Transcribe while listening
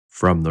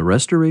From the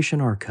Restoration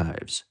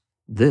Archives,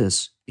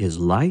 this is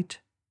Light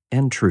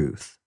and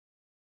Truth.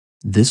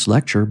 This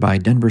lecture by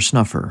Denver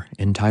Snuffer,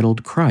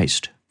 entitled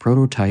Christ,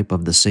 Prototype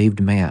of the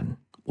Saved Man,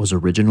 was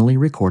originally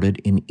recorded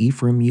in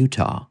Ephraim,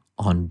 Utah,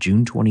 on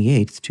June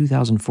 28,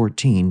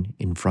 2014,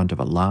 in front of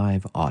a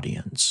live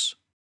audience.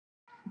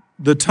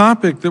 The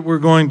topic that we're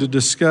going to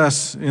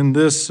discuss in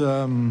this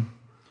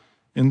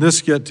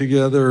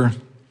get-together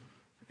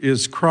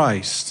is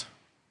Christ.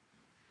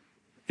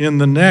 In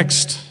the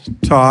next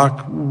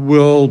talk,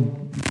 we'll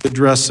be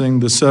addressing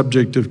the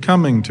subject of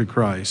coming to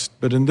Christ.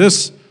 But in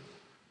this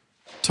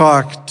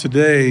talk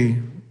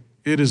today,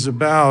 it is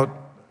about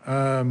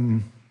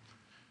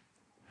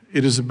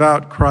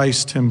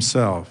Christ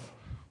himself.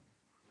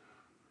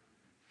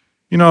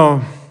 You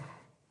know,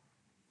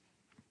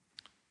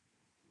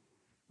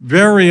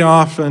 very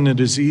often it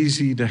is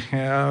easy to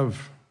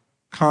have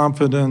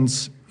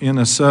confidence in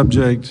a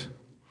subject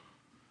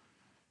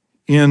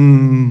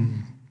in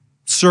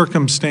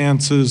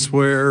circumstances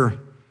where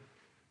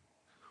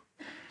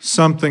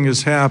something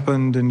has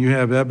happened and you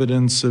have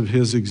evidence of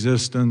his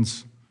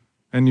existence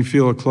and you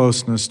feel a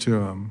closeness to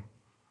him.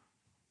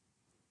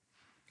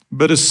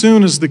 But as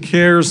soon as the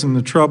cares and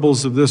the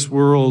troubles of this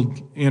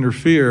world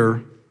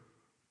interfere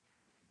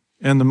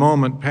and the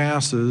moment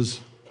passes,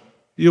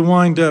 you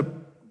wind up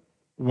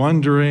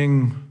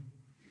wondering,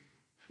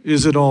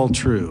 is it all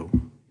true?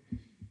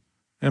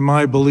 Am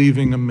I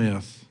believing a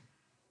myth?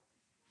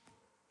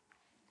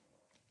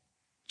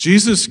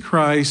 Jesus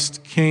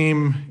Christ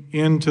came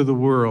into the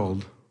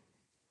world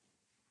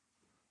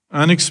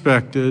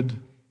unexpected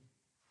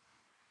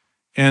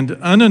and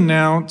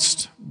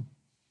unannounced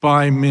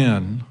by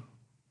men,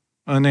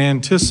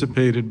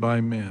 unanticipated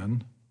by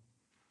men,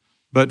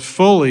 but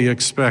fully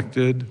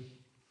expected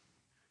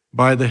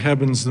by the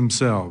heavens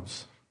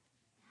themselves.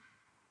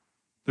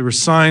 There were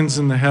signs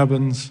in the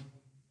heavens,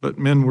 but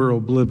men were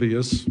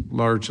oblivious,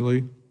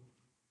 largely.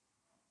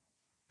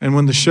 And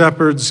when the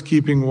shepherds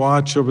keeping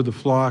watch over the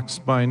flocks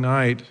by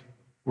night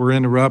were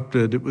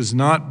interrupted, it was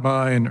not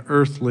by an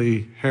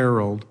earthly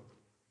herald.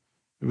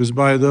 It was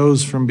by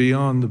those from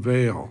beyond the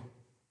veil.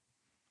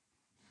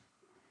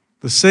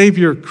 The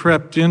Savior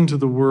crept into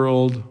the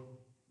world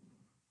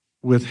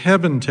with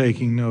heaven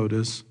taking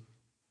notice,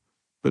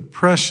 but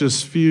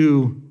precious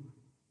few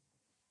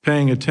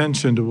paying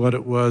attention to what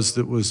it was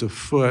that was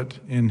afoot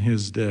in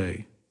his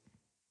day.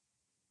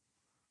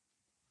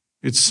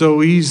 It's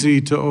so easy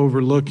to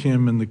overlook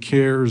him in the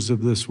cares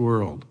of this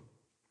world.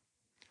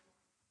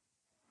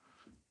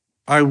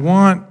 I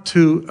want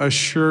to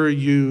assure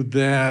you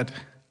that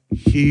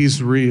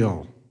he's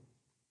real.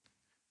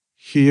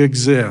 He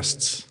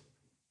exists.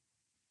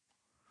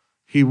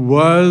 He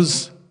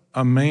was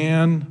a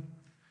man,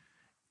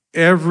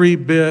 every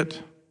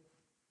bit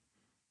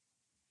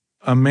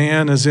a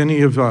man as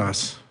any of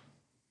us.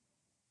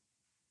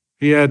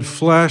 He had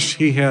flesh,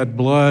 he had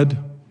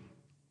blood,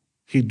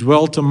 he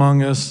dwelt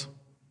among us.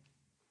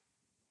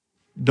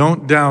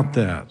 Don't doubt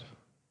that.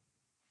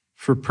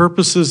 For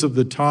purposes of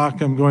the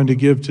talk I'm going to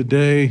give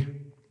today,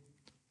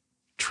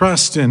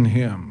 trust in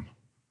him,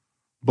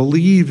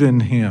 believe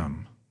in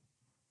him,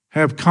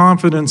 have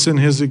confidence in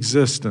his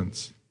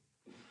existence.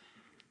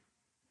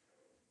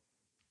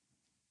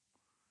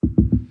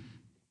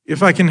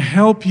 If I can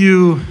help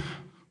you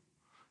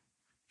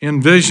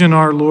envision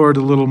our Lord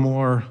a little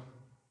more,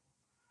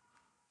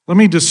 let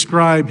me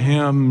describe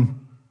him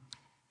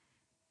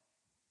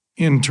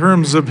in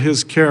terms of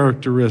his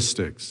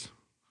characteristics.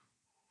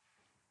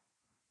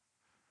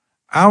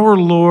 Our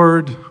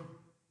Lord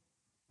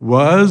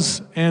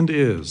was and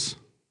is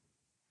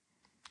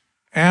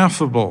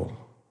affable,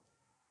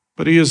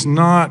 but he is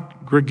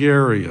not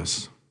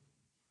gregarious.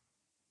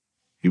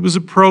 He was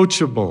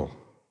approachable,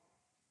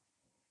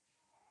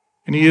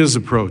 and he is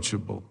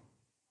approachable.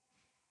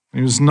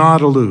 He was not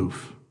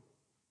aloof.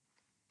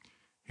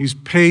 He's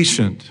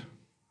patient.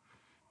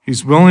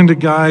 He's willing to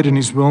guide and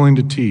he's willing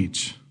to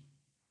teach.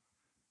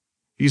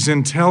 He's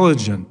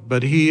intelligent,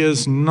 but he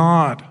is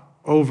not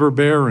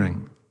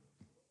overbearing.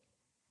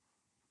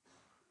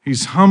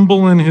 He's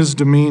humble in his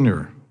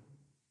demeanor,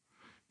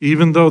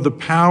 even though the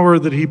power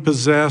that he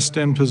possessed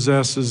and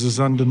possesses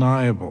is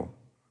undeniable.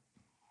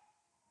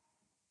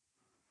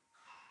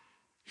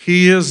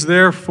 He is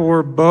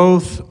therefore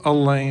both a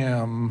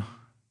lamb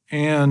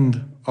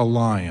and a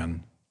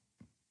lion.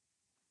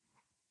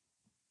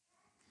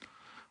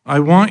 I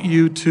want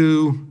you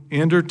to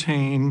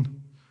entertain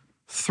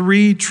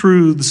three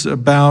truths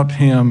about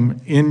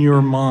him in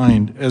your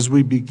mind as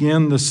we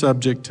begin the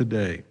subject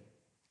today.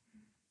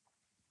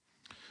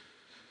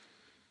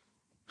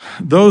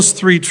 Those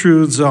three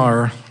truths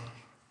are: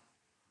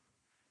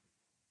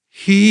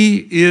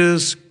 he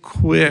is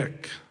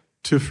quick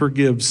to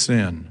forgive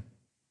sin.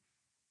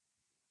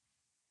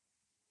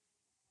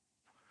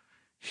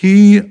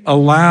 He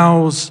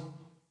allows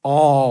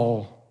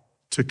all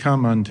to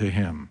come unto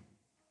him.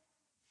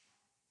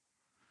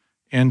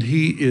 And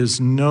he is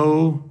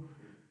no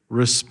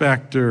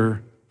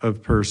respecter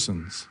of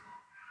persons.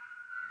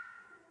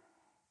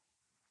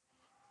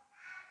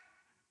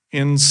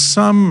 In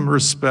some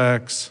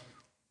respects,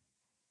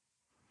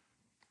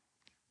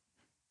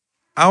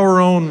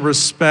 our own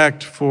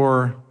respect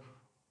for,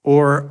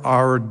 or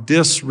our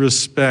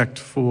disrespect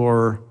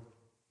for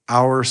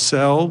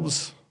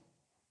ourselves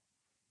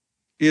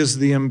is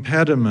the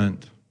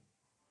impediment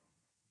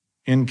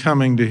in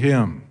coming to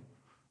Him,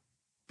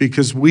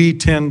 because we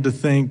tend to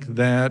think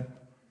that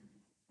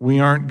we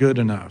aren't good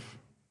enough.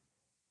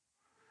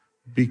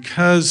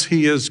 Because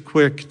He is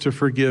quick to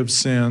forgive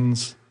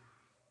sins,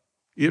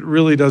 it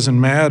really doesn't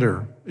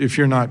matter if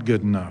you're not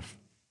good enough.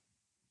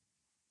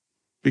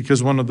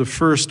 Because one of the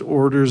first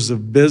orders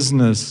of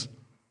business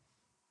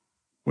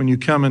when you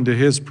come into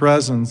His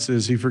presence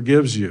is He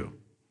forgives you.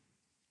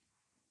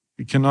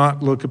 You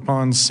cannot look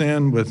upon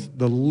sin with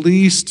the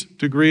least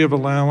degree of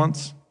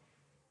allowance,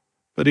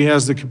 but He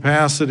has the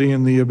capacity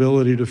and the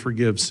ability to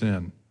forgive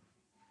sin.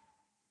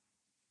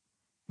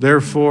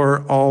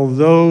 Therefore,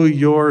 although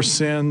your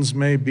sins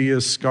may be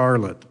as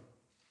scarlet,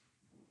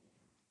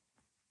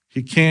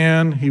 He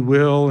can, He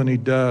will, and He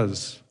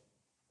does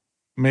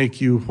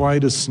make you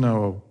white as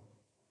snow,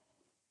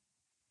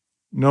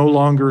 no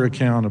longer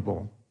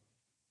accountable.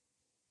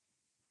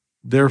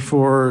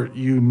 Therefore,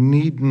 you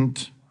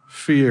needn't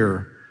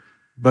fear,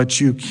 but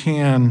you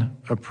can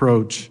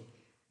approach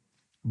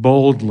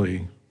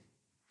boldly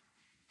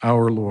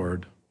our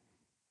Lord.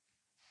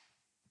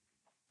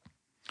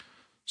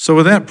 So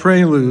with that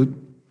prelude,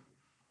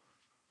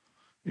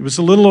 it was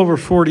a little over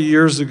 40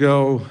 years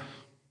ago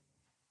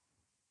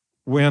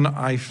when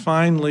I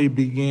finally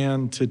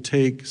began to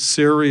take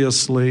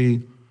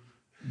seriously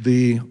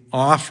the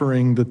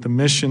offering that the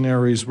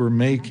missionaries were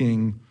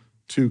making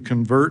to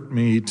convert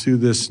me to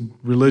this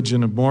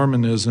religion of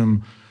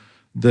Mormonism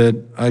that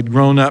I'd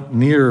grown up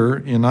near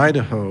in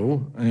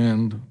Idaho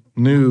and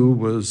knew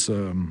was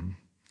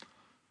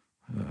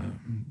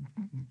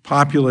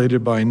populated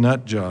by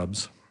nut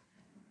jobs.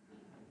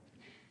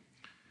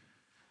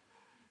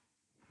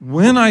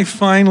 When I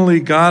finally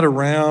got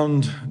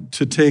around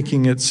to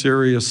taking it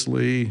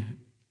seriously,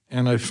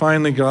 and I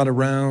finally got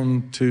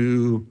around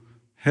to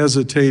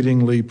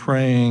hesitatingly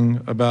praying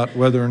about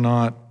whether or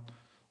not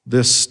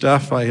this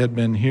stuff I had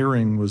been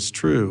hearing was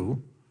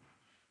true,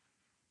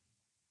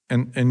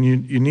 and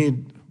you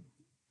need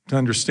to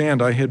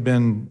understand, I had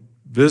been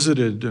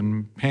visited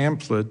and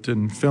pamphlet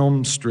and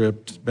film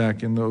stripped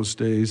back in those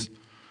days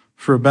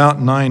for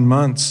about 9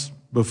 months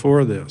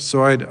before this.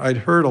 So I'd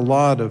heard a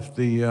lot of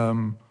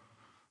the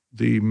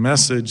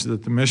message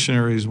that the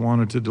missionaries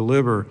wanted to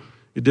deliver.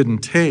 It didn't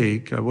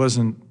take. I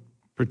wasn't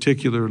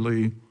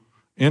particularly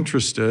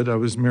interested. I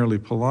was merely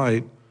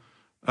polite.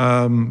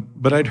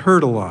 But I'd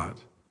heard a lot.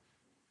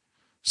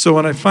 So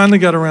when I finally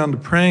got around to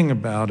praying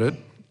about it,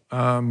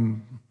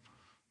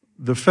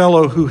 the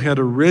fellow who had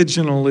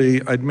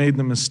originally, I'd made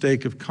the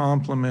mistake of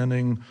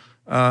complimenting,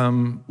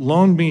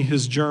 loaned me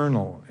his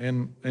journal,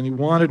 and he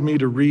wanted me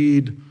to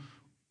read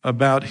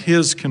about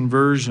his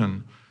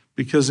conversion,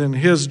 because in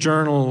his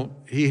journal,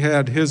 he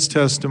had his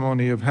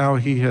testimony of how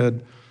he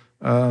had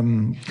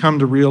come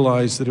to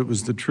realize that it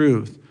was the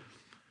truth.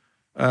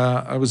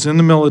 I was in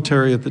the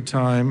military at the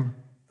time,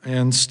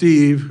 and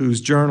Steve,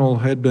 whose journal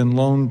had been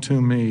loaned to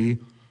me,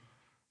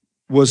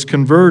 was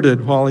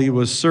converted while he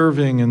was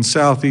serving in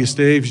Southeast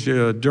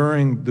Asia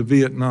during the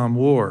Vietnam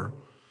War.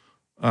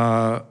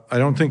 I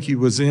don't think he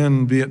was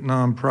in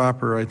Vietnam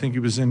proper. I think he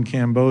was in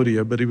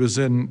Cambodia, but he was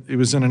in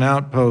an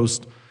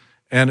outpost,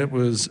 and it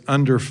was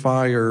under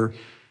fire,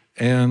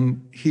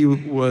 and he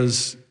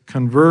was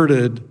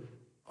converted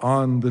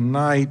on the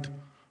night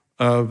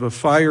of a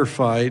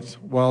firefight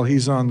while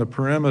he's on the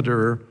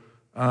perimeter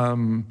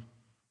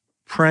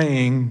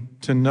praying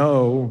to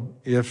know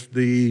if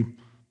the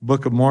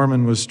Book of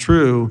Mormon was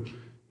true.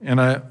 And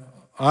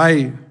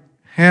I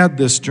had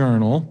this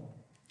journal,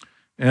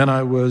 and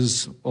I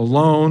was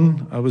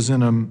alone. I was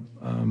in a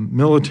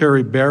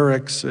military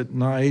barracks at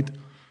night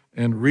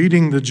and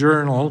reading the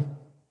journal,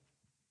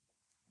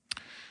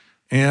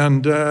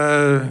 and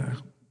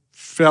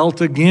felt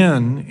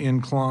again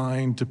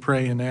inclined to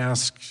pray and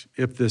ask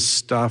if this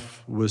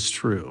stuff was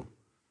true.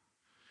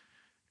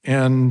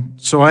 And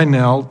so I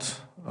knelt,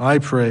 I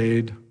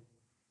prayed,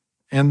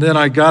 and then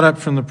I got up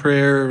from the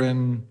prayer,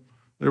 and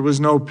there was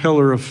no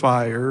pillar of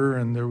fire,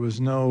 and there was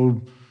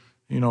no,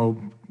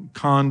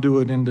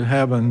 conduit into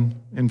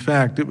heaven. In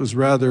fact, it was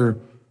rather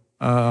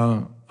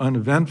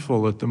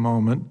uneventful at the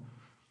moment.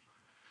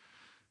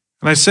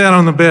 And I sat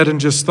on the bed and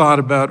just thought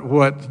about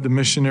what the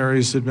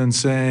missionaries had been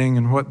saying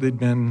and what they'd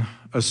been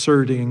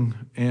asserting,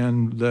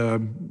 and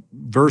the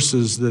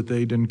verses that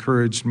they'd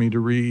encouraged me to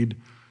read.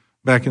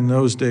 Back in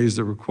those days,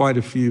 there were quite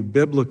a few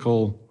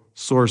biblical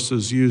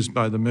sources used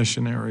by the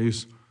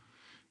missionaries.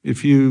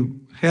 If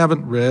you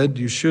haven't read,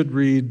 you should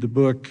read the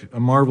book A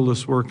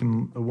Marvelous Work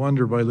and a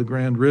Wonder by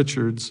LeGrand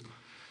Richards.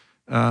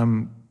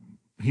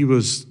 He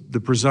was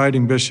the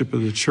presiding bishop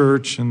of the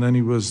church, and then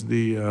he was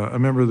a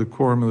member of the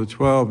Quorum of the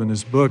 12. And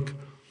his book,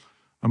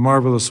 A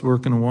Marvelous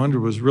Work and a Wonder,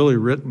 was really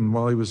written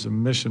while he was a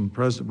mission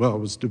president. Well, it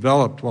was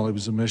developed while he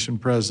was a mission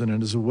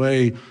president as a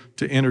way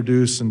to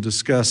introduce and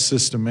discuss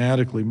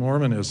systematically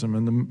Mormonism.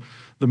 And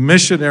the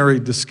missionary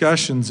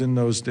discussions in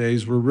those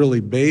days were really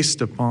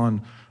based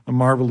upon A A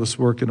Marvelous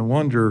Work and a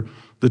Wonder,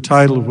 the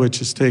title of which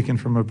is taken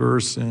from a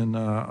verse in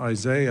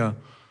Isaiah.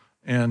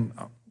 And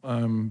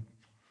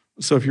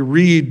so if you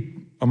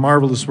read A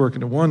Marvelous Work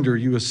and a Wonder,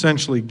 you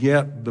essentially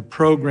get the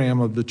program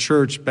of the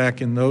church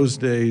back in those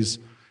days,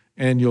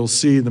 and you'll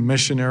see the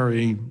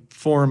missionary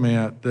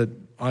format that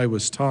I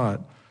was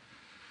taught.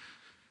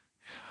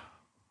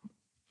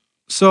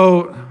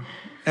 So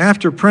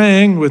after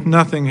praying with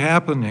nothing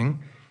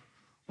happening,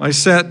 I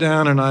sat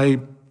down and I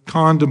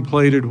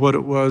contemplated what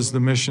it was the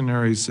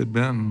missionaries had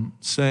been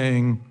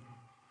saying,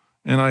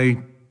 and I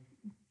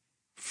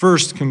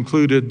first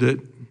concluded that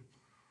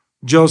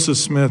Joseph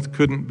Smith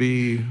couldn't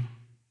be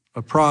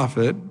a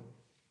prophet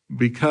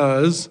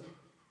because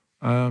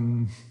there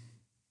weren't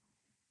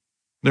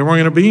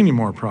going to be any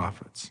more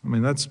prophets. I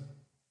mean, that's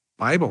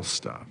Bible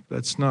stuff.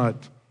 That's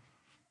not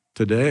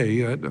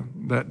today.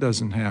 That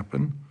doesn't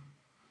happen.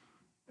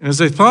 And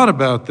as I thought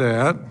about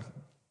that,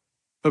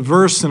 a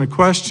verse and a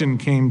question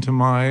came to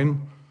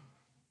mind.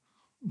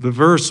 The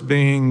verse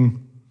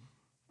being,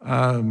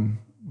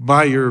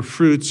 by your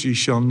fruits ye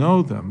shall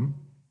know them,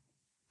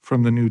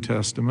 from the New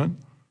Testament.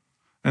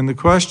 And the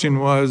question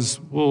was,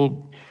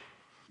 well,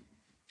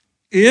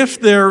 if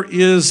there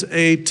is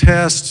a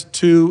test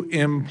to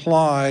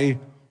imply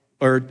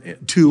or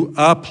to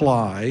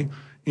apply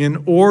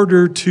in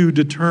order to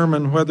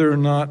determine whether or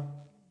not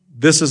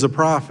this is a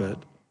prophet,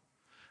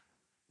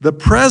 the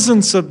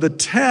presence of the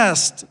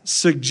test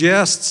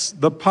suggests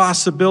the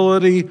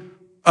possibility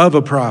of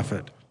a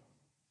prophet.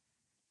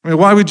 I mean,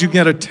 why would you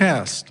get a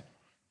test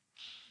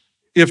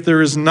if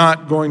there is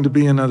not going to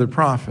be another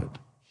prophet?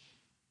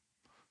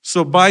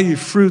 So by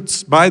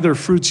their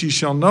fruits ye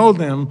shall know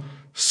them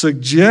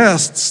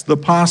suggests the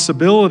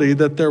possibility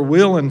that there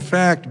will in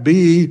fact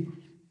be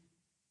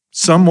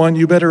someone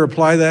you better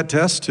apply that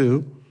test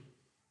to,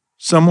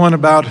 someone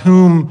about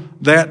whom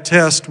that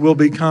test will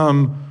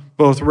become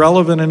both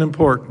relevant and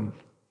important.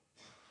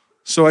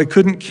 So I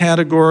couldn't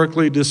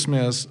categorically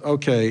dismiss,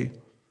 okay,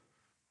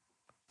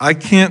 I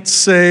can't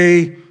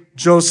say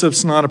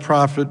Joseph's not a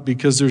prophet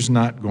because there's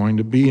not going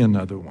to be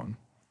another one.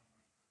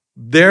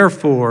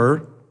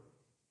 Therefore,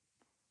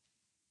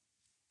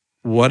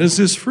 what is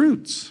his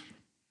fruits?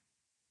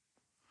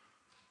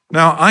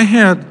 Now, I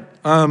had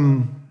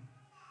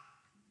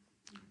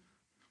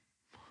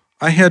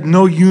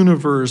no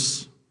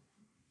universe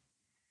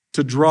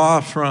to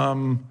draw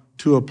from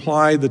to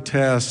apply the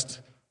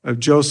test of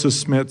Joseph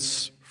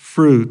Smith's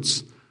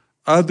fruits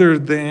other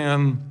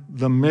than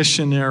the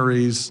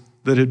missionaries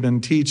that had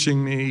been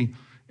teaching me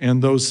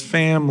and those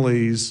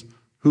families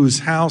whose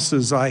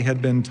houses I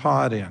had been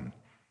taught in.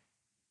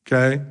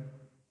 Okay?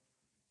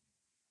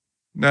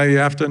 Now you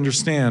have to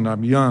understand,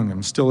 I'm young,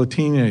 I'm still a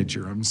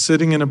teenager. I'm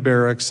sitting in a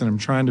barracks and I'm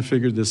trying to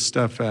figure this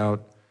stuff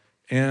out.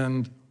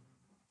 And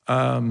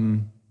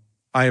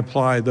I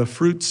apply the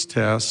fruits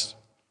test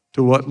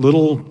to what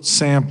little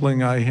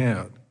sampling I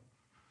had.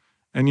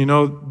 And you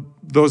know,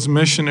 those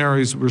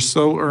missionaries were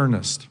so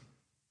earnest.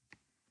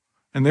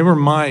 And they were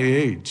my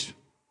age.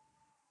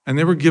 And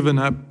they were giving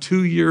up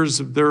 2 years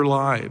of their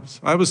lives.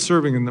 I was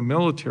serving in the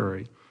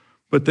military,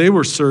 but they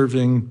were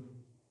serving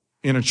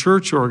in a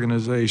church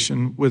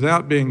organization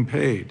without being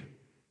paid.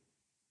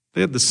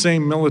 They had the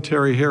same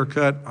military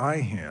haircut I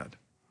had.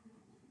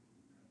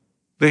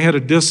 They had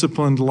a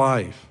disciplined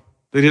life.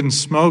 They didn't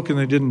smoke and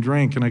they didn't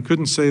drink, and I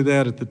couldn't say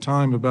that at the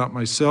time about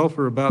myself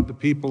or about the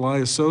people I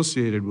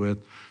associated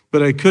with,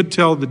 but I could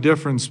tell the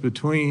difference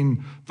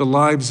between the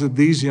lives of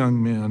these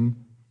young men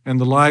and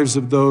the lives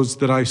of those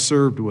that I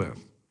served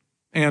with,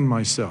 and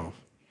myself.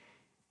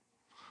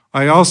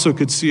 I also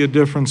could see a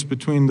difference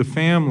between the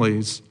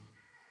families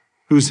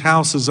whose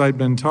houses I'd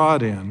been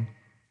taught in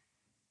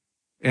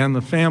and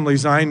the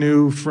families I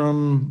knew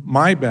from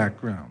my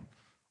background.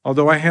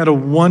 Although I had a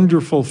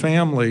wonderful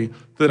family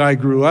that I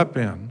grew up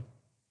in,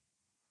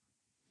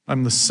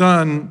 I'm the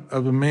son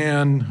of a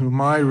man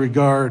whom I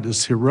regard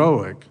as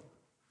heroic.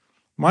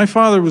 My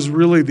father was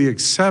really the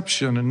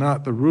exception and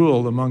not the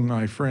rule among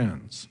my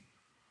friends.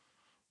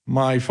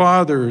 My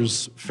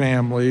father's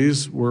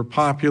families were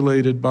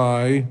populated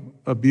by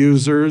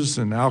abusers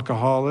and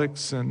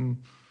alcoholics and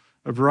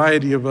a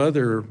variety of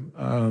other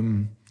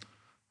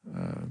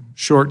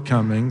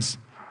shortcomings,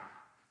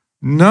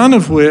 none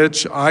of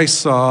which I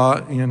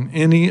saw in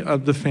any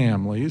of the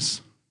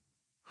families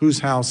whose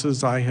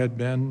houses I had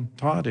been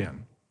taught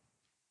in.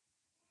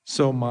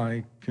 So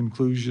my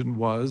conclusion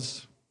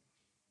was,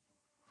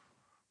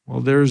 well,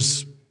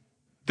 there's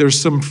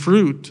some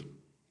fruit.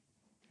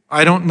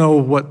 I don't know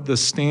what the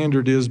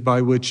standard is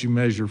by which you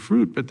measure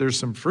fruit, but there's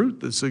some fruit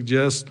that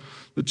suggests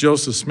that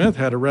Joseph Smith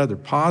had a rather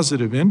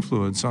positive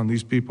influence on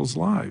these people's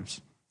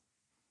lives.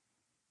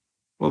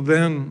 Well,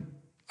 then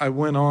I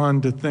went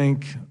on to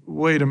think,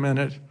 wait a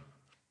minute,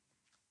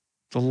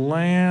 the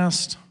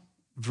last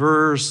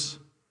verse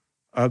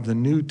of the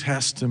New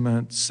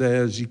Testament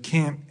says you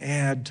can't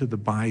add to the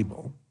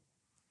Bible.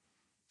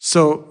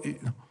 So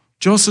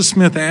Joseph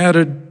Smith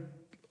added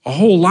a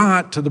whole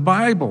lot to the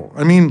Bible.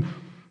 I mean,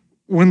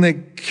 when they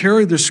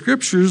carry the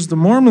scriptures, the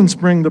Mormons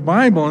bring the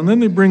Bible, and then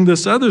they bring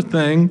this other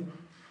thing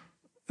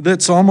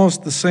that's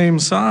almost the same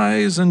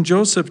size, and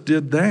Joseph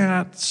did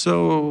that,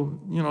 so,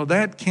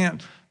 that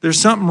can't, there's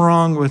something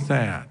wrong with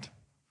that.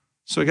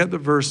 So I got the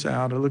verse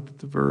out, I looked at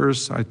the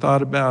verse, I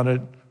thought about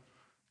it,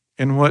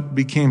 and what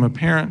became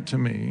apparent to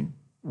me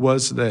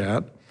was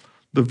that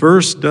the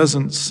verse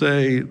doesn't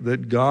say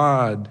that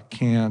God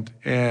can't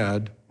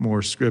add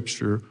more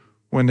scripture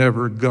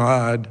whenever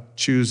God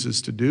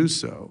chooses to do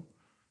so.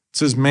 It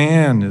says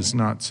man is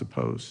not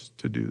supposed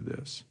to do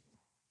this.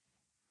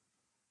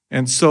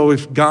 And so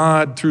if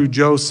God, through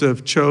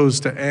Joseph, chose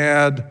to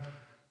add,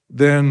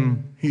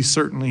 then he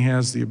certainly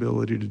has the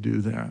ability to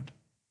do that.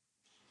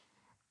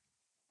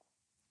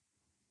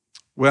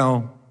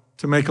 Well,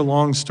 to make a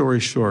long story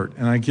short,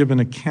 and I give an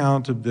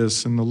account of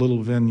this in the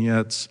little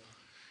vignettes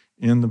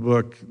in the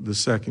book, The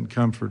Second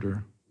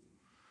Comforter.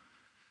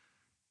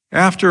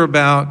 After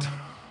about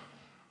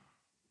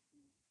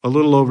a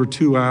little over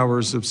 2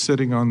 hours of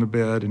sitting on the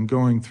bed and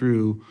going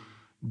through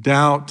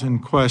doubt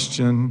and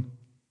question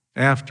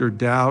after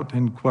doubt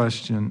and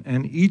question,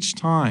 and each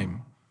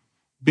time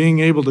being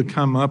able to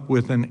come up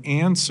with an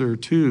answer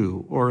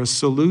to, or a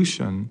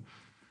solution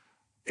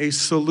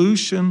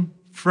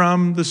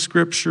from the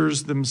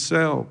scriptures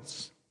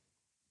themselves,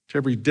 to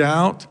every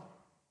doubt,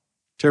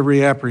 to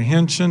every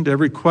apprehension, to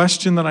every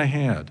question that I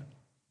had.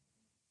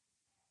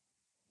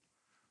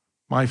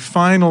 My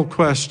final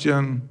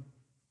question,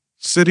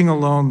 sitting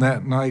alone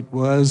that night,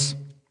 was,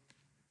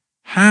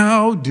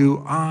 how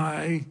do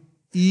I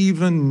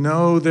even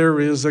know there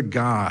is a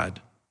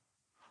God?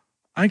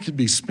 I could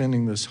be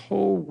spending this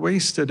whole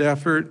wasted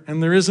effort,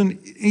 and there isn't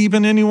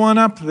even anyone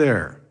up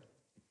there.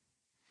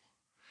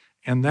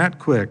 And that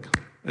quick,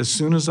 as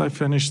soon as I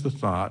finished the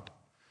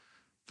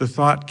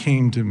thought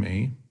came to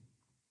me,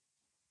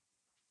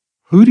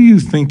 who do you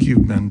think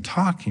you've been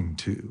talking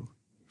to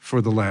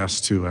for the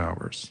last 2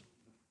 hours?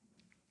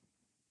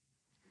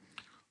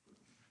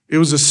 It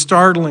was a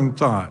startling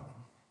thought.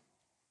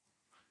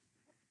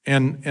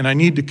 And I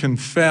need to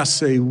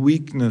confess a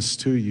weakness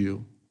to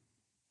you.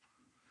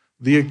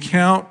 The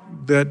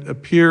account that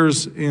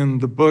appears in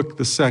the book,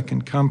 The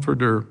Second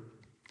Comforter,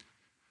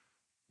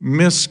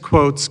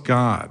 misquotes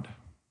God.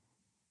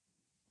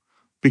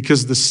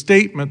 Because the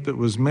statement that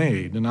was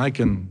made, and I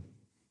can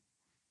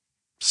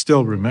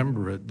still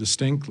remember it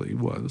distinctly,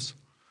 was,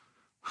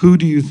 who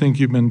do you think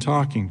you've been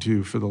talking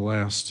to for the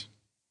last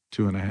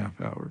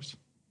 2.5 hours?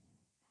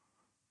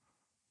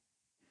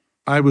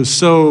 I was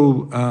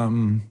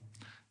so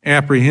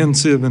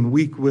apprehensive and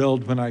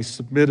weak-willed when I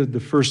submitted the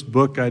first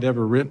book I'd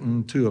ever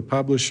written to a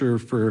publisher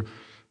for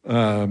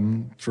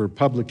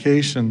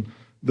publication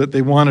that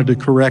they wanted to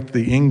correct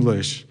the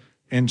English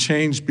and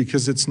change,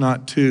 because it's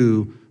not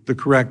to, the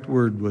correct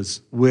word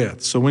was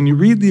with. So when you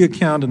read the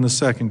account in The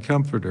Second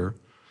Comforter,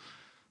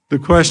 the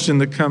question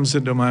that comes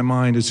into my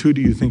mind is, who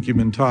do you think you've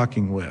been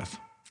talking with?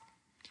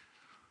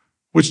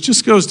 Which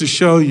just goes to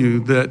show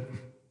you that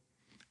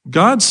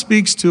God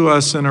speaks to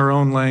us in our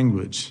own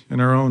language,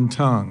 in our own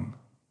tongue,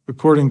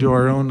 according to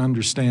our own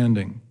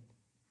understanding.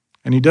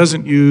 And he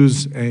doesn't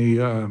use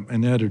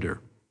an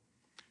editor.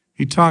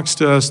 He talks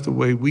to us the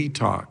way we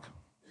talk.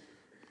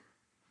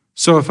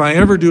 So if I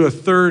ever do a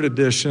third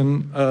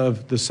edition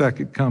of The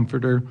Second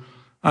Comforter,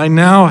 I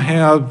now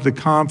have the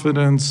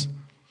confidence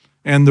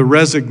and the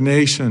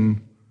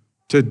resignation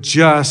to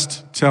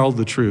just tell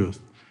the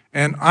truth.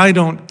 And I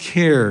don't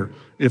care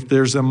if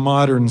there's a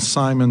modern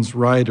Simons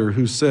writer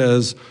who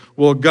says,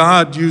 well,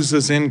 God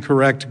uses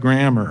incorrect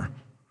grammar.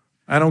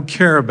 I don't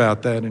care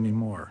about that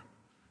anymore.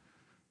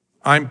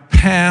 I'm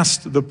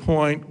past the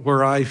point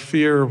where I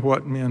fear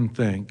what men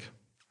think.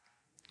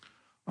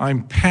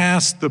 I'm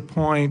past the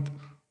point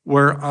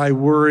where I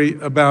worry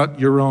about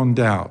your own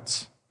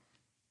doubts.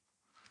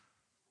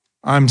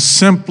 I'm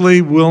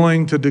simply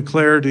willing to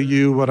declare to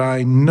you what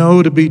I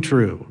know to be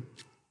true.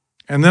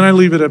 And then I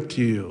leave it up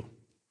to you.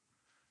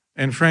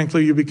 And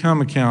frankly, you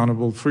become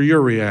accountable for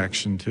your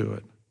reaction to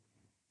it.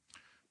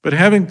 But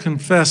having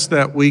confessed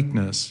that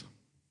weakness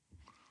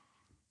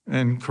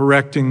and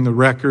correcting the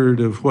record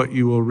of what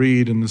you will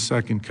read in the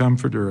Second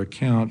Comforter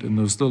account in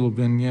those little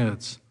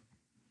vignettes,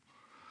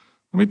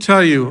 let me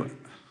tell you,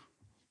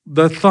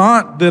 the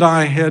thought that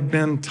I had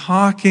been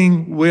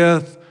talking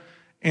with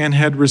and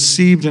had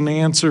received an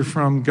answer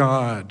from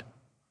God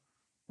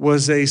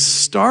was a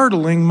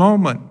startling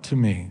moment to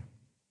me.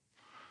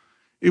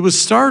 It was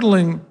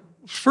startling,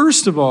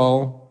 first of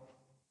all,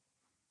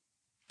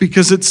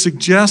 because it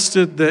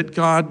suggested that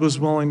God was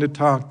willing to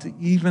talk to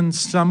even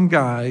some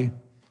guy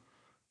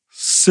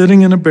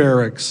sitting in a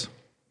barracks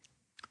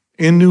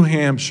in New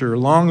Hampshire,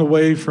 long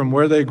away from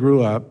where they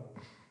grew up,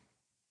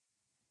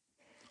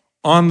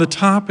 on the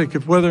topic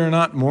of whether or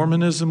not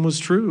Mormonism was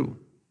true.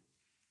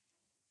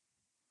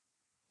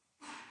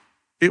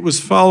 It was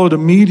followed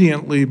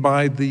immediately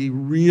by the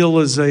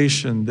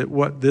realization that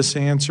what this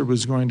answer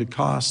was going to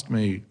cost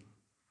me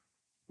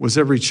was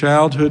every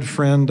childhood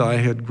friend I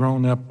had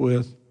grown up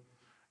with,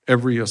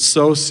 every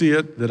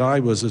associate that I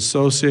was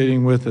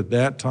associating with at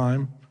that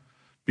time,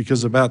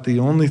 because about the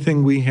only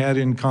thing we had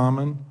in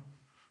common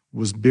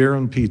was beer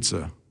and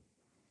pizza.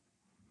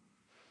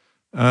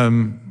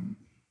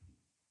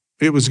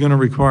 it was going to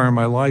require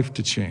my life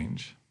to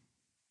change.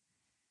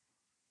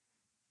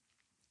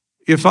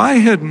 If I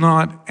had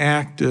not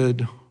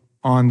acted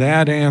on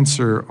that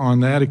answer on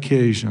that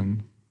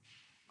occasion,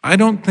 I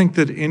don't think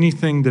that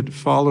anything that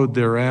followed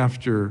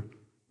thereafter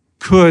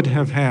could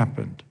have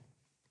happened.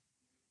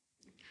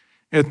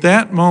 At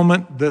that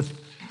moment, the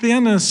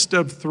thinnest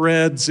of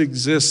threads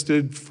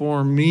existed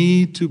for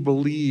me to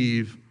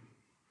believe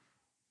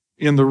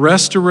in the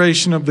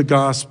restoration of the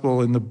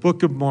gospel, in the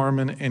Book of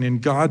Mormon, and in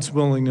God's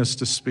willingness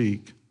to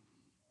speak.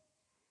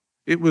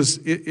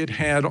 It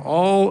had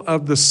all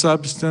of the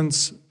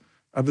substance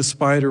of the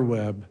spider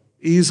web,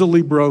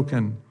 easily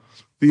broken.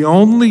 The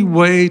only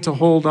way to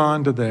hold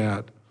on to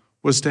that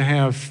was to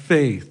have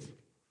faith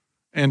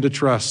and to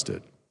trust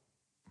it.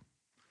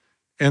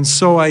 And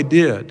so I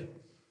did.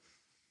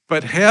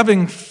 But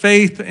having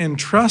faith and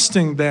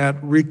trusting that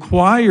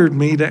required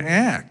me to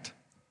act.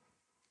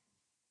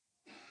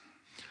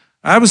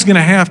 I was going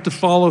to have to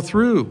follow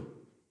through.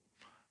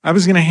 I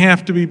was going to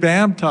have to be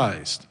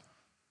baptized.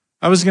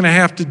 I was going to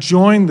have to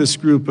join this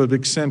group of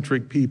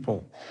eccentric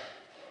people.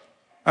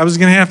 I was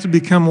going to have to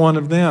become one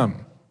of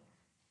them.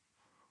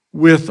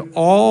 With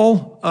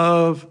all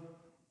of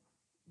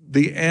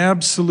the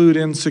absolute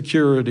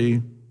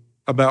insecurity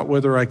about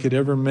whether I could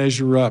ever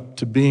measure up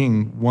to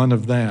being one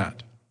of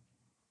that.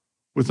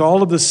 With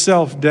all of the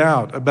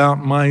self-doubt about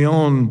my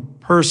own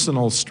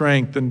personal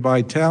strength and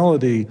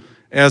vitality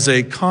as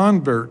a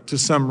convert to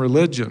some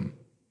religion,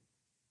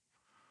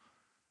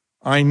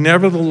 I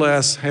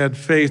nevertheless had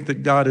faith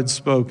that God had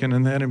spoken,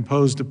 and that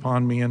imposed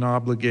upon me an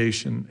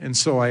obligation, and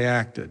so I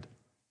acted.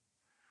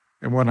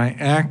 And when I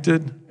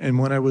acted and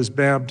when I was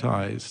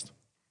baptized,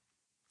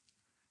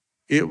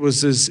 it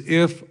was as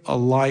if a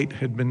light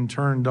had been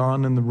turned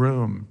on in the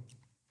room.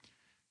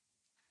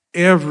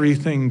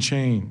 Everything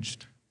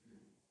changed.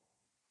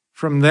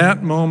 From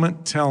that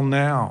moment till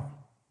now,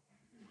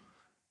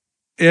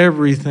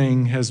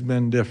 everything has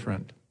been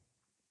different.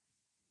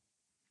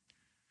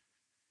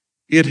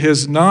 It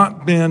has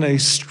not been a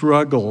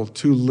struggle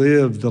to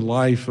live the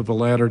life of a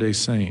Latter-day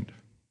Saint.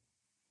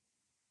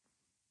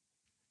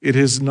 It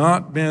has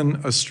not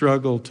been a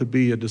struggle to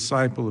be a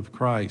disciple of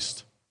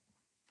Christ.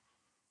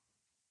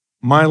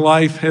 My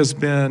life has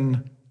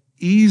been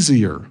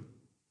easier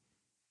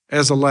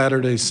as a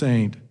Latter-day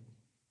Saint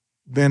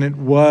than it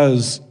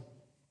was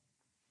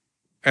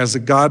as a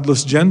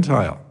godless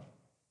Gentile.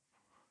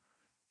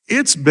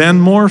 It's been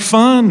more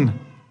fun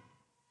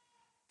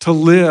to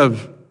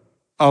live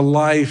a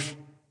life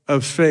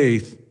of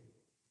faith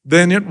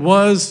than it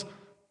was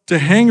to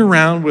hang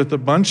around with a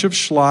bunch of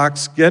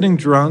schlocks, getting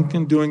drunk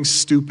and doing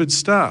stupid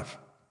stuff.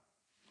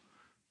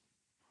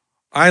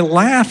 I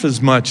laugh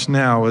as much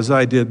now as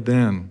I did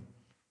then,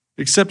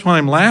 except what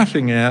I'm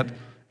laughing at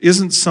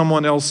isn't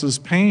someone else's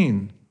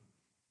pain.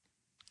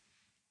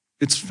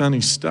 It's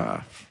funny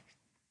stuff.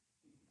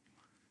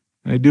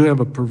 And I do have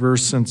a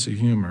perverse sense of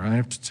humor, I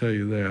have to tell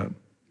you that.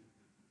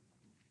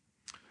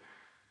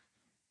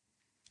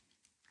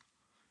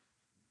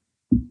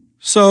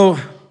 So,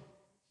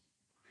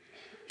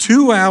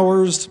 2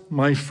 hours,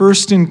 my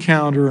first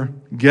encounter,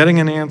 getting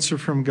an answer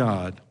from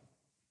God.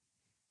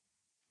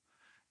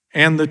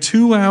 And the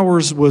 2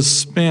 hours was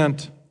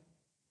spent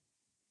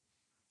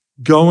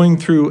going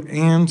through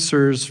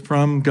answers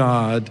from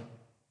God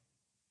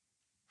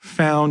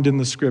found in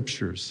the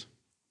Scriptures.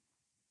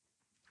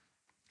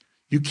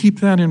 You keep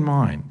that in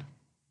mind.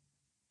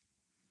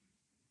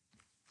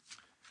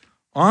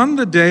 On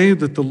the day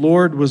that the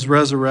Lord was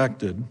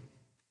resurrected,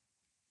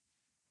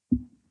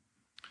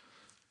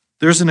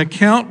 there's an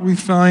account we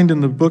find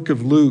in the book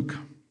of Luke.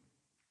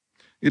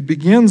 It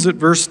begins at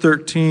verse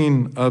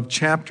 13 of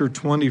chapter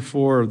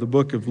 24 of the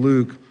book of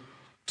Luke,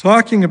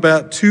 talking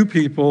about two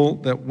people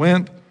that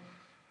went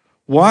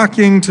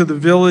walking to the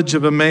village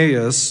of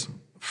Emmaus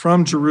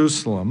from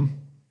Jerusalem,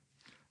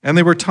 and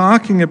they were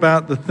talking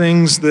about the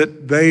things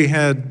that they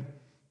had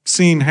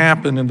seen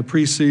happen in the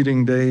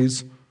preceding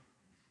days.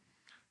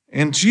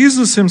 And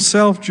Jesus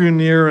himself drew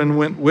near and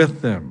went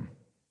with them.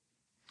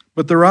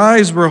 But their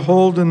eyes were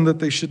holden that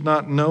they should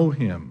not know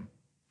him.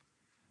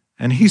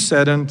 And he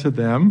said unto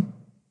them,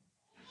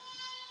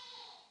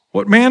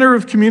 What manner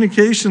of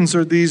communications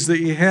are these that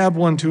ye have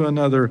one to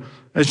another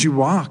as you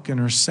walk and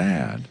are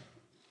sad?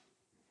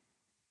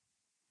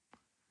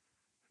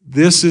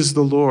 This is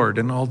the Lord.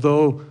 And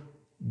although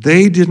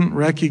they didn't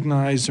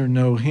recognize or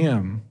know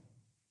him,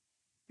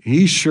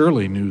 he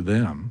surely knew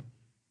them.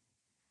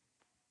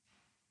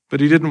 But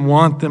he didn't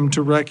want them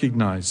to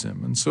recognize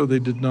him, and so they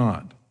did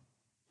not.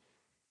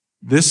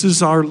 This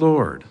is our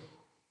Lord.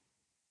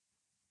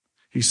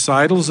 He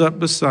sidles up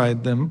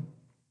beside them,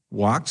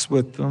 walks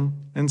with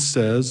them, and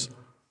says,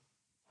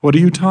 What are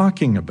you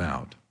talking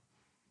about?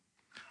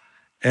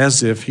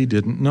 As if he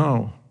didn't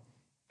know.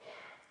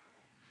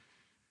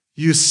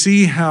 You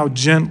see how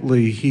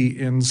gently he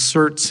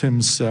inserts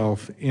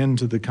himself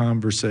into the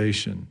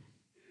conversation.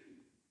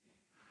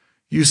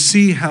 You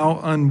see how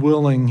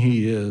unwilling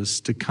he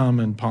is to come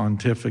and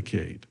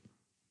pontificate.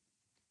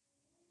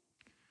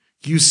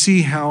 You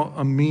see how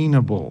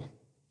amenable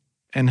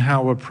and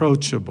how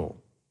approachable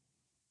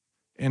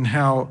and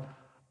how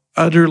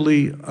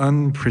utterly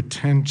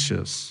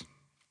unpretentious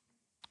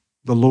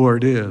the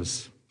Lord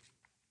is.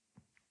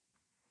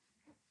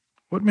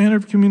 What manner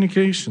of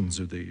communications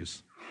are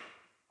these?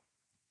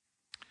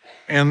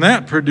 And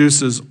that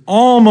produces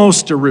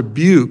almost a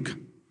rebuke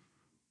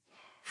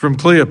from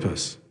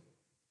Cleopas.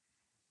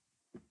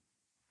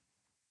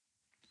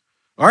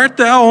 Art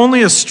thou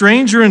only a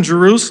stranger in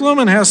Jerusalem,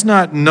 and hast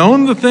not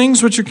known the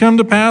things which are come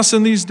to pass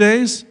in these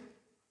days?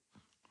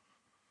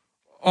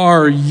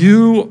 Are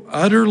you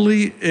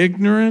utterly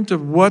ignorant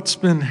of what's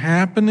been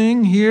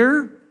happening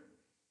here?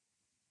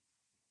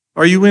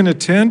 Are you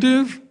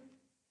inattentive?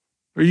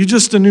 Are you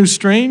just a new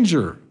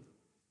stranger?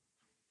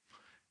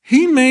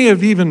 He may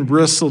have even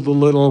bristled a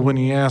little when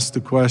he asked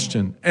the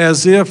question,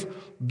 as if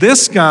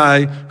this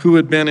guy who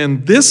had been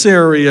in this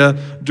area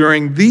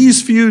during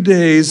these few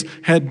days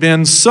had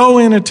been so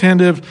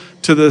inattentive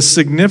to the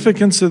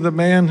significance of the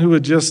man who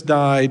had just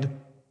died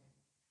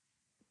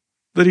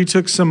that he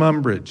took some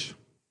umbrage.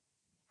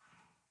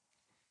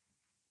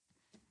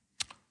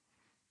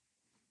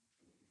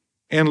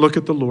 And look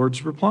at the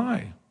Lord's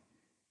reply.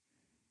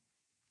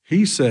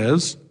 He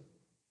says,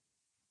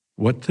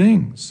 "What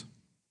things?"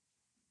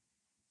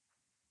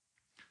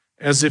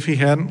 As if he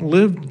hadn't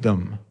lived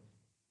them,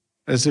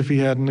 as if he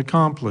hadn't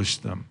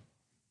accomplished them.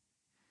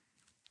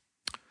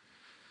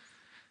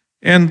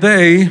 And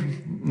they,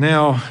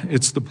 now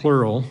it's the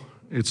plural,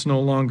 it's no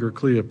longer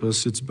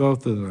Cleopas, it's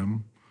both of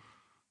them,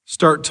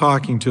 start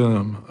talking to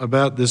him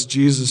about this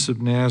Jesus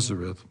of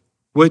Nazareth,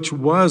 which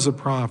was a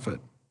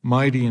prophet,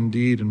 mighty in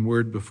deed and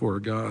word before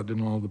God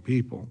and all the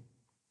people.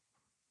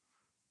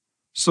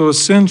 So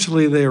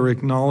essentially they are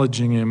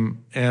acknowledging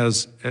him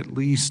as at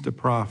least a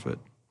prophet.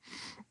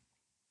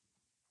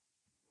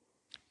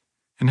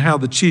 And how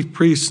the chief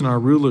priests and our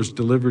rulers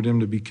delivered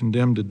him to be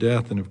condemned to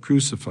death and have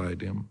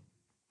crucified him.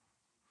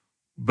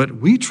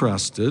 But we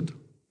trusted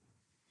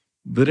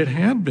that it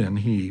had been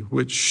he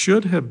which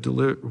should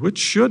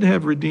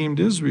have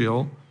redeemed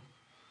Israel.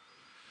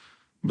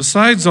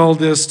 Besides all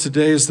this,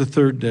 today is the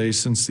third day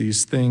since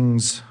these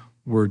things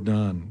were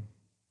done.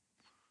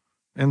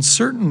 And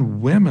certain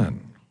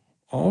women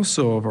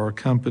also of our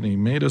company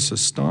made us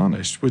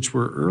astonished, which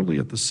were early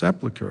at the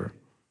sepulchre.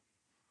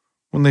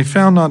 When they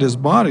found not his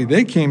body,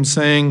 they came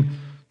saying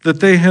that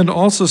they had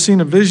also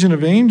seen a vision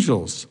of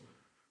angels,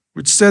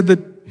 which said that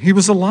he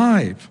was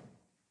alive.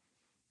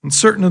 And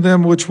certain of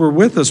them which were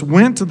with us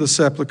went to the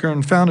sepulchre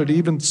and found it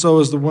even so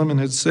as the woman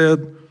had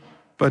said,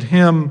 but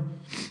him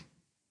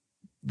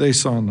they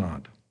saw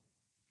not.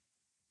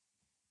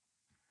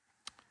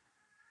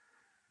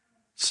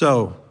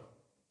 So,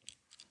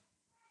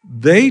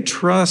 they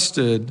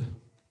trusted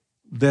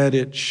that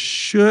it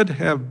should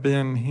have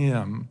been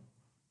him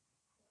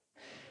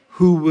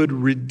who would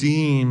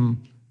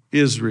redeem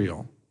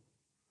Israel.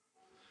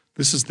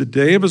 This is the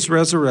day of his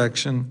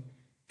resurrection,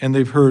 and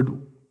they've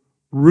heard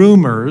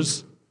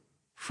rumors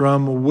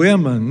from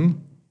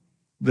women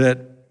that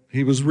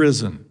he was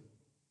risen.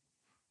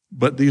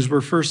 But these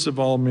were, first of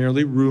all,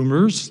 merely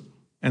rumors,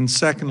 and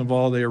second of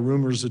all, they are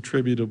rumors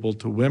attributable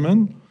to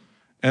women,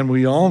 and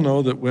we all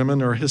know that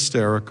women are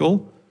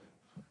hysterical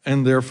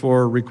and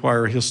therefore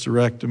require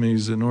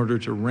hysterectomies in order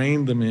to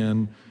rein them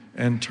in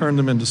and turn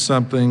them into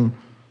something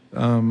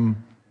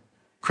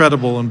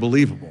credible and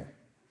believable.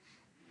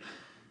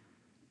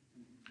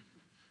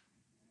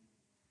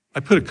 I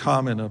put a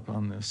comment up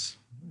on this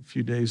a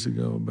few days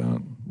ago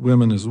about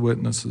women as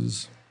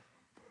witnesses.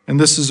 And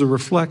this is a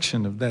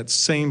reflection of that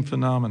same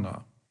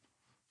phenomena.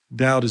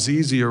 Doubt is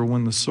easier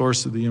when the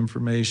source of the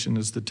information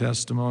is the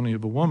testimony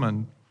of a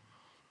woman,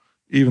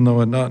 even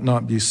though it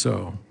not be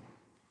so.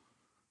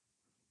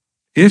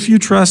 If you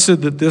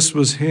trusted that this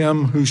was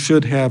him who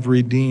should have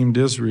redeemed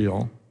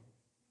Israel,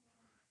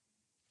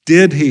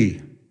 did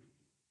he?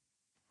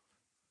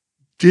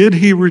 Did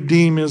he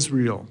redeem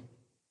Israel?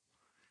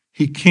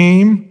 He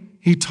came,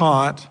 he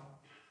taught,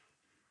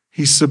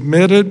 he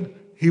submitted,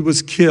 he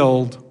was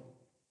killed.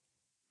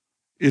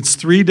 It's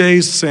 3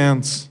 days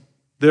since.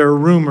 There are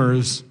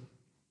rumors.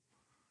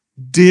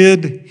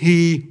 Did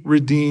he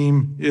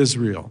redeem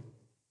Israel?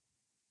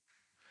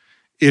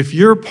 If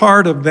you're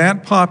part of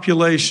that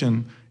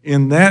population,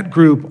 in that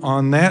group,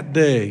 on that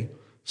day,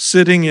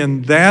 sitting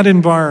in that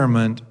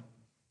environment,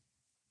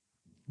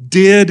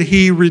 did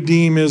he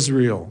redeem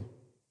Israel?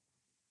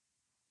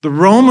 The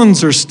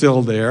Romans are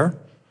still there.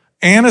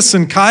 Annas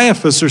and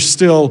Caiaphas are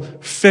still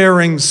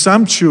faring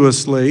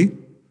sumptuously.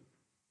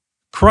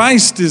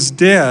 Christ is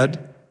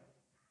dead.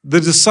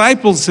 The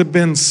disciples have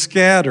been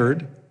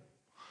scattered.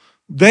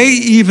 They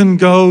even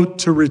go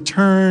to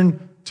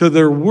return to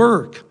their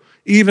work,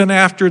 even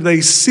after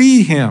they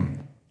see him.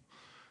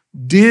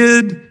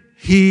 Did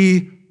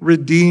he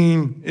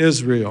redeem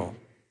Israel?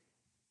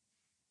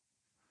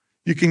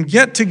 You can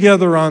get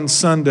together on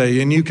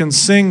Sunday and you can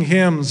sing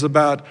hymns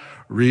about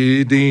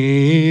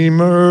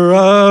Redeemer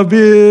of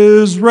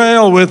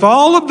Israel with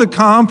all of the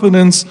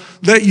confidence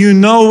that you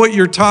know what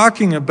you're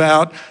talking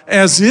about,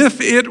 as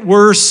if it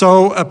were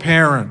so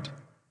apparent.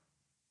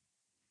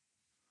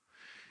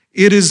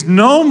 It is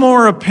no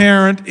more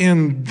apparent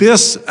in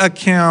this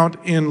account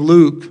in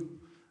Luke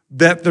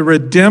that the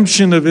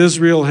redemption of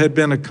Israel had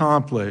been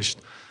accomplished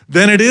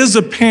than it is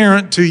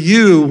apparent to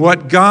you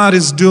what God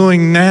is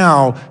doing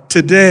now,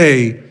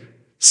 today,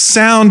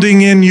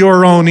 sounding in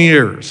your own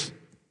ears.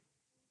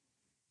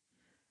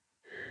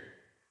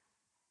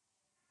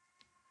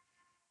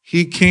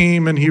 He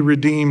came and he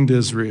redeemed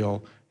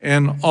Israel,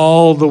 and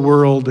all the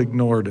world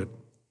ignored it.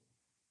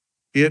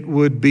 It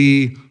would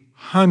be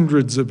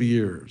hundreds of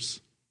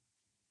years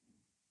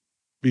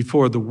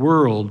before the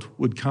world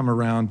would come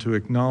around to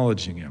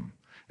acknowledging him.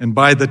 And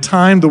by the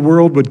time the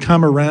world would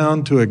come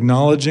around to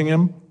acknowledging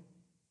him,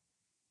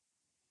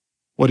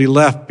 what he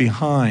left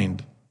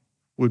behind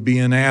would be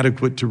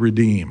inadequate to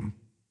redeem.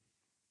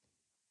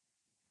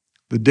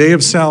 The day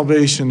of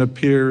salvation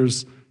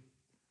appears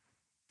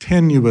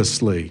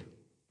tenuously,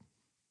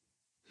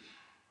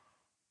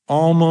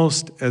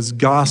 almost as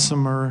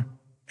gossamer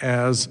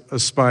as a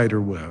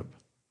spider web.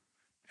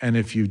 And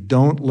if you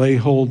don't lay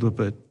hold of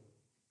it,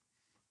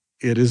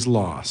 it is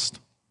lost.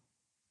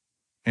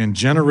 And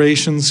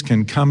generations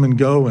can come and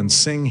go and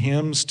sing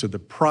hymns to the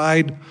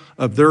pride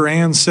of their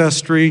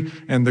ancestry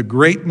and the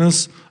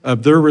greatness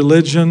of their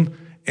religion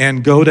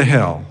and go to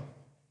hell.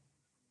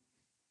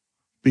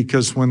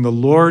 Because when the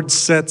Lord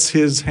sets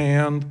his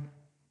hand,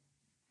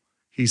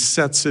 he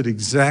sets it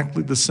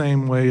exactly the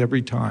same way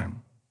every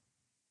time.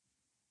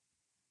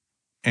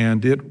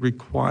 And it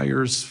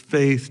requires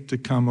faith to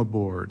come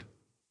aboard.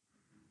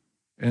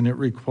 And it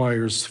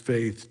requires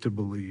faith to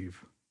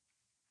believe.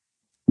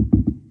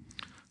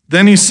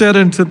 Then he said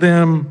unto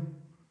them,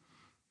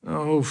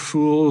 O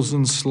fools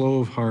and slow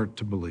of heart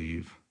to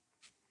believe.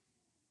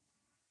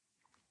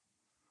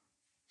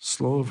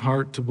 Slow of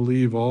heart to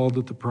believe all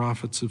that the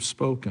prophets have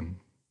spoken.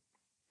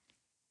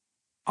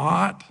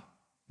 Ought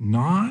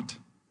not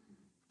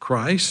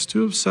Christ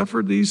to have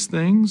suffered these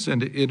things and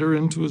to enter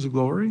into his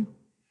glory?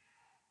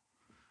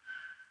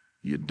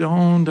 You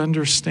don't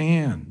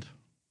understand.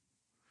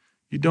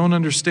 You don't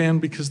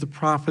understand because the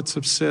prophets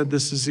have said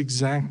this is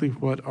exactly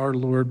what our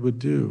Lord would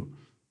do.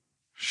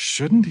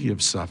 Shouldn't he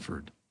have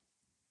suffered?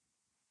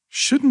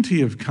 Shouldn't he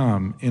have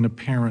come in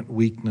apparent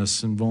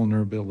weakness and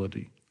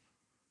vulnerability?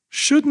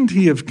 Shouldn't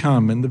he have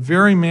come in the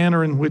very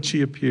manner in which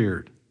he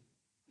appeared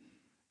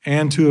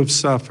and to have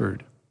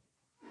suffered?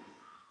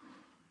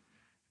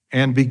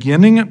 And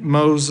beginning at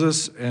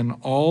Moses and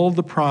all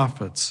the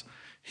prophets,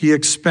 he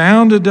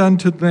expounded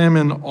unto them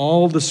in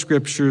all the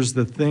scriptures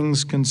the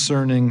things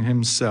concerning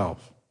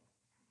himself.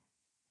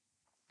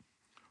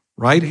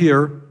 Right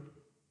here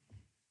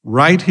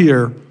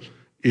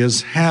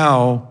is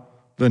how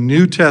the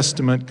New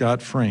Testament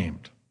got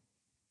framed.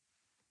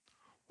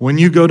 When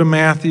you go to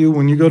Matthew,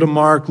 when you go to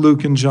Mark,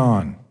 Luke, and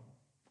John,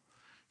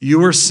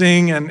 you are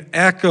seeing an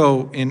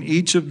echo in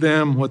each of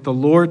them what the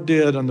Lord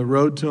did on the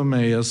road to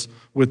Emmaus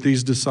with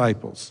these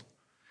disciples.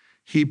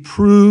 He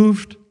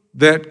proved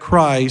that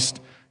Christ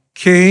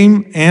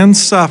came and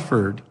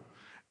suffered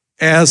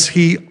as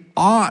he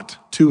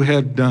ought to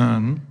have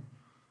done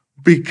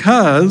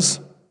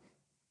because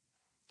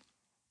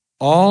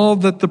all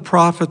that the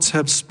prophets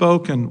have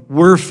spoken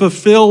were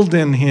fulfilled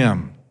in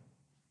him.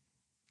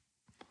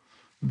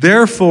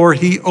 Therefore,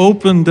 he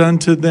opened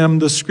unto them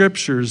the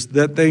scriptures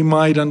that they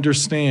might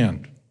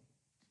understand.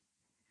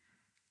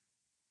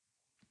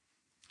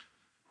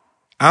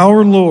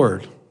 Our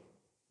Lord,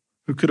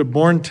 who could have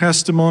borne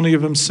testimony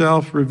of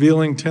himself,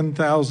 revealing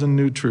 10,000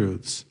 new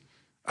truths.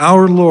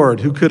 Our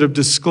Lord, who could have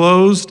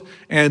disclosed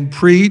and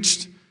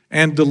preached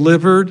and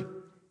delivered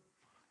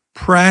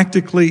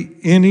practically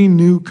any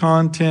new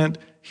content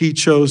he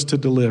chose to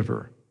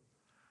deliver.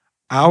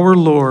 Our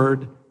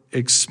Lord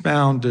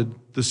expounded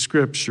the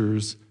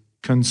scriptures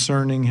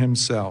concerning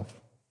himself.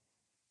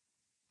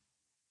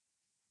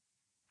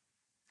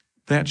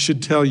 That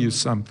should tell you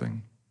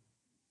something.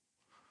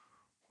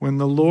 When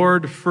the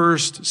Lord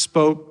first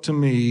spoke to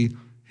me,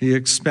 he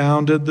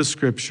expounded the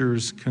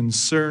scriptures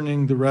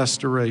concerning the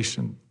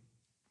restoration.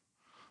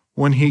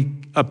 When he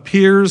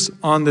appears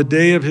on the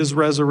day of his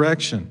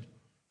resurrection,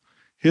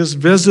 his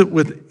visit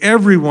with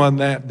everyone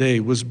that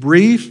day was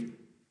brief,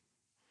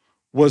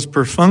 was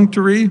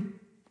perfunctory,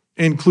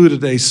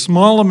 included a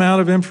small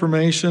amount of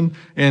information,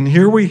 and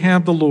here we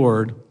have the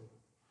Lord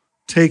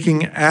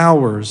taking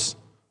hours,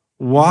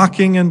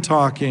 walking and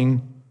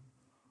talking,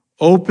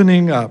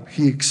 opening up.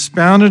 He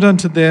expounded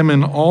unto them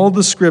in all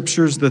the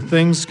scriptures the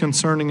things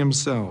concerning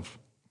himself.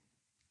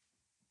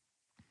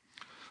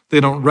 They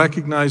don't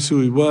recognize who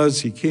he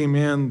was. He came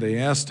in, they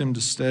asked him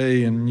to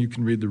stay, and you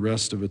can read the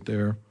rest of it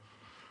there.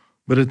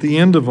 But at the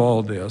end of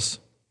all this,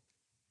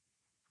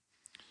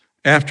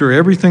 after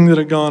everything that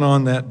had gone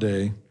on that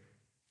day,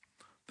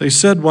 they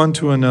said one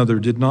to another,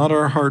 "Did not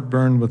our heart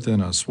burn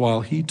within us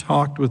while he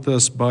talked with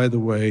us by the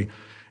way,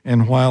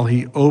 and while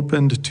he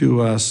opened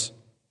to us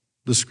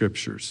the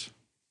scriptures?"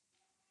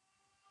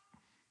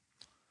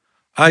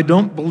 I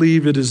don't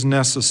believe it is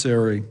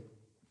necessary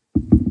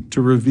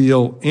to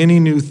reveal any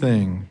new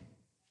thing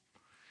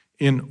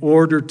in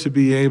order to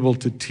be able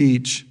to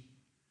teach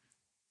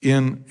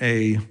in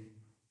a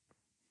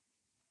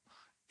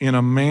in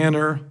a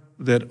manner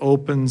that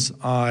opens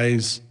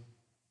eyes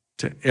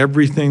to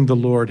everything the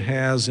Lord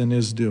has and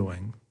is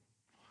doing,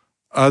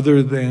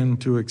 other than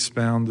to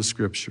expound the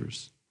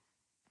Scriptures.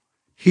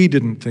 He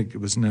didn't think it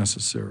was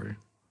necessary.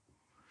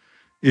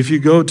 If you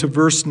go to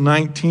verse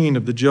 19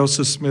 of the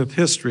Joseph Smith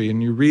history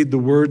and you read the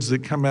words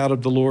that come out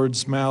of the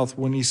Lord's mouth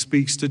when he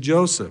speaks to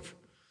Joseph,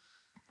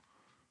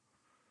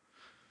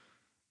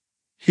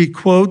 he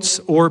quotes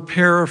or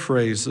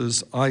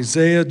paraphrases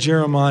Isaiah,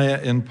 Jeremiah,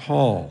 and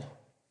Paul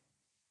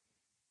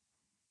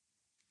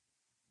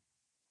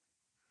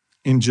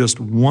in just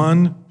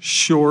one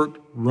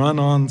short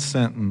run-on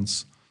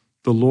sentence.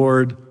 The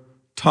Lord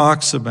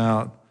talks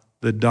about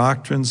the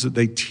doctrines that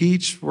they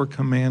teach for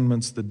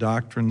commandments, the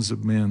doctrines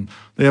of men.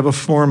 They have a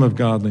form of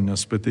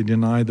godliness, but they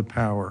deny the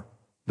power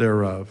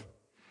thereof.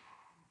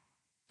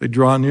 They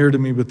draw near to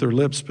me with their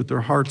lips, but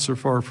their hearts are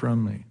far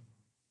from me.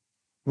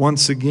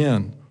 Once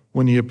again,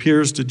 when he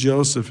appears to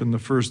Joseph in the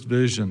first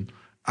vision,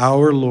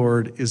 our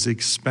Lord is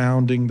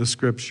expounding the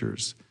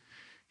Scriptures.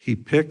 He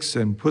picks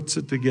and puts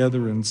it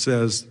together and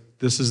says,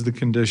 this is the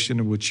condition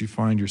in which you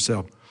find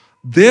yourself.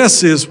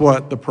 This is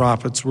what the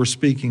prophets were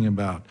speaking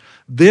about.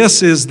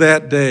 This is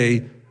that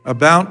day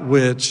about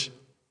which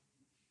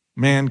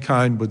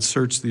mankind would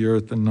search the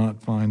earth and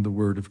not find the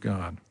word of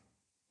God.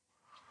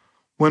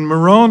 When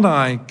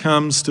Moroni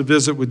comes to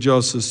visit with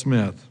Joseph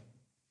Smith,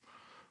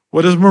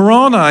 what does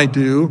Moroni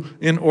do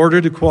in order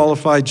to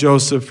qualify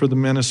Joseph for the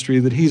ministry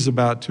that he's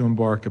about to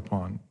embark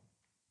upon?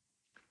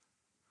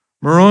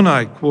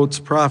 Moroni quotes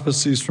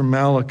prophecies from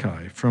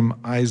Malachi, from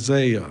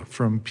Isaiah,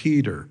 from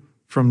Peter,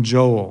 from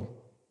Joel.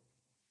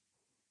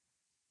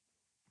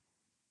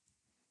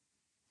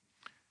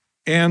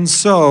 And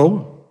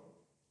so,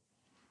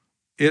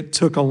 it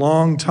took a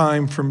long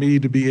time for me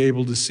to be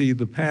able to see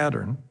the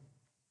pattern,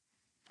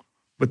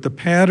 but the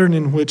pattern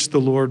in which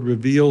the Lord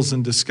reveals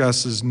and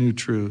discusses new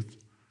truth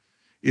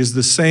is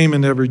the same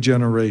in every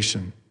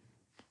generation.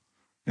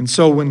 And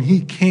so when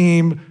he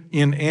came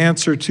in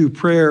answer to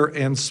prayer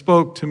and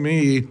spoke to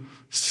me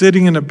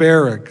sitting in a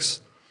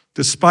barracks,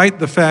 despite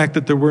the fact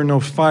that there were no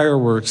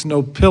fireworks,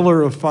 no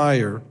pillar of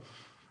fire,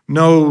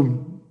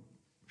 no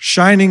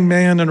shining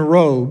man in a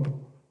robe,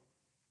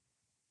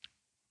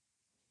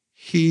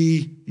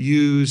 he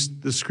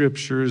used the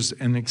Scriptures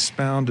and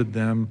expounded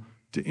them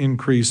to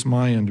increase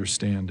my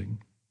understanding.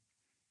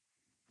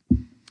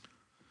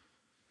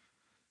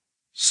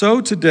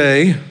 So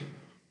today,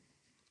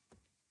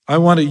 I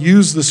want to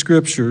use the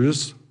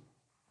Scriptures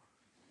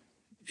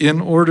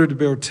in order to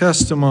bear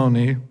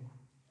testimony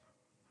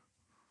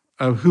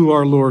of who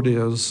our Lord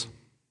is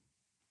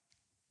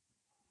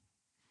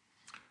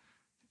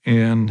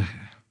and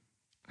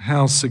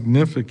how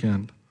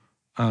significant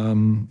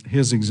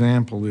his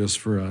example is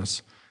for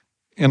us.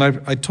 And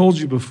I told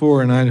you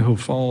before in Idaho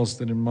Falls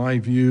that in my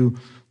view,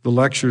 the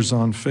lectures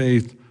on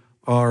faith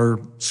are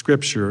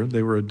Scripture.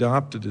 They were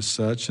adopted as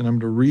such. And I'm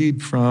going to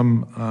read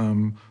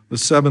from the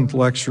 7th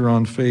lecture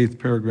on faith,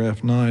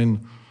 paragraph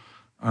 9,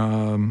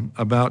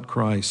 about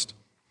Christ.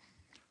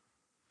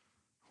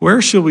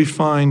 Where shall we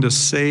find a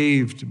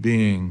saved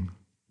being?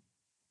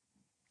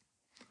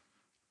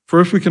 For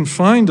if we can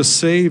find a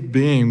saved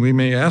being, we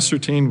may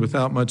ascertain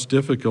without much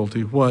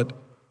difficulty what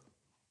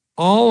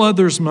all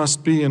others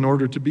must be in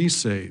order to be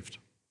saved.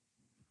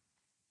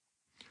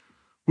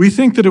 We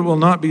think that it will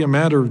not be a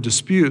matter of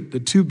dispute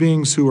that two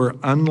beings who are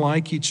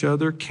unlike each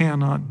other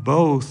cannot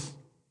both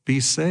be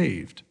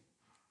saved.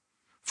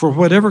 For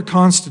whatever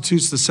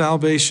constitutes the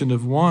salvation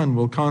of one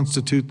will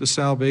constitute the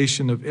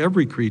salvation of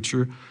every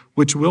creature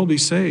which will be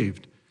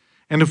saved.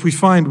 And if we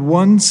find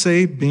one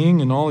saved being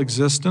in all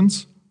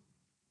existence,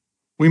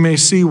 we may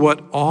see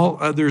what all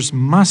others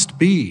must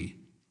be,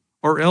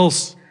 or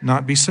else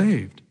not be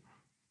saved.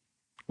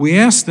 We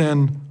ask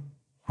then,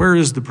 where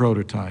is the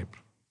prototype?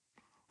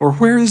 Or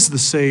where is the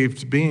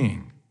saved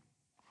being?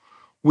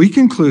 We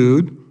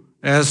conclude,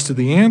 as to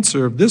the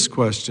answer of this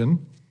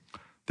question,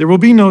 there will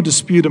be no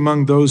dispute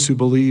among those who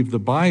believe the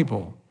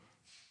Bible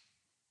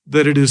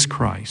that it is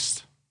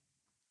Christ.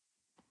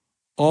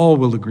 All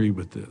will agree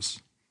with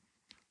this,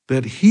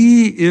 that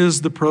he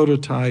is the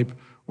prototype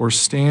or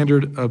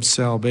standard of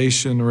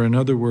salvation, or in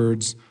other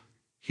words,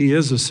 he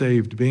is a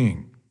saved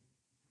being.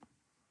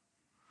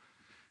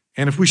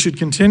 And if we should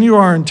continue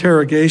our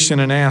interrogation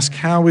and ask,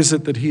 how is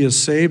it that he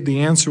is saved? The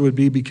answer would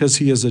be because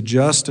he is a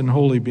just and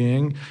holy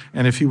being.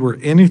 And if he were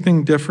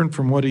anything different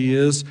from what he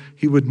is,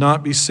 he would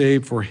not be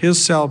saved, for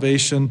his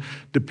salvation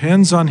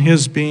depends on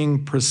his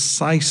being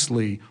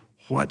precisely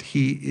what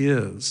he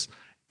is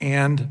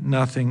and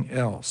nothing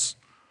else.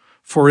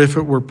 For if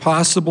it were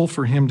possible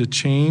for him to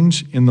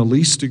change in the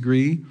least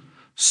degree,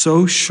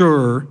 so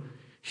sure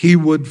he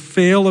would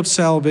fail of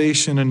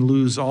salvation and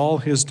lose all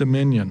his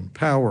dominion,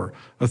 power,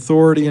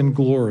 authority, and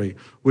glory,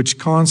 which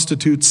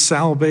constitutes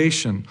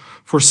salvation.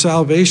 For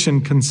salvation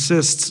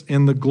consists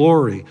in the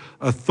glory,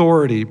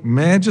 authority,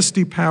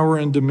 majesty, power,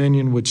 and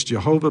dominion which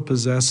Jehovah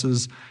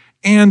possesses,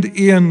 and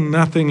in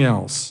nothing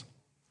else.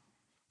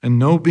 And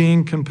no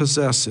being can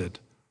possess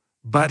it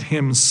but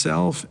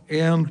himself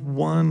and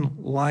one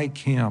like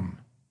him.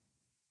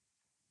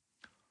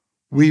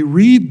 we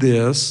read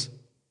this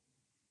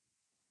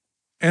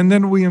and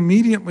then we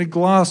immediately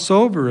gloss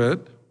over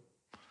it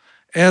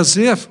as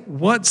if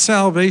what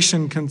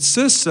salvation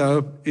consists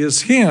of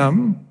is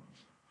Him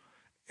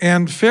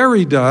and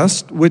fairy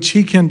dust, which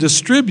He can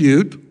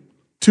distribute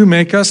to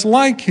make us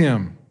like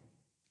Him.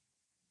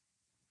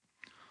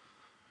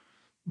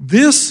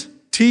 This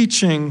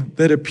teaching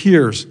that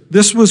appears,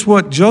 this was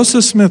what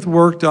Joseph Smith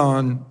worked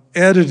on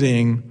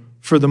editing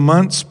for the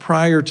months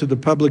prior to the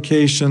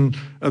publication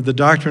of the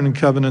Doctrine and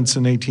Covenants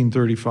in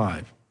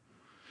 1835.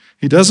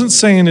 He doesn't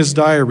say in his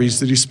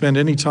diaries that he spent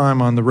any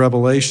time on the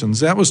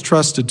Revelations. That was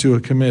trusted to a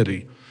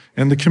committee,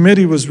 and the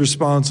committee was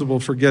responsible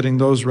for getting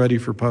those ready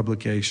for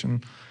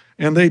publication.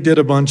 And they did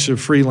a bunch of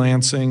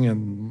freelancing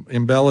and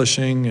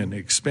embellishing and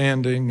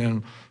expanding,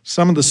 and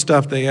some of the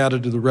stuff they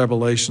added to the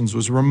Revelations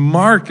was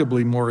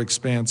remarkably more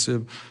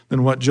expansive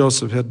than what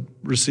Joseph had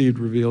received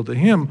revealed to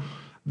him.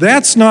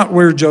 That's not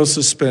where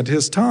Joseph spent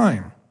his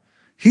time.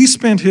 He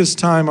spent his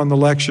time on the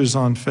lectures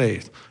on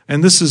faith,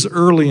 and this is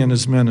early in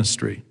his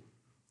ministry.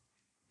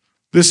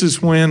 This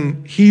is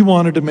when he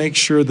wanted to make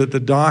sure that the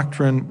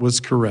doctrine was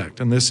correct,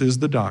 and this is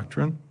the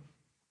doctrine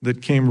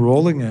that came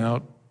rolling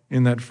out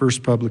in that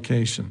first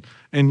publication.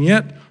 And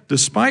yet,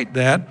 despite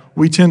that,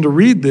 we tend to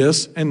read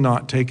this and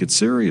not take it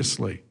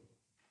seriously.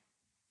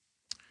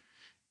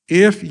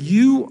 If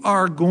you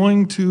are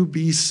going to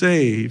be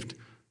saved,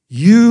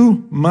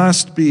 you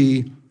must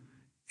be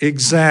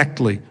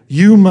exactly,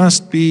 you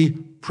must be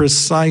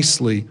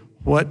precisely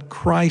what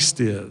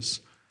Christ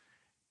is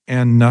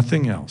and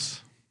nothing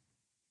else.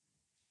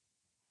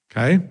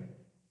 Okay?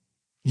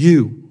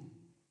 You.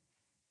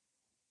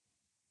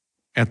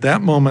 At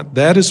that moment,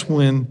 that is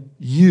when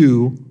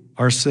you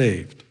are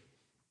saved.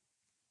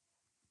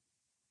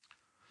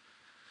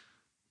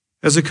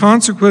 As a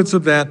consequence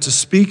of that, to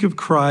speak of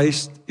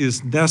Christ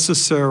is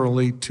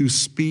necessarily to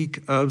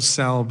speak of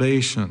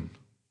salvation.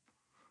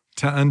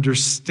 To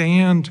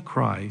understand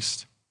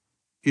Christ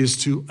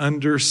is to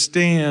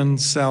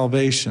understand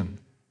salvation.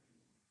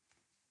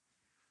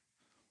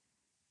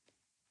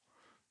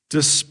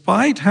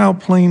 Despite how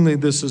plainly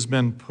this has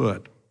been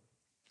put,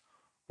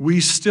 we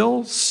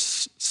still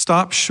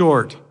stop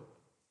short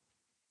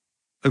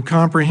of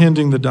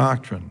comprehending the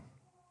doctrine.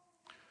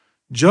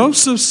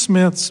 Joseph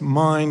Smith's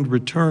mind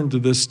returned to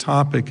this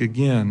topic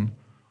again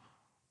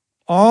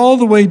all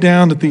the way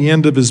down at the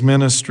end of his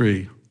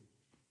ministry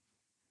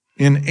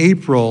in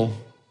April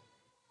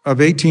of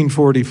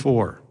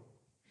 1844,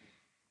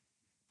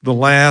 the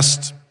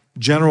last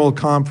general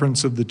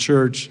conference of the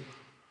church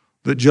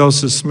that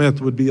Joseph Smith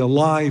would be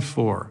alive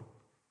for.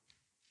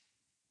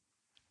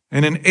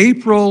 And in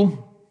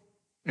April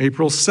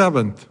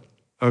 7th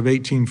of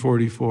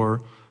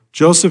 1844,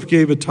 Joseph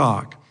gave a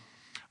talk.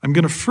 I'm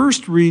going to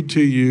first read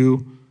to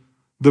you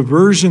the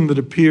version that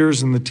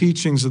appears in the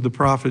teachings of the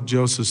prophet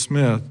Joseph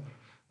Smith,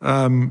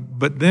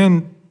 but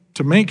then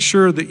to make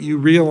sure that you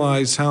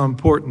realize how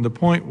important the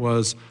point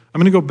was, I'm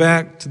going to go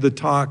back to the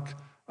talk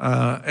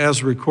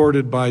as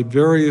recorded by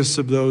various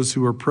of those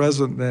who were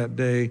present that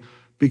day,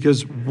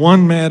 because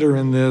one matter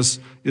in this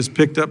is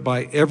picked up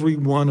by every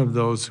one of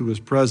those who was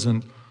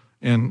present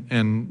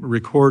and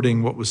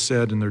recording what was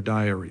said in their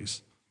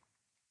diaries.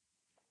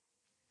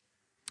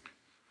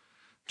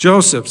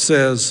 Joseph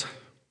says,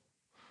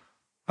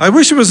 I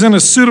wish it was in a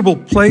suitable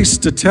place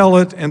to tell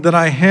it, and that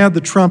I had the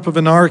trump of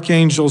an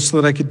archangel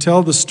so that I could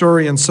tell the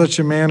story in such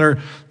a manner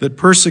that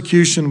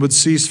persecution would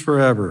cease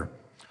forever.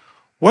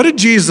 What did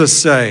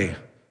Jesus say?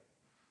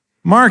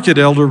 Mark it,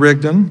 Elder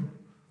Rigdon.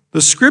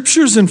 The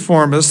Scriptures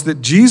inform us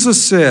that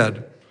Jesus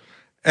said,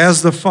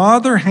 as the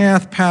Father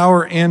hath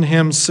power in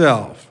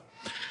himself,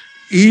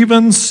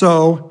 even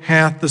so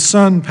hath the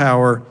Son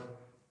power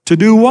to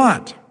do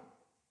what?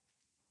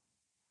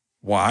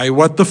 Why,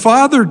 what the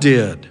Father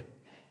did.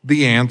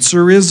 The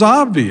answer is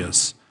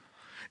obvious.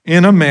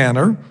 In a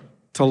manner,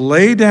 to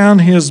lay down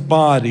his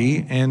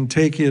body and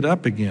take it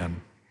up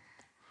again.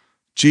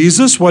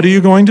 Jesus, what are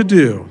you going to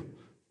do?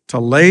 To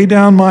lay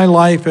down my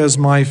life as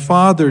my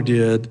Father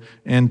did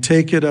and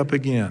take it up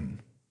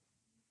again.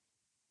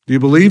 Do you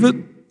believe it?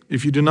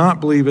 If you do not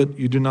believe it,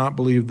 you do not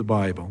believe the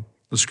Bible.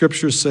 The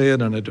Scriptures say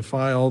it, and I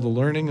defy all the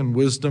learning and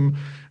wisdom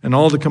and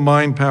all the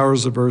combined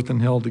powers of earth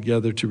and hell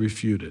together to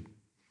refute it.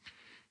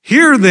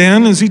 Here,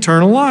 then, is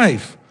eternal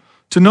life,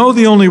 to know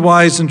the only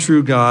wise and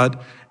true God,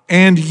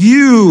 and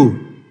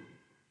you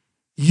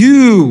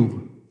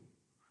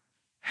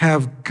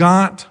have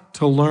got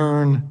to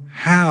learn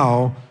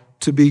how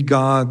to be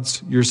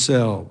gods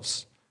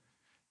yourselves,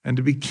 and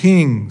to be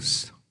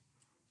kings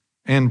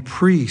and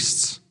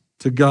priests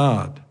to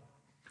God,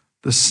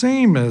 the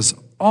same as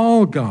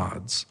all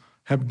gods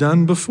have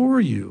done before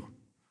you,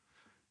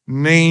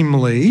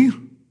 namely,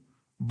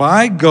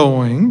 by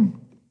going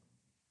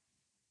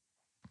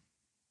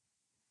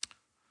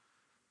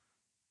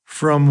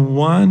from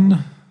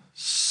one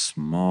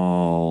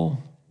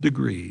small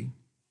degree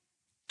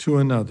to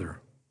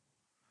another,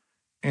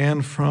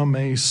 and from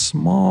a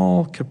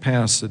small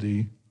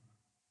capacity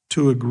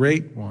to a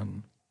great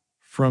one,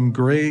 from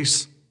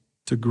grace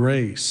to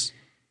grace,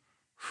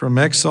 from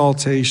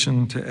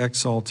exaltation to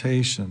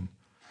exaltation,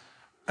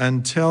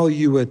 until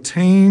you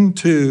attain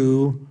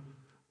to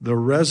the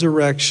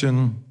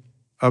resurrection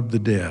of the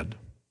dead.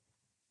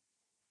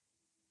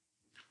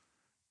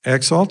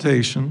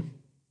 Exaltation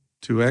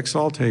to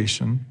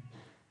exaltation,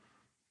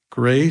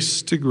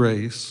 grace to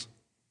grace,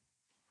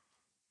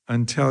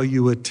 until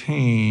you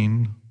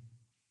attain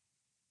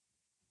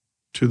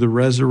to the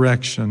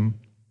resurrection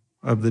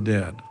of the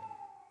dead.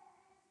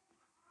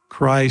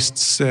 Christ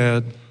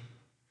said,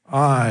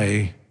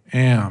 I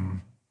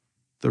am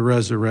the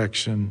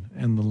resurrection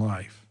and the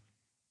life.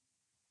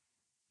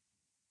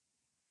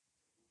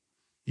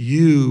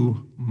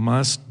 You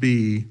must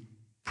be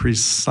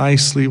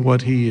precisely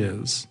what he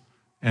is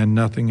and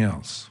nothing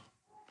else.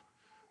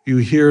 You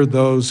hear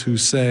those who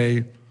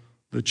say,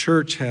 the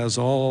church has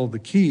all the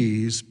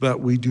keys, but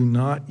we do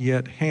not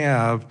yet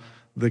have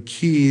the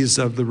keys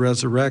of the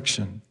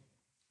resurrection.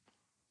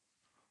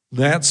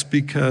 That's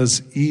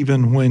because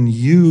even when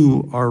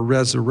you are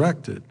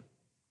resurrected,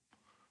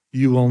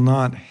 you will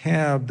not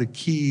have the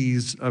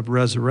keys of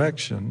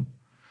resurrection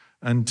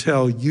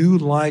until you,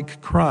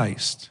 like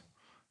Christ,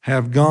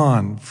 have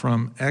gone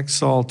from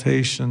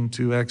exaltation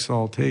to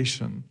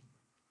exaltation,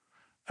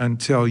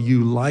 until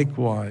you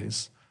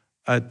likewise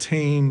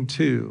attain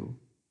to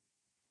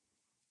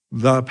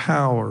the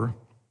power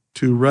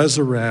to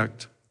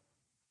resurrect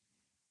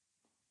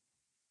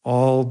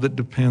all that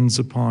depends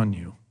upon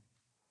you.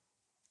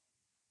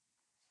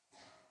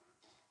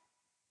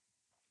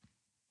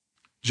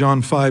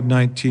 John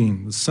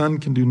 5:19, the Son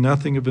can do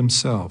nothing of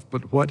himself,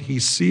 but what he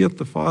seeth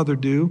the Father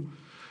do,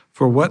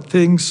 for what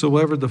things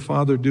soever the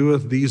Father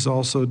doeth, these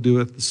also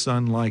doeth the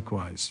Son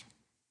likewise.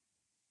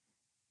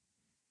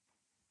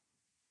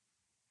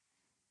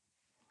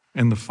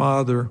 And the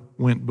Father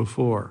went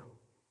before,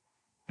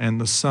 and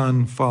the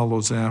Son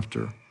follows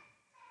after.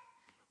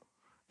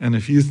 And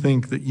if you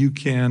think that you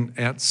can,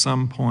 at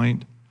some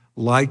point,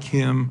 like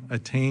him,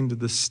 attain to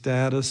the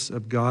status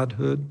of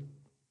godhood,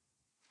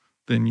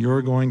 then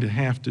you're going to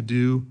have to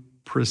do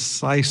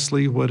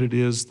precisely what it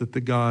is that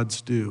the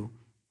gods do.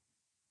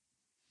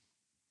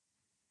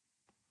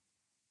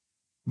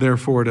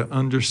 Therefore, to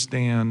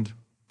understand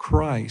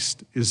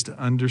Christ is to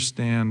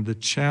understand the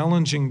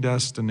challenging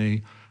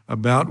destiny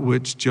about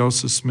which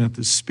Joseph Smith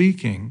is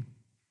speaking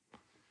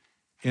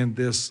in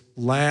this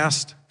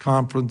last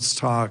conference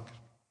talk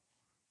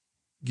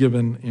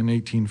given in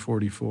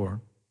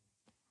 1844.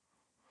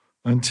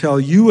 Until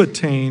you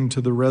attain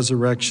to the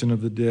resurrection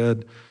of the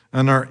dead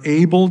and are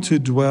able to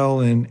dwell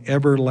in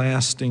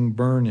everlasting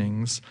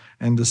burnings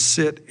and to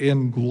sit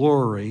in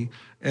glory,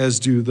 as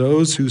do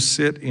those who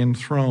sit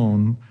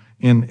enthroned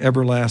in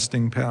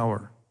everlasting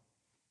power.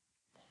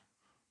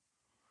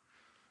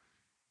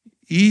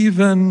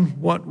 Even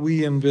what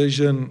we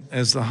envision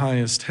as the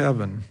highest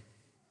heaven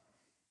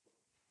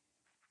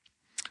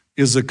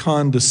is a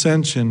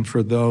condescension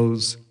for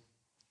those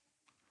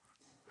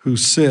who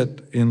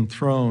sit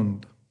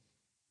enthroned,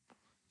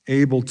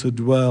 able to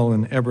dwell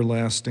in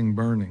everlasting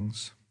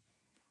burnings.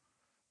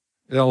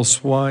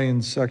 Else why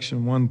in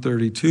section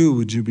 132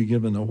 would you be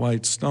given a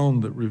white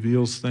stone that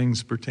reveals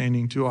things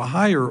pertaining to a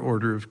higher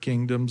order of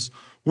kingdoms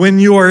when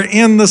you are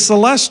in the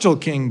celestial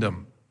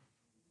kingdom?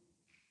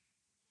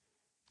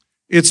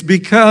 It's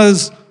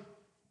because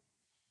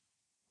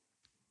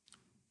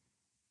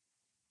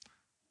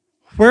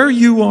where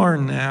you are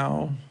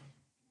now,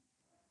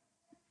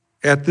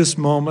 at this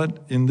moment,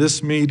 in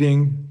this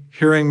meeting,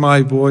 hearing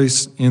my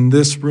voice in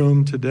this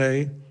room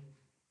today,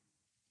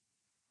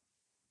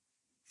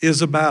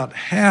 is about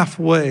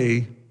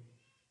halfway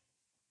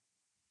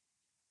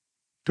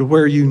to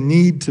where you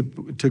need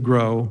to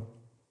grow,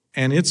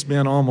 and it's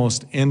been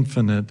almost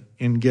infinite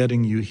in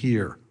getting you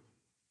here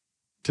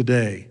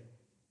today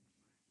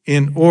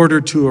in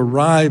order to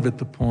arrive at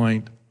the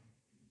point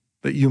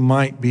that you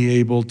might be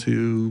able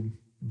to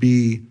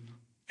be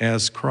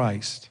as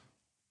Christ.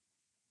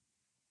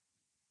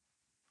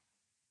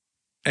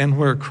 And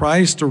where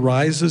Christ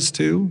arises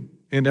to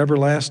in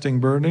everlasting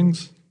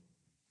burnings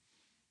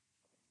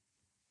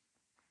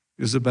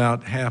is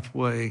about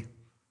halfway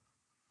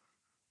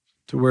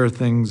to where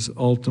things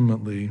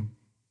ultimately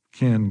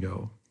can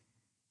go.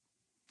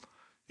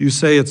 You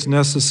say it's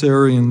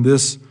necessary in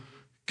this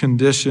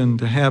condition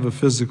to have a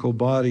physical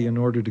body in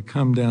order to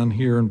come down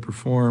here and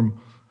perform,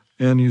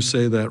 and you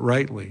say that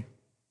rightly.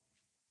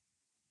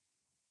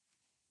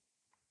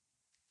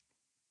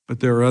 But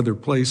there are other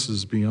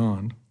places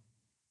beyond.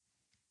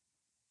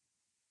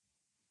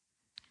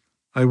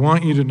 I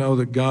want you to know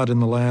that God in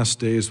the last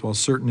days, while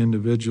certain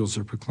individuals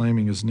are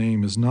proclaiming his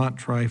name, is not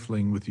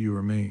trifling with you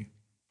or me.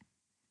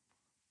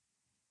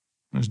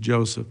 There's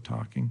Joseph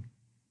talking.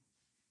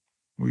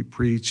 We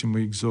preach and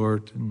we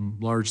exhort,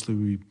 and largely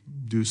we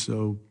do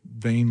so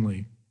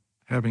vainly,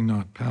 having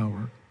not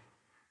power,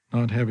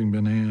 not having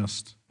been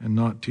asked, and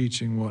not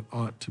teaching what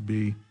ought to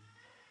be.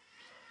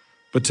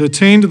 But to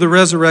attain to the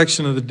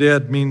resurrection of the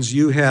dead means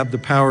you have the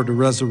power to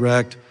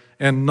resurrect,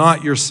 and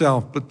not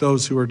yourself, but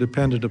those who are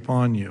dependent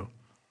upon you.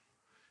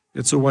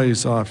 It's a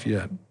ways off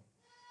yet.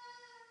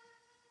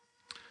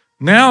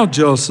 Now,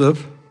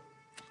 Joseph,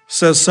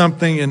 says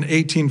something in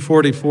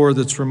 1844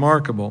 that's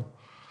remarkable.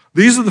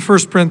 These are the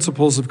first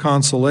principles of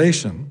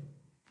consolation.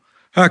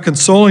 How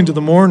consoling to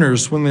the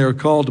mourners when they are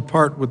called to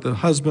part with the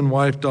husband,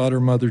 wife,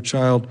 daughter, mother,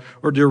 child,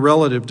 or dear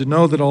relative, to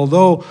know that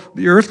although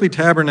the earthly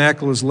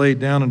tabernacle is laid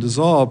down and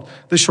dissolved,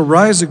 they shall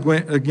rise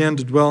again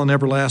to dwell in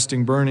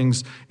everlasting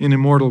burnings in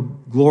immortal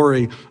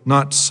glory,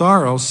 not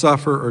sorrow,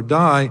 suffer, or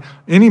die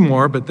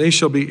anymore, but they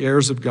shall be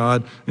heirs of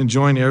God and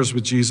joint heirs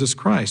with Jesus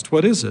Christ.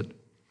 What is it?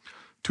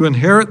 To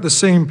inherit the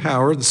same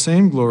power, the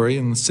same glory,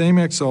 and the same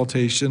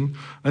exaltation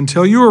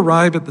until you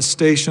arrive at the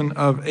station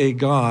of a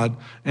God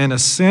and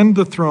ascend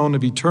the throne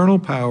of eternal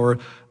power,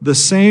 the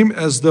same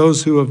as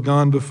those who have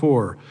gone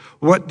before.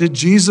 What did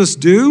Jesus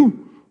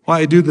do? Why,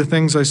 I do the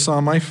things I saw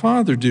my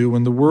Father do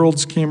when the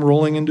worlds came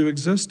rolling into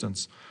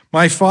existence.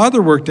 My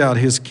Father worked out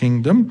his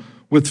kingdom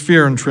with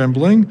fear and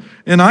trembling,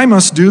 and I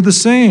must do the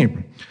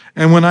same.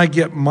 And when I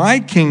get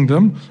my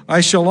kingdom, I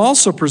shall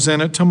also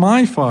present it to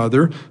my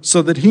Father,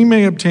 so that he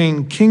may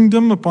obtain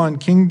kingdom upon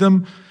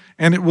kingdom,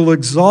 and it will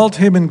exalt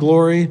him in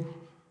glory.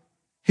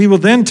 He will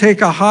then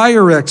take a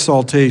higher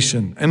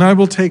exaltation, and I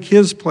will take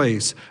his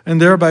place, and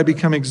thereby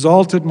become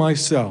exalted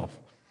myself,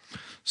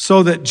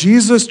 so that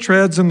Jesus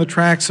treads in the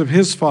tracks of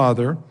his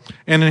Father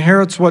and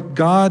inherits what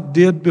God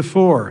did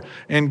before.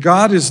 And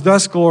God is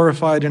thus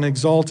glorified and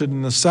exalted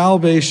in the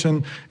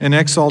salvation and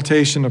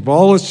exaltation of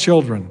all his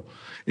children.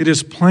 It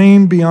is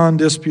plain beyond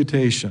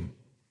disputation.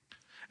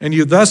 And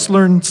you thus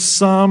learn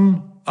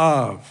some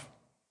of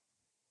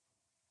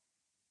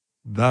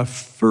the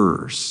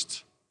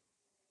first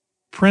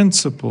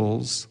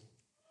principles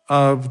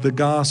of the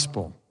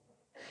gospel.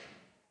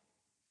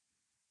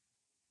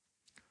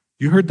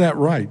 You heard that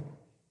right.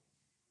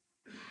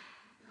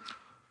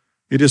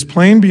 It is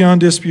plain beyond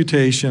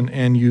disputation,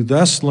 and you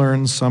thus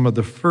learn some of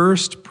the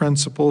first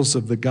principles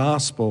of the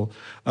gospel,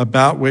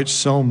 about which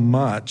so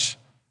much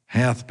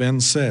hath been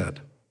said.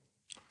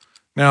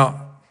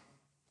 Now,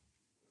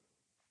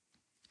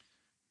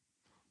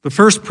 the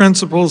first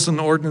principles and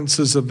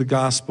ordinances of the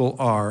gospel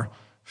are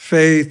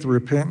faith,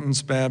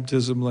 repentance,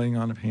 baptism, laying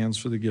on of hands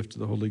for the gift of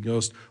the Holy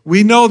Ghost.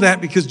 We know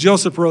that because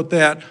Joseph wrote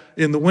that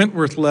in the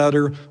Wentworth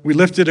letter. We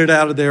lifted it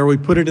out of there. We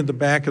put it in the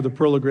back of the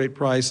Pearl of Great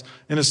Price,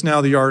 and it's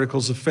now the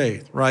Articles of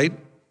Faith, right?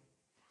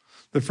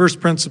 The first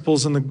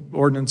principles and the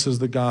ordinances of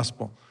the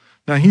gospel.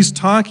 Now, he's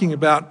talking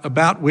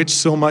about which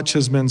so much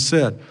has been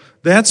said.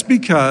 That's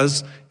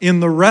because in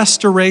the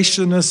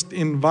restorationist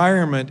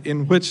environment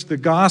in which the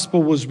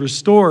gospel was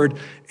restored,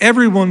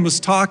 everyone was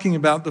talking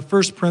about the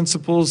first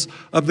principles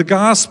of the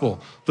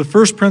gospel. The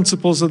first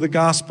principles of the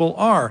gospel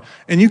are,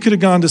 and you could have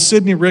gone to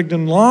Sidney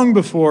Rigdon long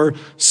before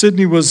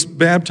Sidney was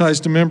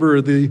baptized a member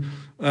of the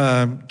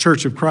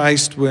Church of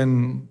Christ,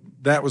 when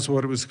that was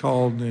what it was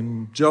called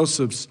in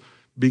Joseph's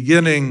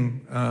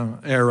beginning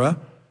era.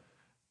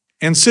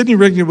 And Sidney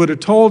Rigdon would have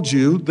told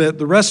you that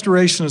the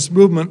Restorationist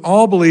movement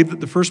all believed that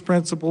the first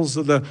principles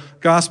of the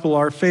gospel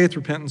are faith,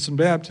 repentance, and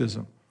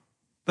baptism.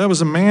 That was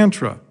a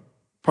mantra.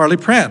 Parley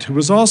Pratt, who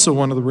was also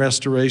one of the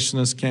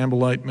Restorationist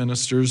Campbellite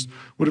ministers,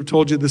 would have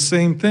told you the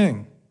same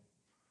thing.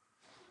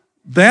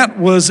 That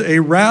was a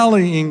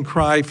rallying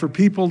cry for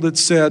people that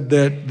said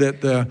that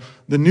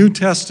the New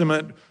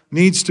Testament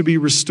needs to be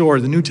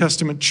restored. The New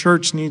Testament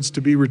church needs to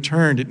be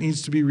returned. It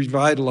needs to be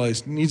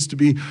revitalized. It needs to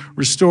be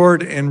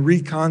restored and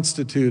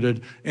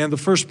reconstituted. And the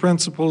first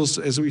principles,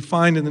 as we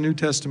find in the New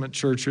Testament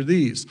church, are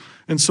these.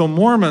 And so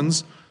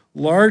Mormons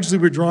largely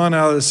were drawn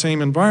out of the same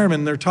environment,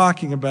 and they're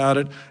talking about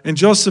it. And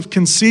Joseph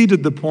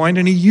conceded the point,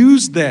 and he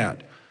used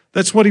that.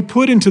 That's what he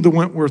put into the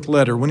Wentworth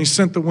letter when he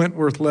sent the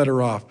Wentworth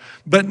letter off.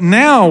 But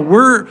now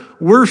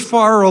we're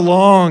far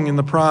along in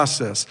the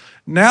process.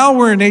 Now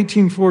we're in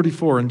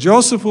 1844, and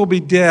Joseph will be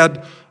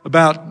dead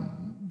about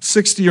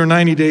 60 or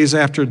 90 days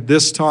after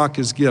this talk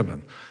is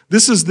given.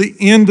 This is the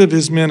end of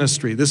his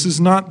ministry. This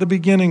is not the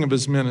beginning of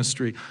his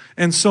ministry.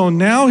 And so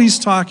now he's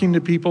talking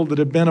to people that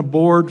have been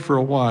aboard for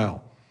a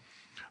while.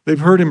 They've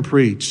heard him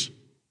preach.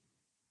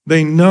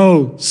 They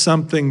know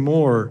something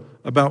more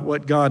about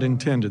what God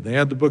intended. They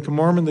had the Book of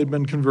Mormon. They'd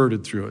been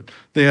converted through it.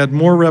 They had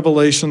more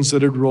revelations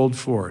that had rolled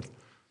forth.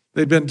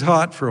 They'd been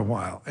taught for a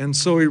while. And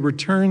so he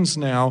returns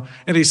now,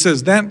 and he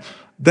says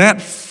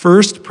that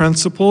first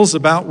principles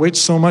about which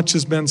so much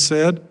has been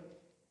said,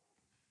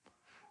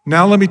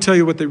 now let me tell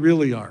you what they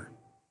really are.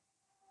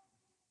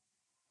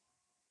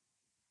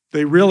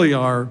 They really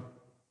are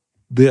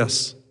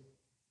this: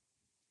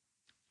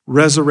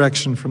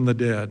 resurrection from the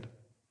dead,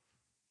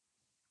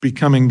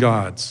 becoming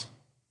gods,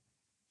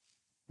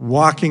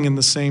 walking in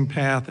the same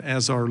path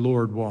as our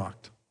Lord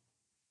walked.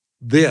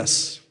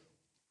 This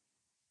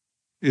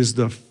is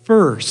the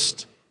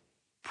first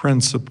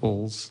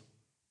principles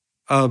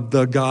of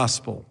the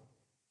gospel.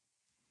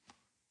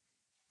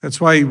 That's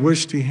why he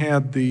wished he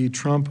had the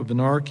trump of an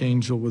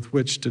archangel with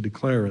which to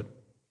declare it.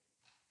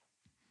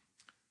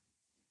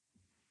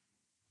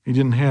 He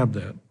didn't have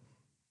that.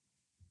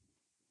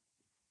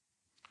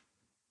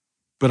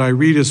 But I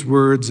read his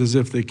words as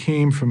if they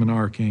came from an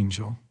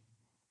archangel.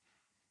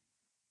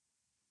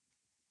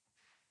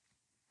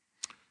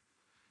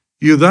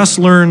 You thus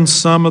learn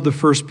some of the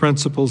first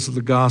principles of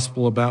the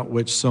gospel about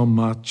which so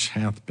much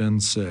hath been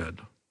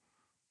said.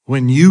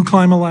 When you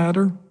climb a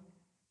ladder,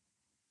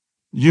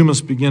 you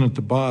must begin at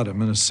the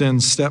bottom and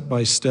ascend step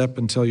by step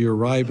until you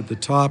arrive at the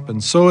top.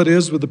 And so it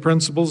is with the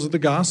principles of the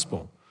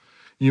gospel.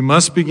 You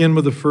must begin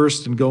with the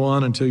first and go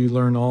on until you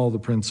learn all the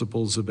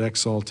principles of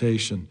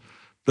exaltation.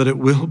 But it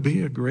will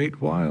be a great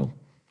while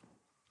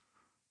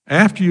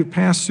after you've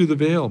passed through the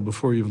veil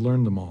before you've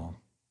learned them all.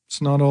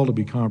 It's not all to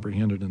be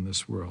comprehended in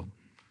this world.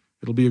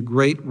 It'll be a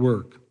great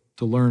work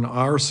to learn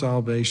our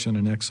salvation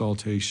and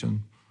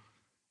exaltation,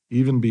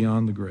 even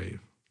beyond the grave.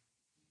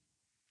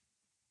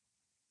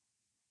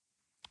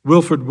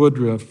 Wilford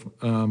Woodruff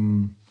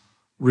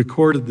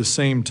recorded the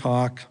same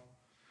talk,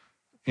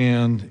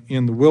 and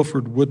in the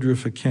Wilford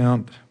Woodruff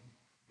account,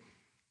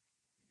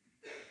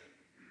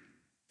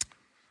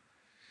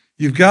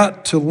 you've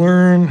got to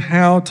learn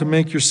how to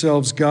make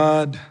yourselves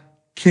God,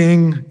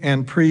 king,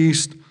 and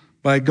priest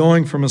by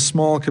going from a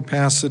small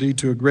capacity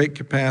to a great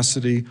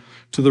capacity,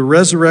 to the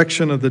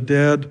resurrection of the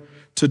dead,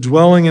 to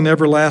dwelling in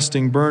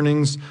everlasting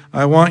burnings.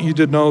 I want you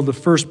to know the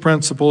first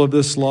principle of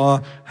this law,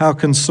 how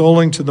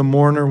consoling to the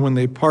mourner when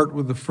they part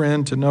with a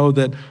friend to know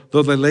that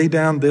though they lay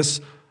down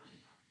this,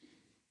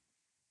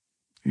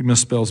 he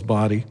misspells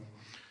body,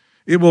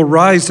 it will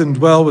rise and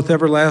dwell with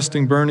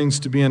everlasting burnings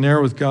to be an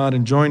heir with God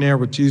and join heir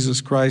with Jesus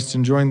Christ,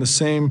 enjoying the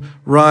same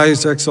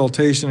rise,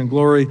 exaltation, and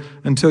glory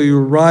until you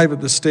arrive at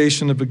the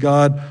station of a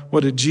God.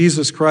 What did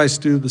Jesus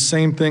Christ do? The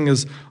same thing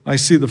as I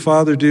see the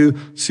Father do.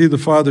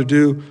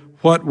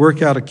 What?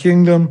 Work out a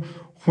kingdom.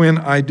 When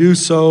I do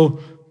so,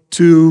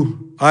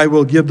 I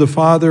will give the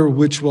Father,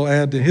 which will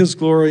add to his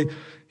glory.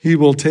 He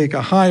will take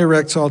a higher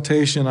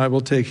exaltation. I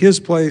will take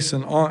his place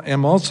and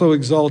am also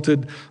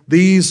exalted.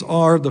 These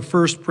are the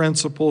first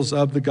principles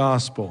of the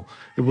gospel.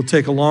 It will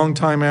take a long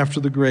time after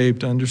the grave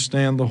to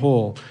understand the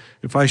whole.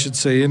 If I should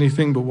say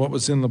anything but what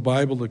was in the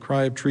Bible, the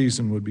cry of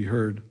treason would be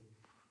heard.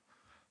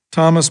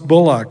 Thomas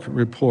Bullock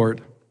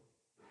report.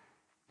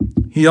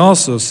 He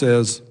also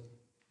says,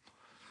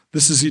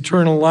 this is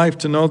eternal life,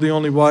 to know the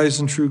only wise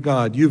and true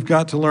God. You've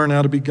got to learn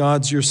how to be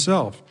gods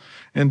yourself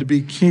and to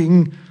be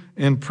king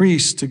and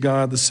priest to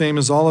God, the same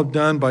as all have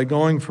done by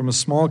going from a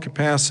small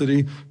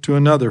capacity to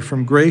another,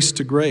 from grace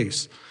to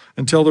grace,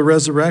 until the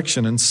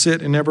resurrection, and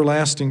sit in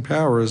everlasting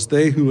power as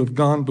they who have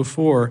gone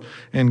before.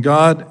 And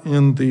God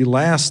in the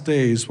last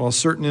days, while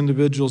certain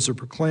individuals are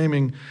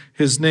proclaiming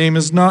his name,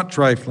 is not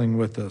trifling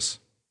with us.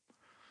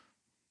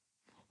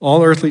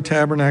 All earthly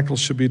tabernacles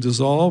shall be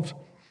dissolved,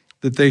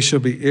 that they shall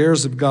be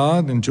heirs of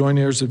God and joint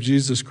heirs of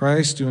Jesus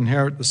Christ, to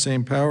inherit the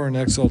same power and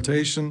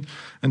exaltation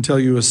until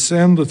you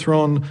ascend the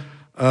throne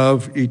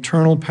of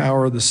eternal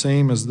power, the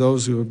same as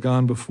those who have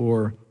gone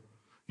before.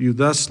 You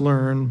thus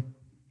learn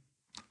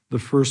the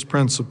first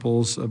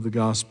principles of the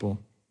gospel.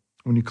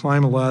 When you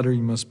climb a ladder,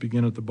 you must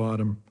begin at the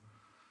bottom.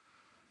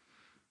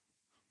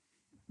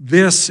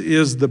 This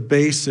is the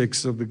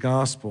basics of the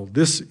gospel.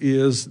 This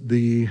is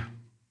the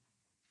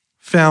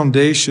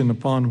foundation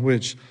upon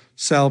which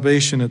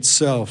salvation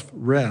itself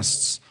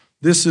rests.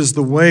 This is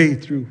the way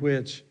through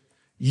which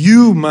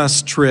you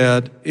must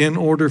tread in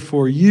order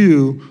for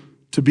you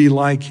to be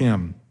like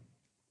him.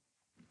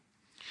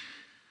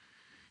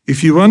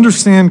 If you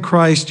understand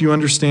Christ, you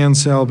understand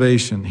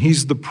salvation.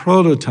 He's the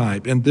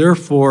prototype, and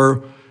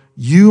therefore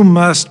you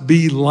must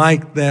be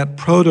like that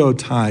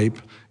prototype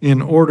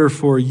in order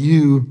for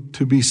you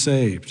to be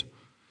saved.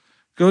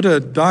 Go to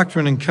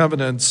Doctrine and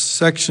Covenants,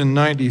 section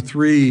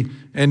 93,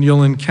 and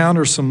you'll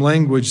encounter some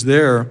language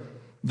there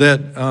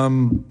that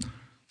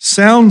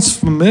sounds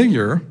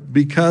familiar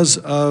because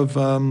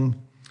of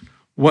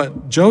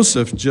what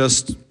Joseph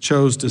just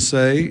chose to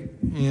say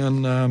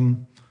in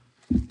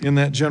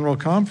that General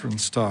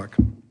Conference talk.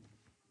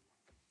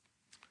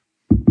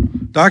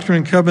 Doctrine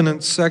and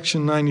Covenants,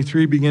 section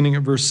 93, beginning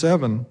at verse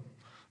 7.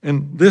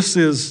 And this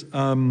is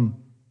a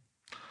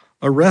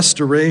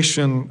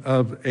restoration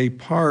of a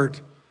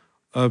part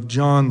of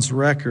John's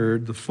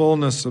record. The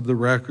fullness of the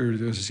record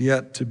is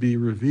yet to be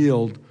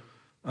revealed.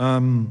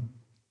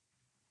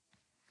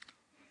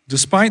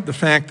 Despite the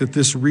fact that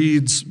this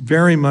reads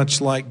very much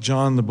like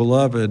John the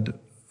Beloved,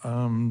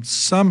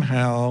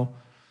 somehow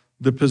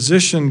the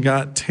position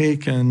got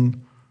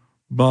taken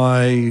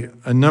by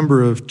a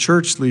number of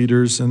church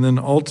leaders and then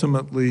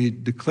ultimately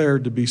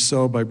declared to be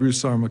so by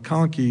Bruce R.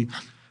 McConkie,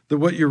 that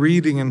what you're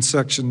reading in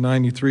section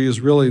 93 is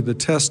really the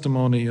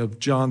testimony of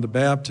John the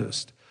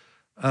Baptist.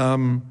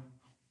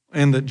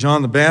 And that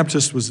John the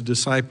Baptist was a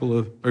disciple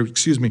of,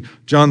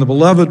 John the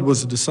Beloved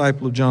was a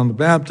disciple of John the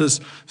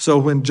Baptist. So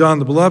when John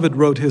the Beloved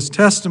wrote his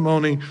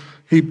testimony,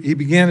 he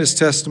began his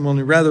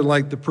testimony rather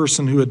like the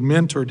person who had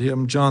mentored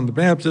him, John the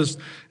Baptist.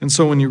 And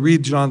so when you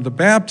read John the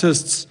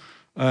Baptist's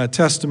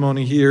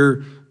testimony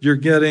here, you're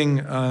getting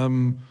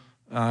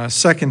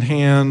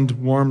secondhand,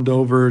 warmed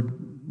over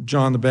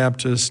John the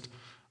Baptist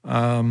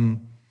through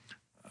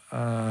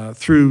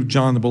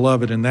John the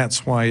Beloved, and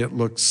that's why it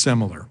looks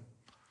similar.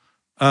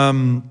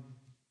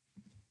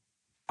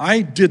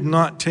 I did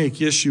not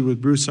take issue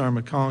with Bruce R.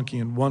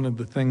 McConkie and one of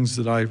the things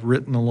that I've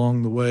written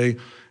along the way,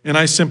 and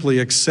I simply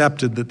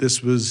accepted that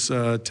this was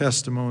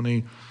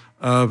testimony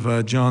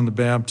of John the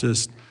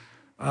Baptist.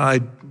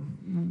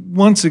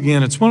 Once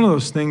again, it's one of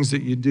those things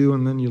that you do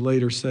and then you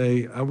later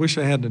say, I wish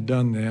I hadn't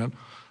done that.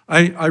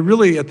 I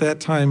really, at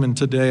that time and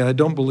today, I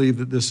don't believe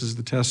that this is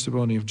the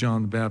testimony of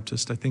John the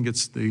Baptist. I think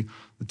it's the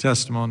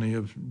testimony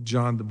of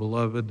John the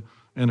Beloved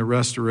and a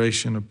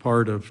restoration of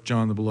part of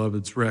John the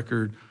Beloved's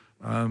record.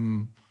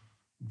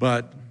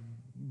 But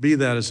be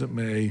that as it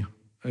may,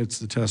 it's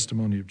the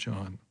testimony of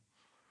John.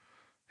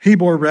 He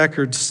bore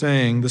record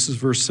saying, this is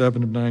verse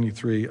 7 of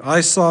 93,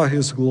 I saw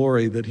his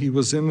glory, that he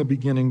was in the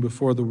beginning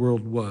before the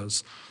world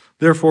was.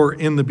 Therefore,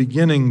 in the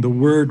beginning the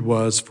Word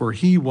was, for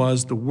he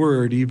was the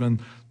Word,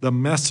 even the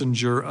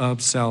messenger of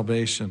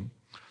salvation,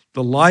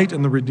 the light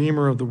and the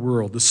Redeemer of the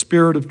world, the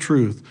Spirit of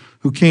truth,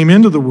 who came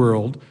into the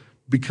world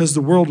because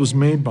the world was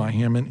made by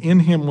him, and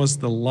in him was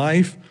the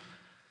life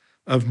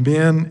of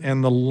men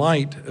and the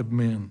light of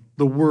men.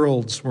 The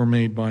worlds were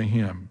made by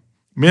him.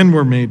 Men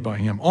were made by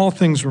him. All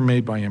things were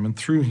made by him and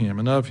through him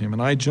and of him.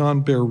 And I, John,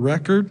 bear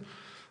record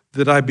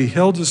that I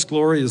beheld his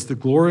glory as the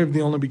glory of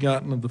the only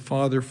begotten of the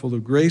Father, full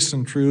of grace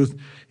and truth,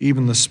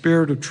 even the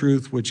Spirit of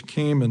truth, which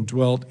came and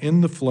dwelt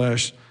in the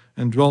flesh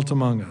and dwelt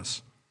among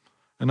us.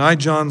 And I,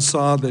 John,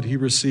 saw that he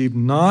received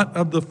not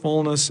of the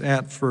fullness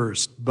at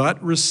first,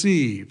 but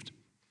received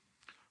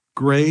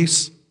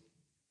grace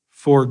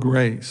for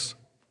grace.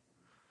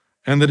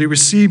 And that he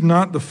received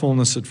not the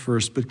fullness at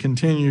first, but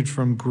continued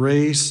from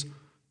grace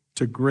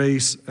to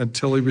grace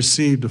until he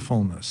received the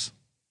fullness.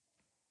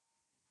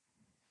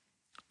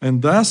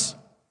 And thus,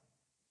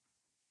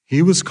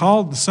 he was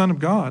called the Son of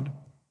God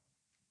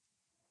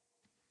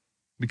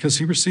because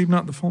he received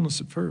not the fullness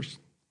at first.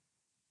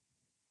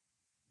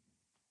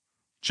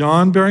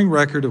 John bearing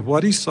record of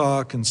what he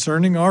saw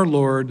concerning our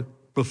Lord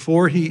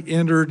before he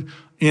entered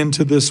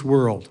into this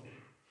world.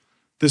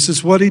 This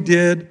is what he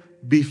did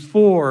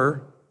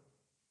before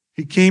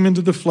he came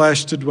into the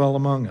flesh to dwell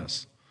among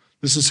us.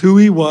 This is who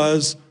he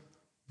was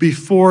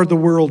before the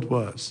world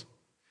was.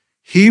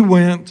 He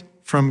went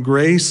from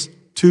grace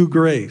to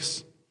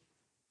grace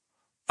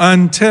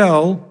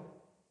until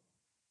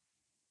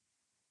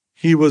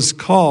he was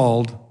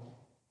called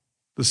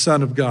the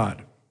Son of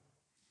God.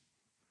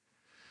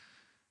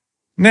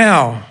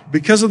 Now,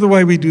 because of the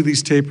way we do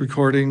these tape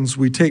recordings,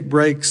 we take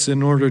breaks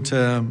in order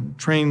to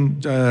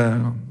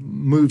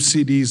move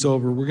CDs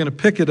over. We're going to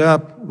pick it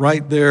up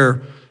right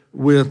there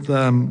with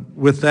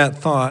that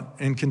thought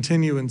and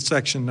continue in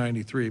section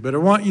 93. But I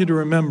want you to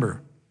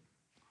remember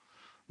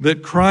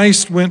that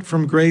Christ went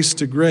from grace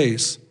to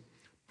grace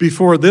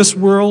before this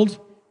world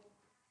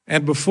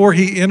and before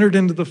he entered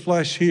into the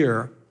flesh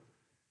here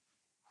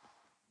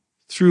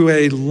through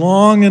a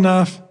long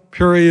enough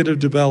period of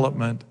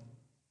development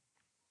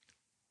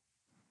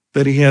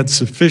that he had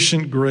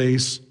sufficient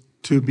grace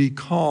to be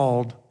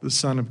called the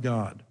Son of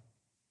God.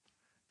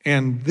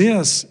 And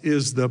this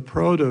is the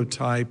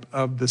prototype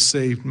of the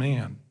saved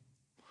man.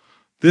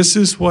 This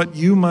is what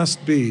you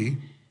must be,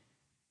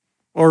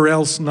 or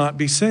else not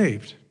be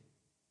saved.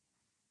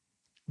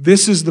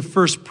 This is the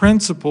first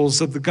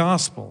principles of the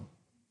gospel,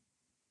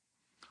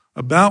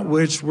 about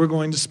which we're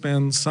going to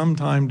spend some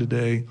time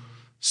today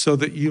so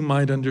that you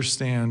might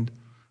understand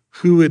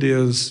who it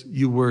is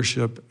you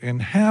worship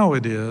and how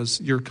it is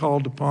you're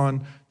called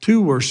upon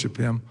to worship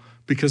him.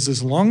 Because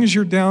as long as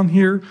you're down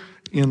here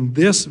in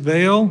this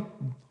veil,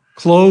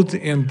 clothed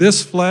in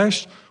this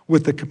flesh,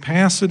 with the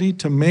capacity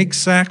to make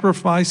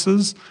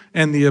sacrifices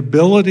and the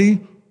ability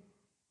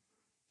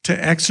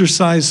to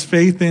exercise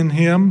faith in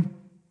him,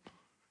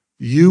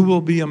 you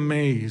will be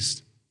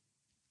amazed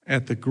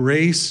at the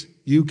grace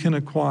you can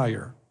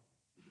acquire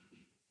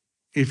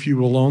if you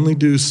will only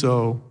do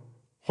so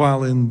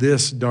while in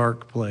this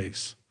dark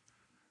place.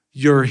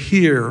 You're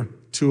here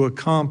to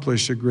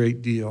accomplish a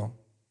great deal.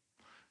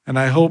 And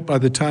I hope by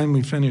the time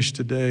we finish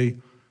today,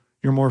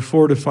 you're more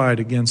fortified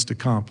against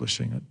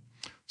accomplishing it.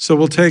 So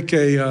we'll take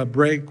a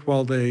break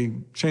while they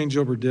change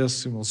over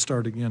discs, and we'll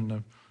start again in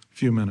a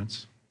few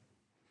minutes.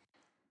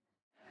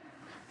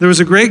 There was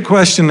a great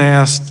question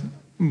asked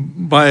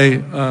by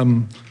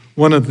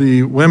one of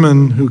the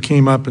women who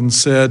came up and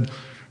said,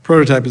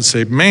 prototype is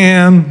saved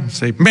man.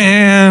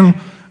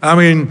 I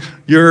mean,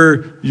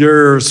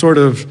 you're sort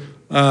of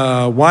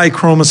Y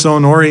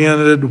chromosome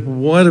oriented.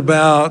 What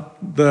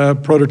about the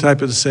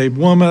prototype of the saved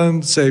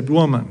woman?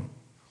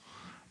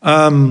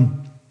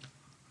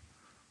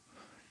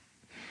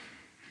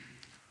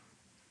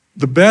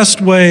 The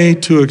best way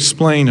to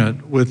explain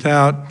it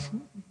without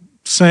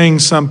saying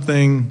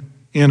something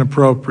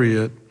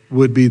inappropriate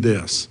would be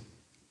this.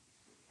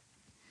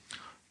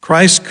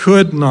 Christ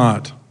could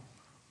not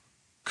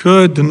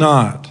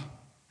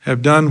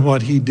have done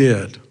what he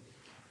did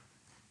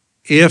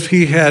if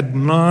he had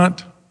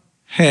not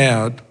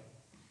had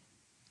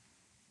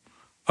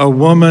a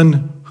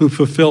woman who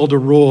fulfilled a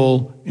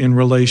role in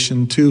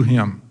relation to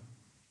him.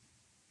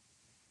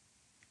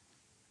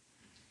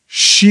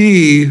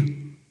 She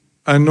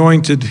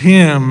anointed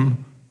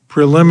him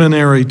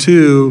preliminary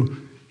to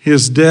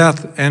his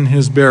death and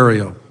his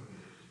burial.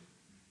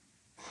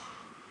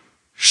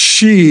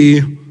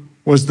 She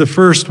was the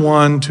first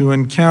one to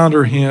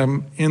encounter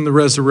him in the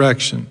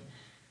resurrection.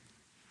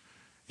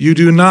 You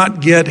do not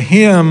get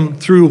him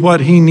through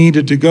what he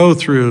needed to go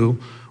through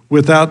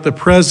without the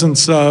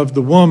presence of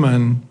the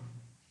woman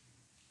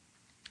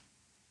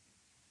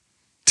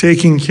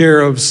taking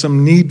care of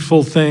some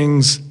needful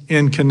things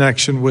in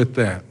connection with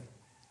that.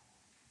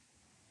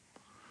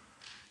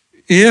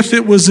 If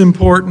it was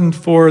important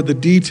for the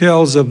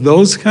details of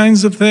those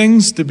kinds of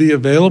things to be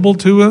available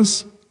to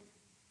us,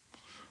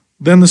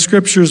 then the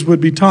scriptures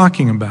would be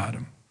talking about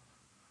them.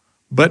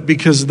 But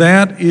because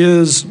that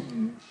is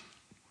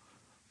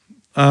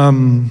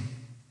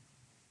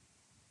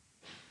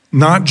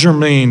not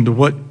germane to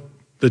what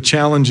the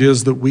challenge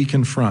is that we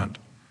confront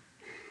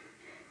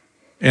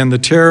and the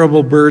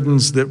terrible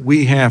burdens that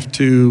we have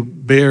to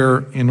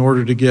bear in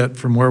order to get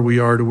from where we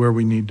are to where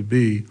we need to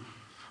be,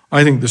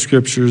 I think the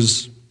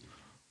scriptures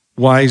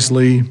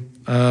wisely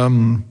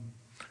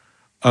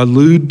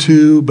allude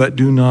to but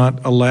do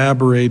not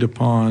elaborate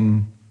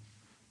upon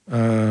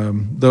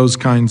those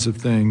kinds of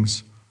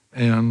things.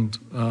 And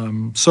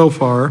so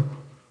far,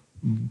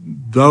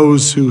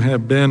 those who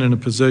have been in a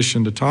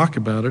position to talk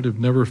about it have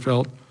never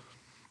felt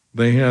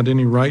they had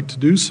any right to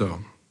do so.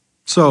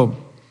 So,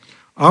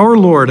 our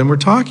Lord, and we're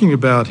talking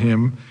about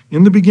him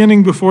in the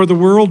beginning before the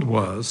world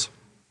was,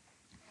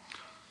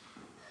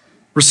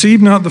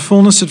 received not the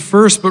fullness at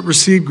first, but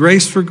received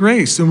grace for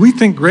grace. And we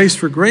think grace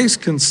for grace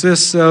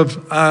consists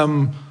of,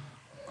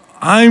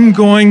 I'm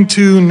going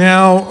to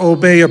now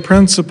obey a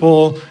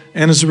principle,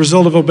 and as a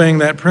result of obeying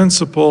that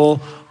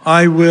principle,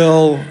 I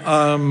will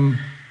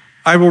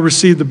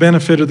receive the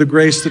benefit of the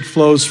grace that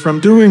flows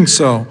from doing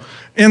so.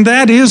 And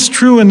that is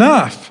true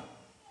enough.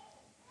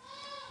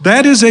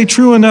 That is a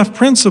true enough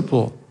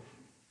principle.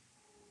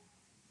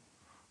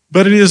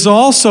 But it is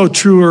also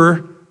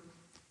truer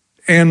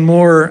and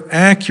more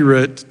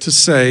accurate to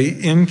say,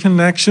 in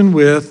connection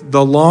with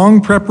the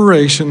long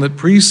preparation that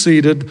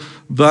preceded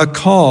the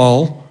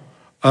call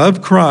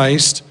of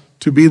Christ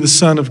to be the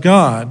Son of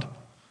God,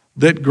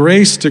 that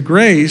grace to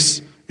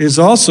grace is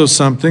also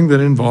something that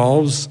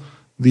involves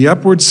the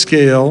upward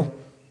scale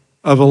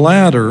of a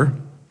ladder,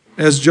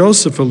 as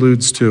Joseph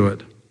alludes to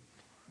it.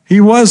 He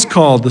was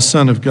called the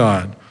Son of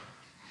God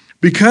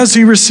because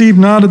he received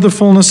not of the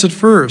fullness at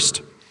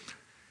first.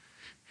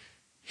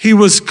 He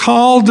was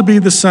called to be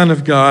the Son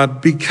of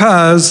God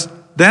because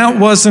that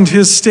wasn't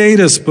his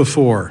status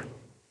before.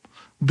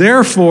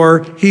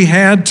 Therefore, he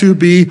had to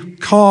be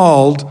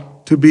called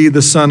to be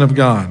the Son of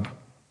God.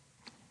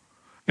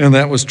 And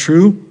that was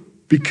true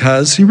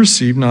because he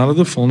received not of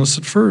the fullness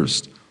at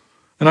first.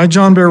 And I,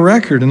 John, bear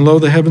record, and lo,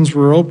 the heavens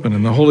were open,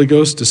 and the Holy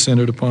Ghost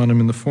descended upon him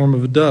in the form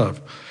of a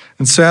dove,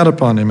 and sat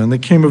upon him. And there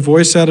came a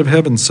voice out of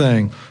heaven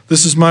saying,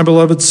 This is my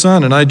beloved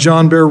Son. And I,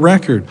 John, bear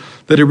record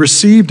that he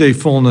received a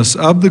fullness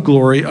of the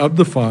glory of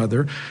the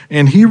Father,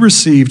 and he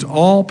received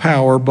all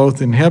power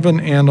both in heaven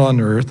and on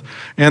earth.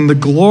 And the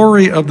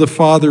glory of the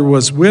Father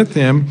was with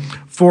him,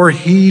 for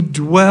he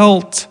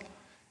dwelt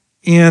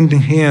in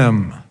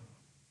him.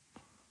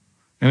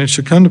 And it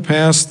shall come to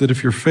pass that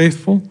if you're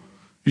faithful,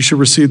 you shall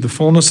receive the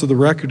fullness of the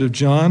record of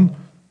John.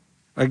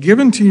 I've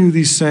given to you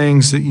these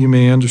sayings that you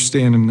may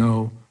understand and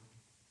know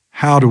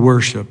how to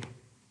worship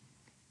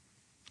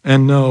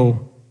and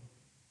know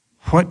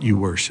what you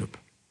worship,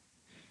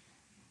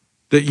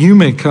 that you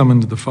may come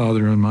unto the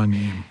Father in my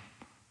name,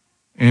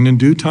 and in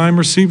due time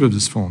receive of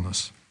his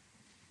fullness.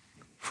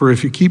 For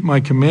if you keep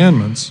my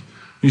commandments,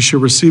 you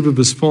shall receive of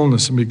his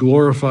fullness and be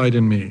glorified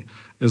in me,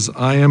 as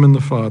I am in the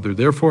Father.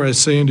 Therefore I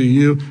say unto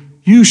you,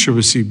 you shall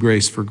receive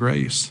grace for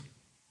grace.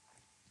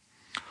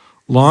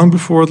 Long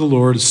before the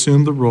Lord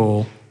assumed the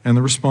role and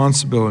the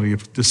responsibility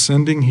of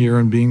descending here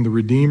and being the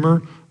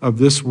Redeemer of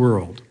this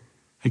world,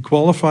 he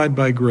qualified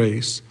by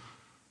grace,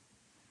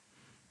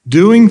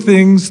 doing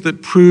things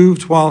that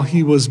proved while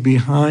he was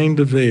behind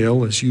a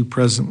veil, as you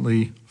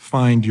presently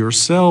find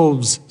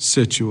yourselves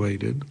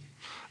situated,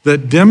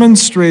 that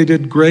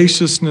demonstrated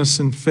graciousness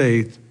and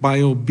faith by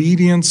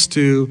obedience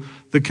to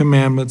the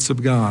commandments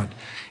of God.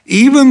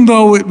 Even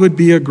though it would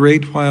be a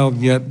great while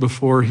yet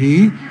before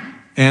he,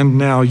 and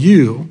now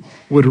you,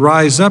 would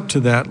rise up to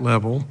that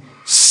level,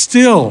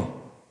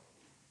 still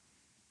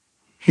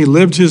he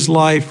lived his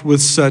life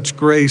with such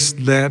grace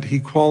that he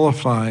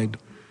qualified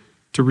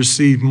to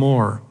receive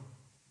more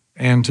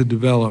and to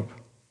develop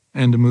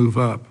and to move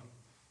up.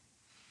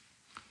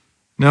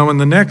 Now, in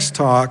the next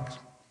talk,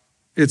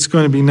 it's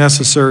going to be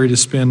necessary to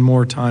spend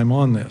more time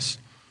on this.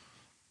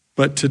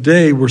 But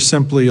today, we're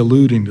simply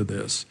alluding to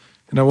this.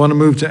 And I want to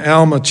move to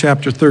Alma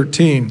chapter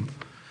 13.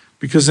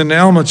 Because in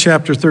Alma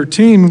chapter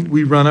 13,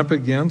 we run up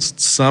against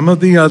some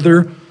of the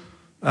other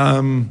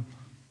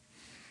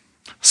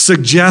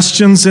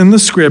suggestions in the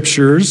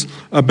scriptures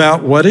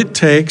about what it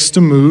takes to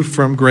move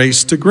from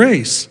grace to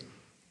grace.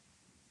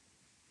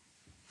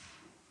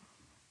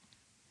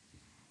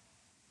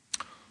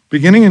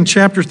 Beginning in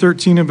chapter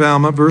 13 of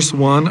Alma, verse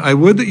 1, I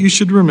would that you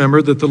should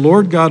remember that the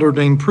Lord God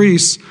ordained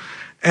priests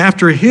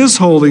after his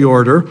holy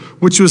order,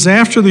 which was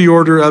after the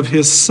order of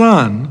his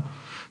Son,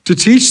 to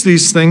teach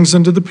these things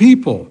unto the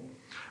people.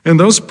 And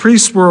those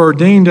priests were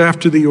ordained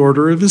after the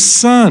order of his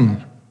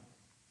Son,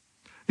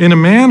 in a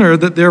manner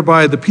that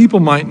thereby the people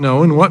might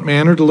know in what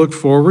manner to look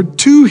forward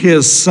to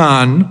his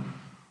Son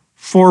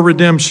for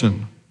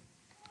redemption.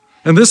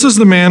 And this is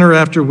the manner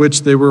after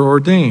which they were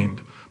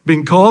ordained,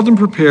 being called and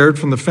prepared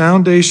from the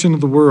foundation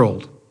of the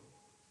world.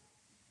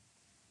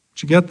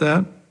 Did you get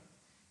that?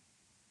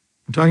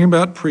 I'm talking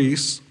about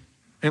priests.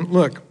 And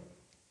look,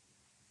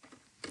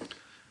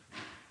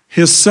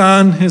 his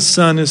Son, his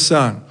Son, his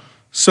Son.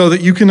 So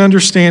that you can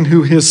understand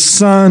who his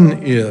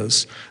Son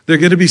is. There are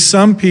going to be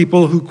some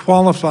people who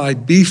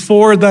qualified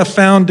before the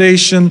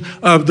foundation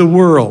of the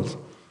world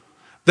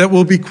that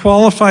will be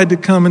qualified to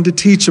come and to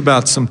teach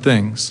about some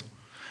things.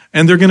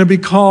 And they're going to be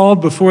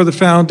called before the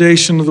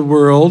foundation of the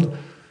world,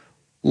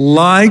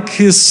 like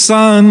his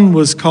Son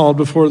was called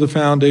before the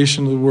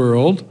foundation of the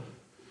world,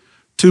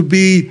 to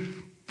be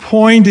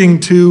pointing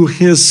to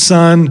his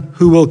Son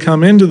who will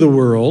come into the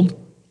world.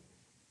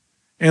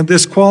 And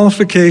this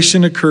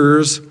qualification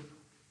occurs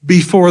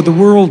before the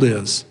world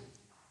is.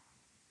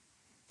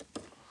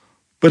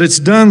 But it's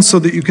done so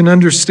that you can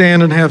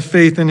understand and have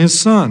faith in his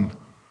Son,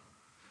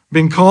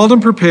 being called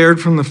and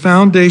prepared from the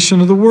foundation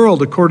of the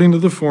world according to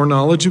the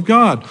foreknowledge of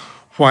God.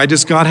 Why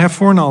does God have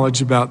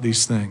foreknowledge about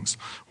these things?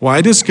 Why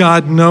does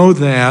God know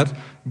that,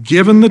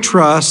 given the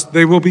trust,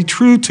 they will be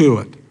true to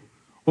it?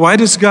 Why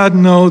does God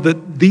know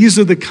that these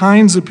are the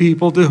kinds of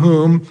people to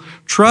whom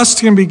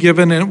trust can be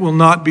given and it will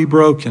not be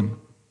broken?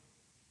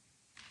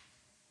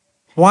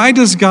 Why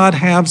does God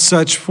have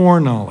such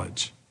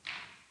foreknowledge?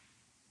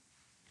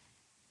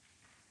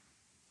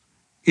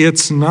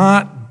 It's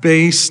not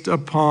based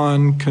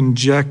upon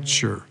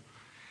conjecture.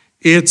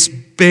 It's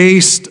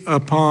based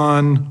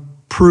upon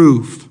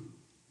proof.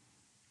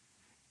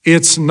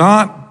 It's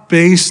not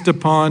based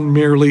upon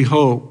merely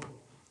hope.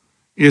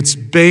 It's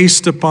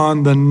based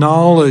upon the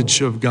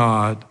knowledge of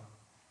God,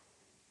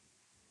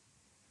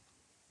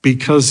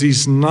 because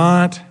he's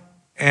not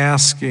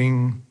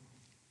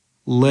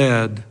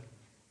led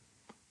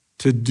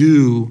to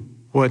do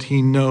what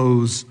he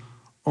knows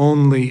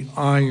only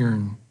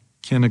iron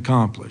can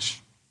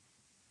accomplish.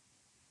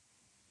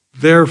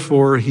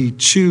 Therefore, he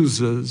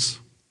chooses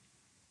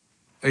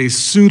a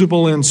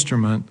suitable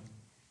instrument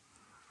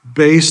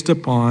based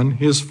upon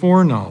his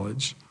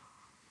foreknowledge,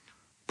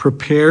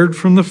 prepared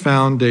from the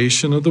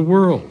foundation of the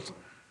world.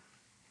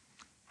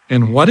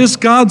 And what is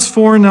God's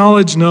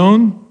foreknowledge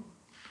known?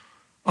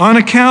 On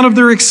account of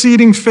their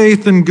exceeding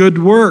faith and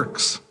good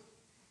works.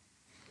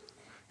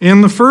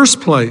 In the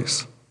first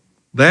place,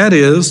 that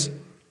is,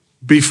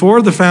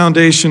 before the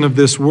foundation of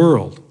this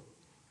world,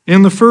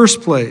 in the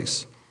first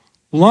place,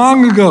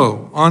 long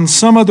ago, on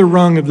some other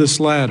rung of this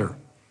ladder,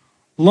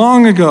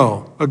 long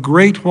ago, a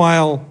great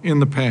while in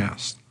the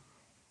past.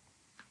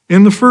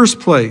 In the first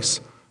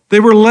place, they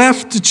were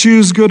left to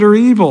choose good or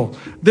evil.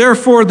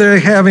 Therefore, they,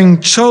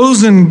 having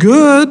chosen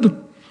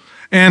good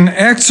and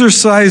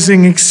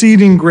exercising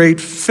exceeding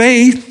great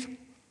faith,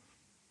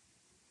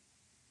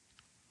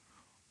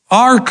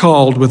 are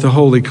called with a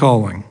holy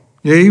calling,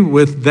 yea,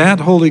 with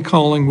that holy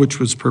calling which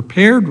was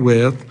prepared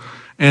with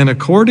and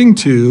according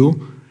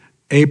to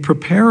a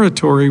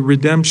preparatory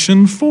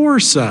redemption for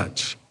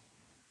such.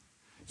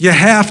 You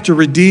have to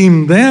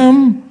redeem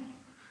them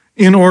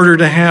in order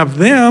to have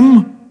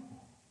them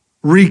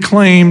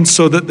reclaimed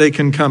so that they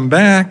can come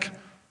back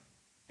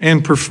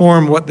and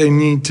perform what they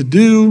need to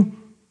do.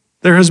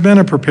 There has been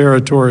a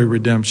preparatory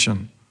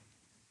redemption.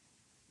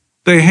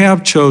 They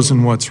have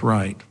chosen what's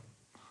right.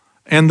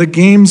 And the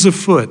game's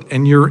afoot,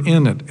 and you're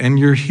in it, and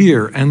you're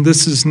here, and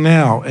this is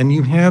now, and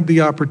you have the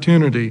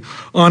opportunity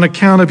on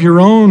account of your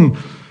own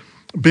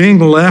being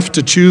left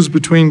to choose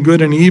between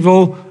good and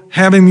evil,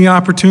 having the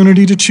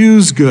opportunity to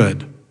choose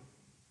good.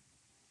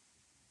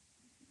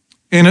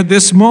 And at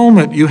this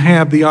moment, you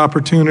have the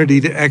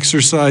opportunity to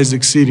exercise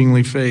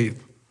exceedingly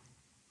faith.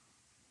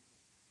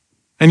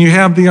 And you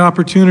have the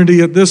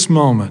opportunity at this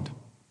moment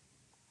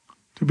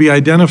to be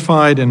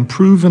identified and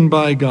proven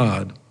by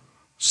God,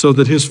 so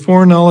that his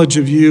foreknowledge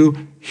of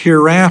you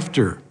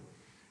hereafter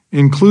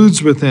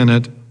includes within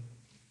it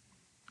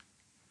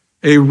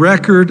a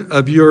record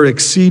of your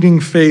exceeding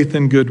faith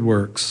and good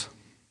works.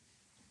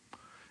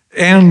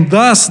 And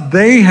thus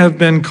they have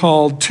been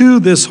called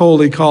to this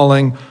holy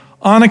calling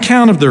on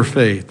account of their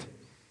faith,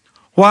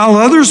 while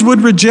others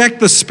would reject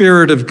the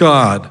Spirit of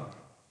God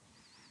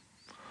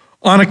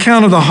on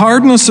account of the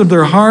hardness of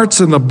their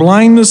hearts and the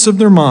blindness of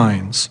their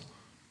minds.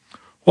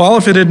 While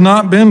if it had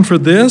not been for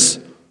this,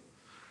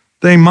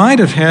 they might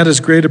have had as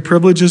great a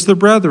privilege as the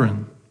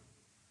brethren.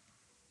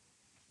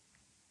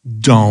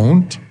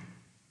 Don't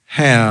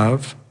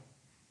have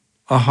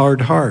a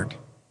hard heart.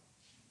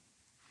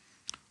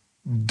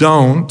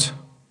 Don't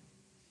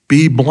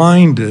be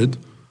blinded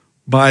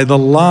by the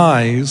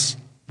lies,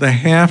 the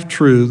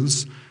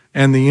half-truths,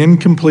 and the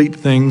incomplete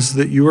things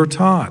that you are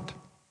taught.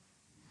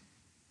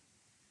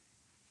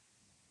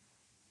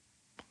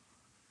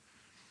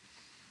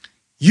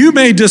 You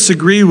may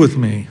disagree with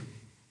me,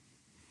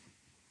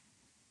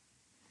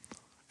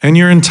 And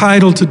you're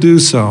entitled to do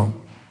so.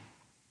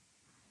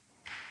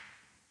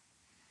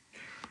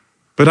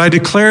 But I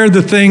declare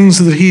the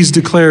things that he's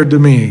declared to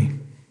me.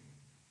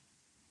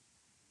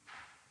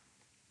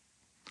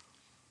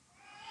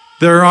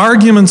 There are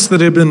arguments that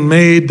have been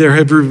made, there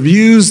have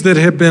reviews that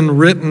have been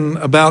written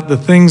about the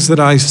things that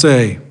I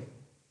say.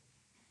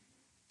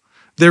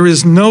 There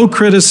is no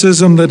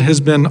criticism that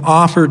has been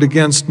offered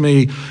against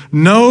me,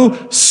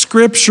 no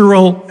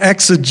scriptural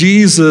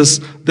exegesis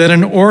that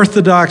an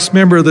Orthodox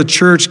member of the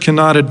church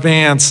cannot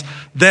advance,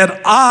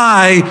 that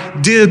I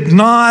did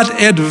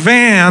not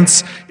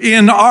advance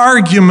in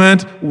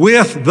argument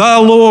with the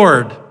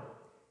Lord.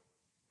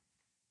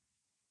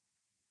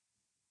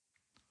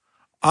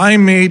 I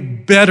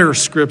made better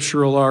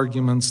scriptural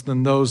arguments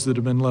than those that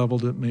have been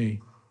leveled at me.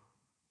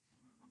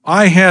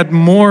 I had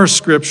more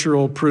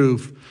scriptural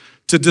proof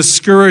to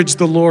discourage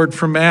the Lord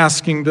from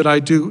asking that I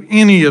do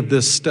any of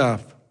this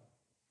stuff.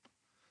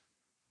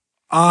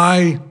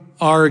 I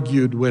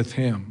argued with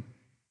him.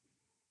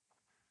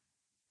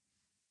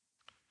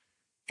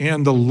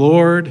 And the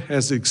Lord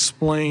has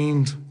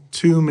explained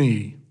to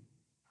me,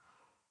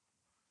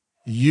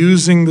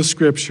 using the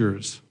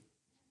scriptures,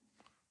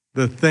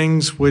 the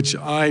things which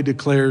I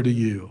declare to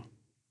you.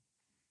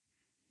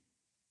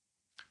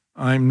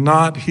 I'm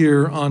not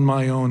here on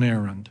my own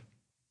errand.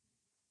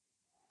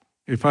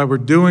 If I were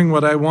doing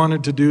what I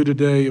wanted to do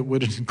today, it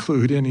wouldn't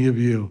include any of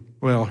you.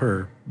 Well,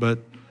 her, but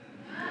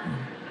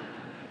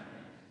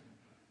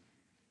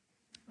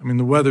I mean,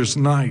 the weather's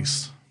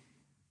nice.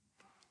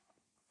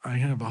 I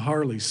have a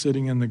Harley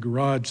sitting in the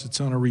garage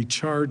that's on a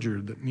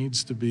recharger that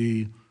needs to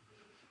be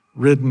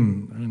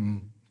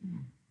ridden,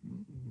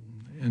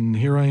 and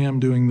here I am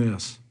doing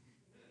this.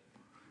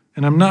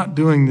 And I'm not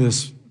doing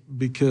this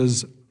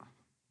because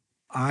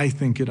I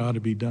think it ought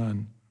to be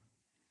done.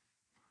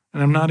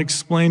 And I'm not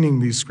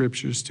explaining these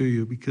scriptures to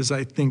you because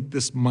I think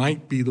this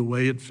might be the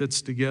way it fits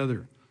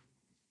together.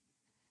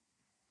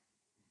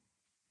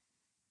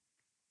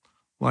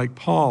 Like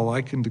Paul,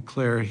 I can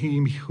declare,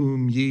 he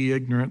whom ye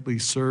ignorantly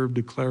serve,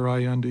 declare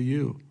I unto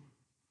you.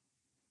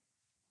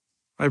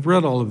 I've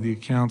read all of the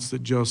accounts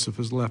that Joseph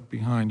has left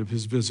behind of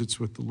his visits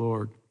with the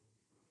Lord.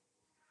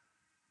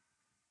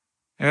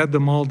 Add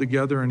them all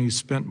together, and he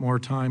spent more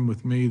time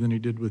with me than he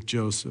did with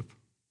Joseph.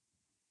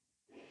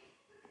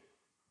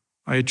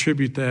 I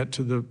attribute that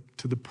to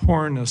the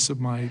poorness of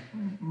my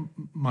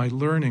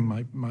learning,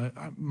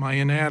 my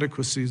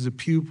inadequacy as a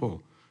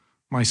pupil,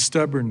 my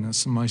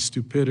stubbornness and my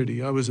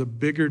stupidity. I was a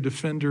bigger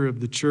defender of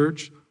the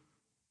church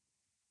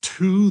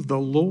to the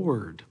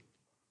Lord.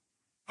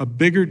 I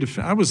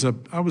was a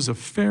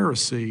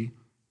Pharisee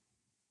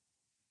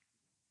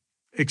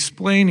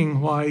explaining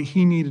why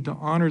he needed to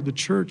honor the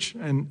church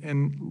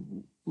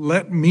and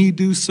let me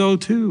do so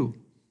too.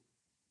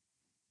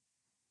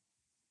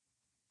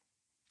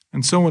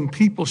 And so when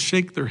people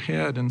shake their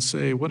head and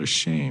say, what a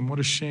shame,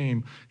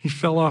 he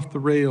fell off the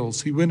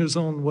rails, he went his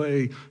own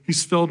way,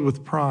 he's filled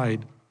with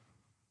pride.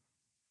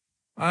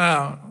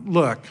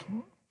 Look,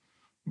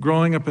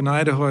 growing up in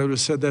Idaho, I would have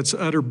said that's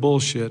utter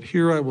bullshit.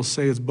 Here I will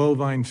say it's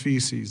bovine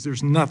feces.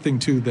 There's nothing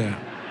to that.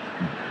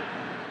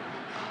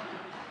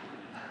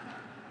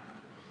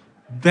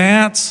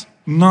 That's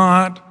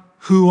not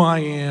who I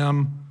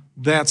am.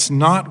 That's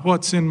not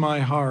what's in my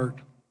heart.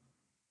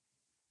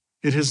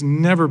 It has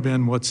never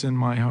been what's in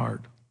my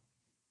heart.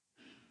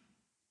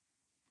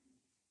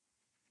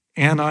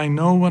 And I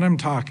know what I'm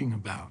talking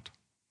about.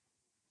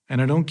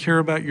 And I don't care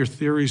about your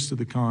theories to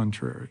the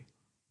contrary.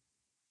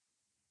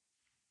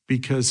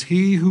 Because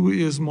he who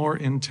is more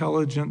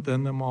intelligent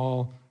than them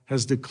all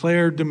has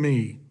declared to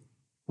me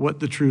what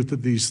the truth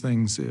of these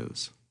things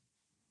is.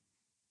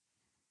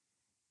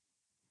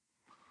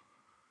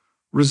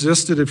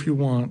 Resist it if you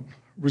want.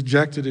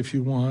 Reject it if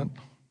you want.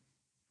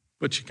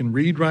 But you can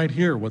read right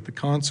here what the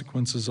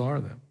consequences are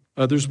then.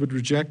 Others would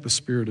reject the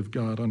Spirit of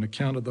God on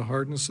account of the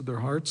hardness of their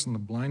hearts and the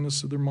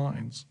blindness of their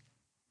minds.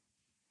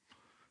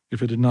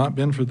 If it had not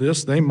been for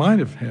this, they might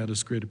have had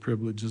as great a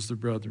privilege as their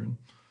brethren.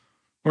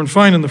 Or in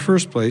fine, in the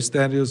first place,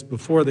 that is,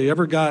 before they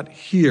ever got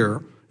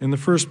here, in the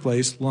first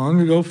place, long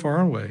ago, far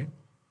away,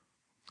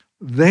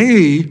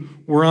 they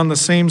were on the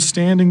same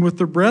standing with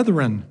their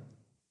brethren.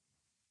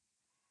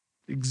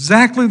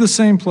 Exactly the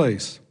same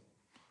place.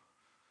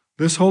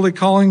 This holy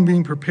calling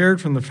being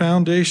prepared from the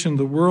foundation of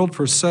the world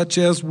for such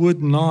as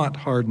would not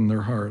harden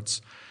their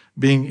hearts,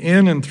 being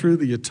in and through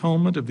the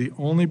atonement of the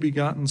only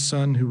begotten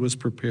Son who was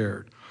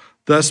prepared.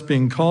 Thus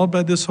being called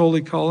by this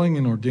holy calling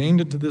and ordained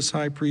into this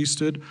high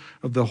priesthood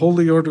of the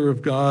holy order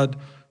of God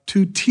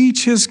to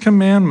teach his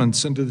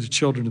commandments unto the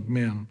children of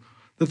men,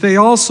 that they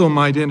also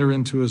might enter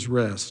into his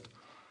rest.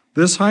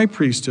 This high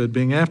priesthood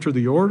being after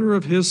the order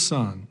of his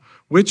Son,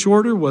 which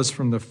order was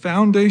from the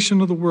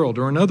foundation of the world,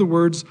 or in other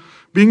words,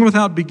 being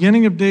without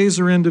beginning of days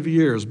or end of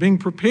years, being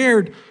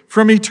prepared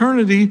from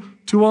eternity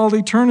to all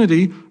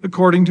eternity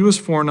according to his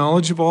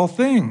foreknowledge of all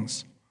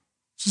things.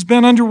 This has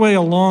been underway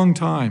a long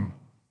time.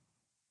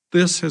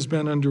 This has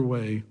been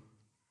underway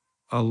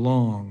a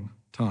long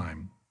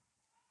time.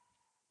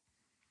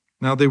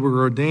 Now they were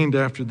ordained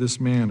after this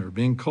manner,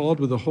 being called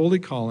with a holy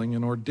calling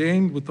and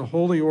ordained with the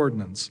holy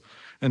ordinance,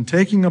 and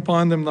taking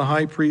upon them the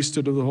high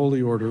priesthood of the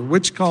holy order,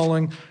 which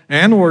calling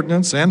and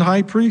ordinance and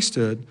high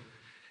priesthood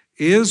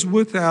is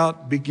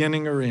without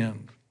beginning or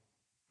end.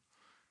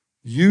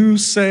 You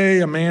say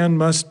a man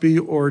must be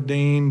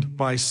ordained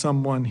by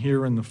someone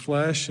here in the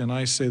flesh, and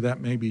I say that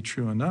may be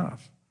true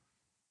enough.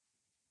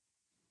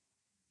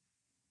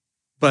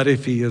 But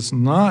if he is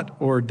not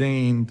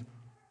ordained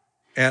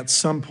at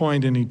some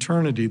point in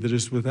eternity that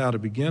is without a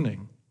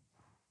beginning,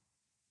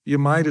 you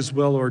might as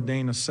well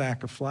ordain a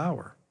sack of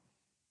flour.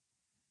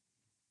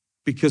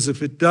 Because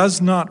if it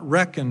does not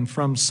reckon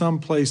from some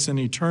place in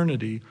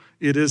eternity,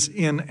 it is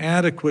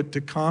inadequate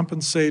to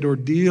compensate or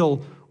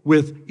deal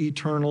with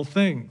eternal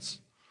things.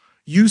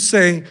 You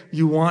say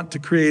you want to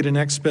create an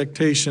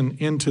expectation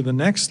into the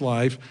next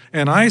life,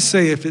 and I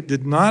say if it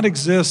did not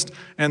exist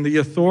and the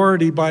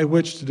authority by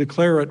which to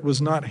declare it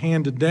was not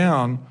handed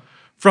down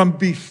from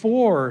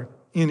before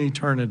in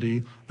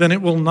eternity, then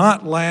it will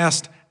not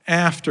last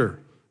after.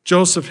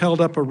 Joseph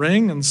held up a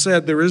ring and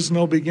said, there is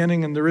no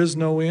beginning and there is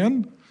no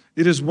end.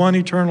 It is one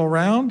eternal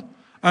round.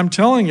 I'm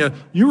telling you,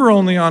 you are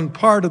only on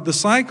part of the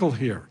cycle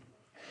here.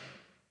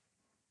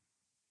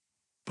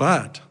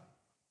 But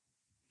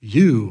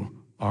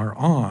you are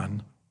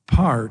on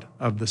part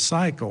of the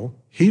cycle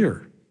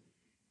here.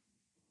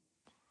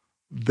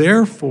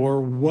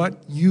 Therefore,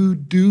 what you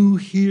do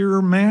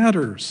here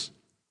matters.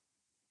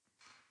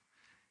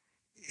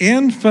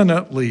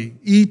 Infinitely,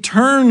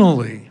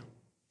 eternally,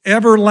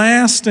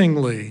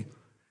 everlastingly,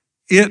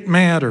 it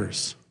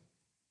matters.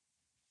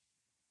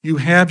 You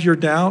have your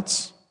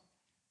doubts?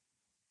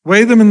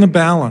 Weigh them in the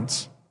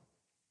balance.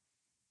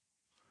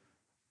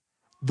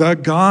 The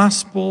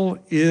gospel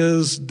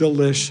is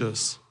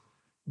delicious.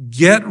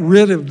 Get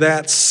rid of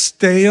that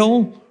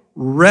stale,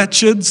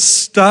 wretched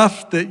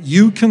stuff that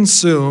you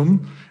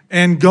consume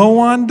and go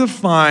on to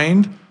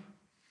find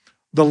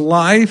the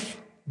life,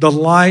 the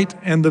light,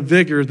 and the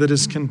vigor that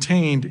is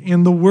contained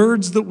in the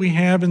words that we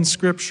have in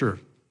Scripture.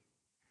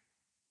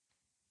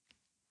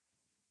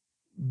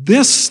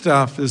 This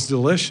stuff is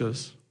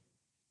delicious.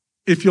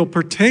 If you'll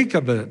partake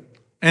of it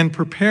and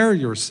prepare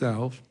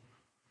yourself,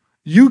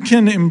 you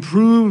can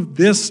improve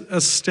this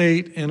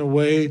estate in a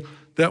way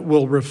that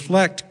will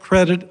reflect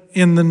credit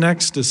in the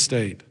next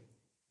estate.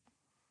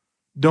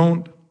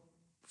 Don't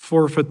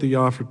forfeit the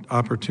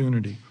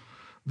opportunity.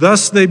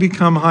 Thus they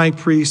become high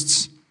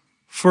priests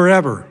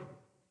forever.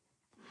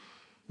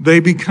 They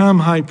become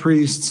high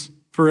priests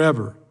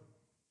forever.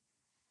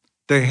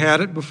 They had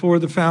it before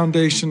the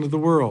foundation of the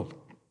world.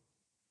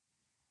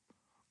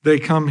 They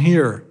come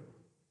here.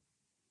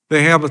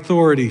 They have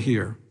authority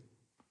here.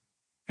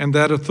 And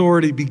that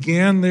authority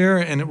began there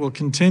and it will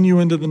continue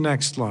into the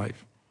next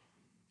life.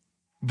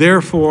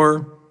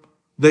 Therefore,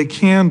 they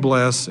can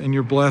bless, and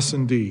you're blessed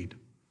indeed.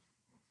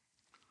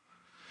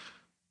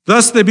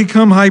 Thus they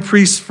become high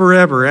priests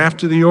forever,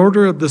 after the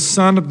order of the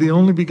Son of the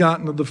only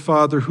begotten of the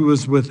Father, who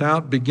is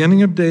without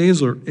beginning of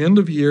days or end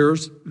of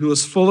years, who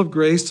is full of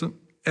grace,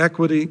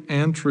 equity,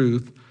 and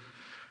truth.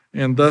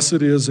 And thus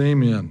it is,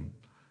 amen.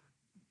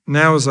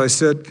 Now, as I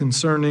said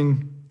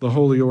concerning the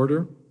holy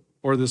order,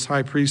 or this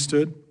high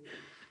priesthood,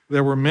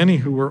 there were many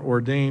who were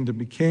ordained and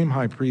became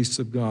high priests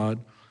of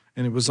God,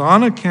 and it was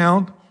on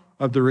account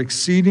of their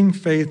exceeding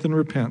faith and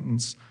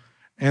repentance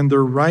and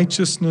their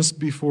righteousness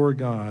before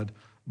God,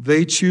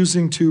 they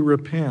choosing to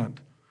repent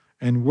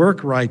and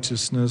work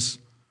righteousness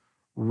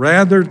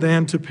rather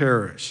than to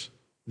perish.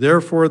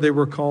 Therefore they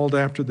were called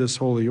after this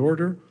holy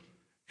order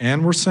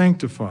and were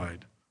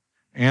sanctified,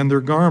 and their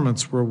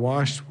garments were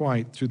washed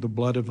white through the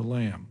blood of the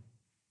Lamb.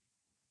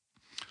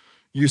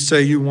 You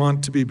say you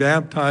want to be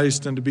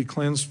baptized and to be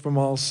cleansed from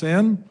all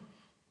sin?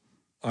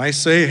 I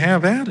say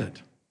have at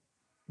it.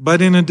 But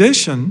in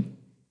addition,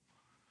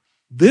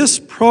 this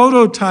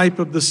prototype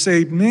of the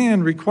saved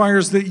man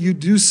requires that you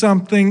do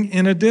something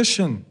in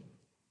addition.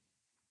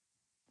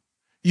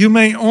 You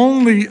may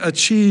only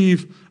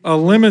achieve a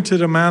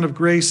limited amount of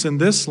grace in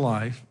this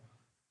life,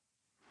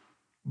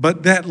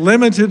 but that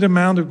limited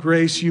amount of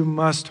grace you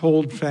must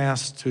hold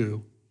fast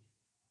to.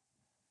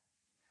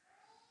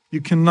 You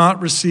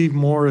cannot receive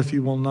more if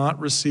you will not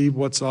receive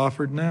what's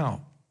offered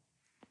now.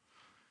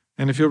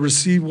 And if you'll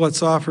receive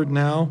what's offered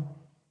now,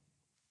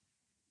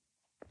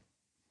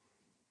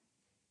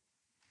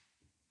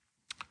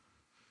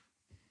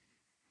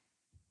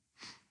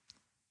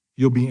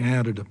 you'll be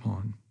added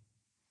upon.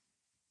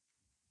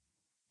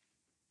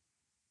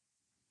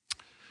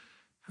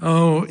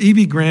 Oh,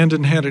 E.B.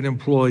 Grandin had an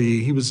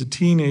employee. He was a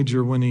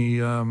teenager when he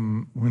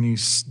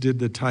did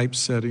the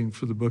typesetting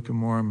for the Book of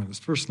Mormon. His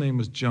first name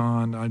was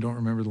John. I don't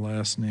remember the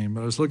last name,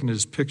 but I was looking at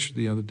his picture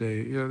the other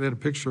day. Yeah, they had a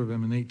picture of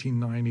him in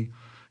 1890.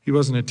 He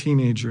wasn't a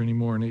teenager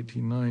anymore in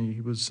 1890.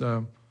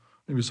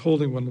 He was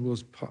holding one of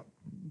those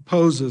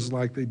poses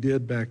like they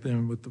did back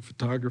then with the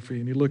photography,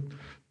 and he looked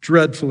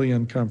dreadfully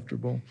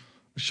uncomfortable.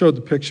 I showed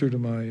the picture to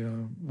my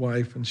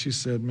wife, and she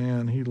said,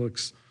 "Man, he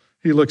looks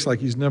He looks like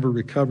he's never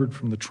recovered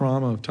from the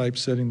trauma of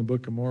typesetting the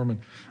Book of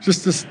Mormon.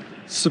 Just this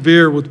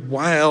severe with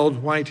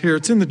wild white hair.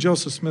 It's in the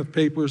Joseph Smith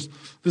papers,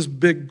 this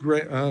big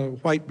gray,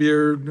 white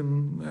beard.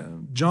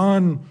 And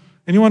John,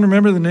 anyone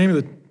remember the name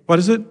of what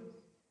is it?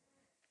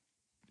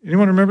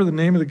 Anyone remember the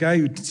name of the guy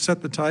who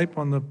set the type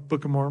on the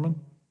Book of Mormon?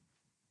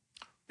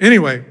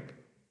 Anyway,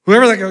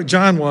 whoever that guy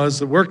John was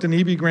that worked in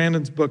E.B.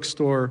 Grandin's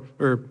bookstore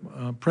or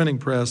printing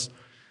press,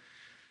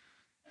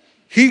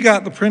 he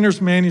got the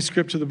printer's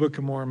manuscript to the Book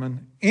of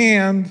Mormon,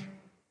 and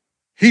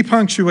he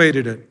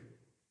punctuated it.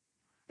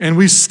 And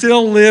we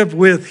still live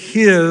with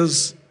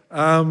his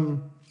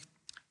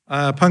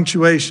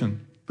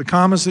punctuation. The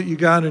commas that you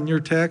got in your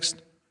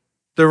text,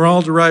 they're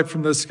all derived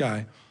from this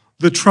guy.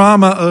 The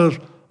trauma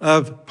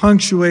of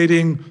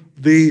punctuating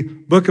the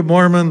Book of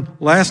Mormon,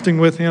 lasting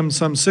with him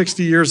some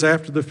 60 years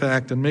after the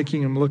fact and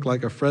making him look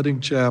like a fretting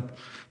chap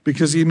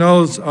because he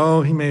knows,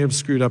 he may have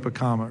screwed up a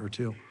comma or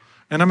two.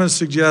 And I'm going to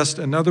suggest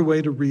another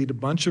way to read a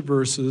bunch of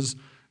verses,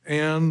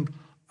 and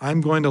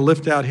I'm going to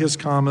lift out his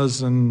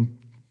commas and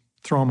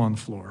throw them on the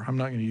floor. I'm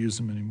not going to use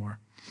them anymore.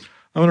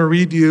 I want to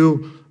read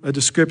you a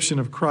description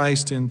of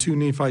Christ in 2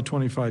 Nephi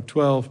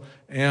 25:12,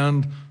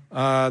 and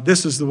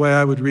this is the way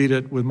I would read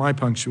it with my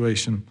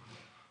punctuation.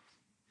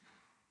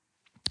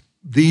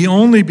 The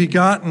only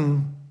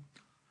begotten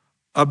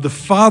of the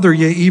Father,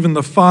 yea, even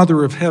the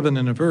Father of heaven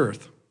and of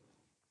earth.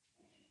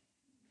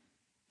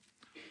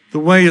 The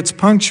way it's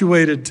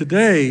punctuated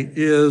today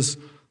is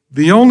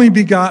the only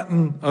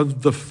begotten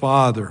of the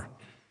Father,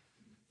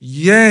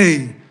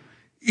 yea,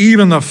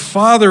 even the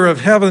Father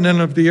of heaven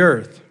and of the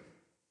earth.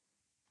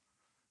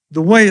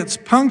 The way it's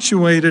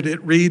punctuated,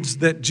 it reads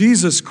that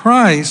Jesus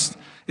Christ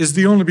is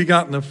the only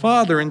begotten of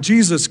Father, and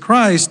Jesus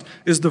Christ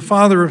is the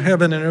Father of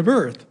heaven and of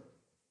earth.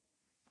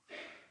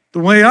 The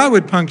way I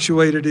would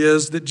punctuate it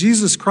is that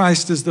Jesus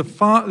Christ is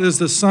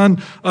the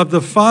Son of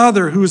the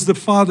Father, who is the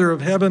Father of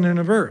heaven and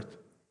of earth.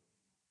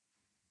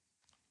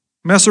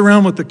 Mess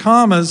around with the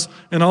commas,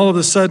 and all of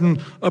a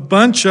sudden, a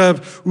bunch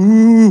of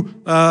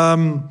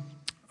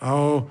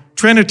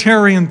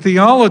Trinitarian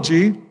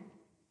theology,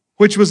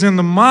 which was in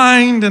the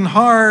mind and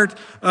heart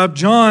of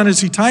John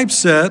as he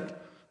typeset,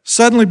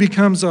 suddenly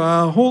becomes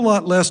a whole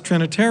lot less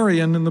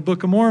Trinitarian in the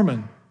Book of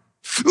Mormon.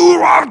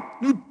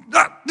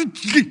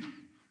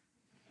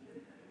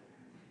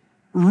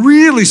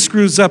 Really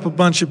screws up a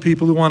bunch of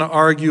people who want to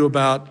argue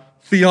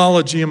about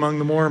theology among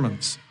the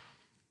Mormons.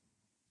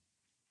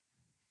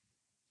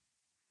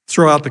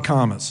 Throw out the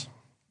commas.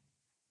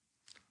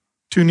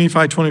 2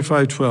 Nephi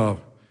 25:12.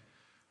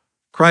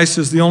 Christ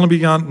is the only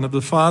begotten of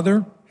the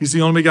Father. He's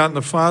the only begotten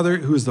of the Father,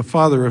 who is the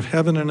Father of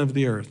heaven and of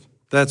the earth.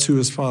 That's who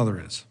his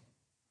Father is.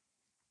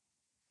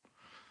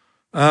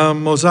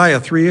 Mosiah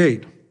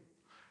 3:8.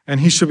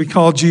 And he shall be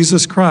called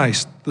Jesus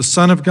Christ, the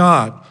Son of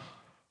God,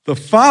 the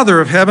Father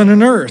of heaven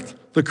and earth,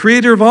 the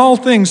creator of all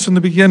things from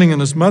the beginning,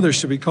 and his mother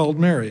shall be called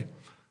Mary.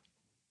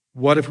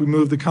 What if we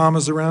move the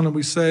commas around and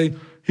we say,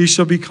 he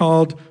shall be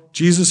called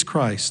Jesus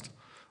Christ,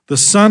 the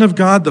Son of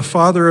God, the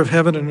Father of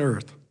heaven and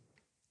earth,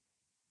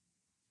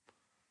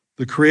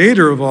 the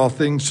creator of all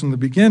things from the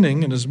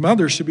beginning, and his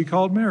mother should be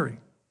called Mary.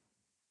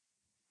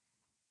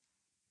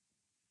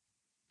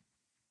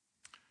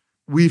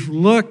 We've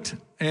looked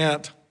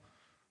at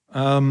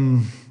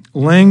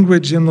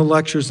language in the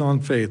lectures on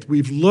faith.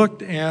 We've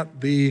looked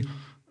at the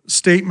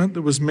statement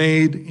that was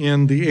made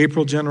in the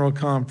April General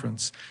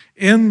Conference.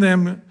 In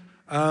them,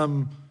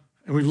 and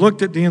we've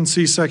looked at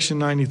D&C section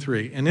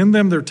 93, and in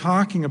them they're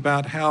talking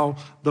about how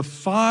the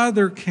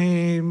Father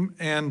came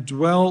and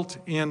dwelt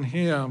in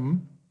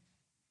him,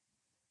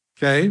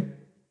 okay?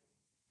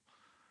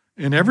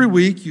 And every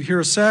week you hear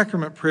a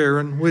sacrament prayer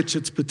in which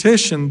it's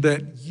petitioned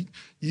that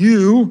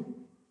you,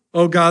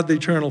 O God the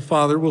Eternal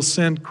Father, will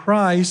send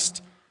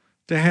Christ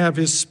to have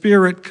his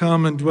Spirit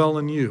come and dwell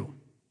in you.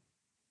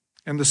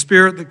 And the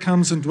Spirit that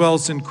comes and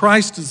dwells in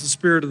Christ is the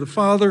Spirit of the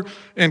Father,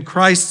 and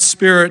Christ's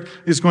Spirit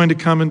is going to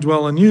come and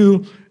dwell in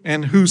you,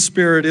 and whose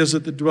Spirit is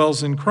it that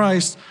dwells in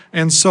Christ?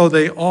 And so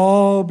they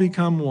all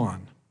become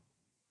one.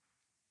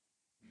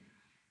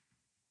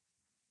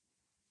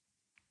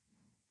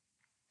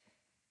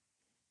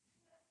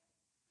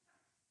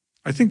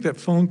 I think that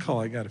phone call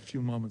I got a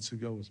few moments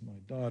ago was my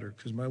daughter,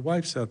 because my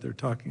wife's out there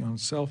talking on a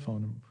cell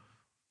phone. And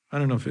I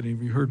don't know if any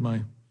of you heard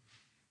my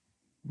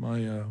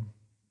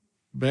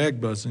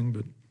bag buzzing,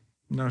 but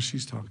now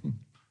she's talking.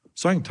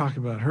 So I can talk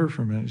about her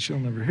for a minute. She'll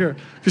never hear it,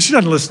 because she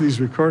doesn't listen to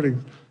these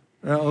recordings,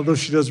 although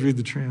she does read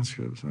the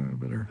transcripts. I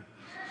better.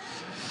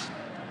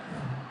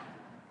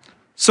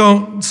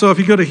 So if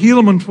you go to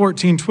Helaman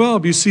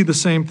 14:12, you see the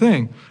same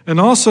thing. And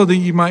also that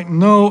you might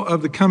know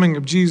of the coming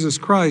of Jesus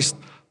Christ,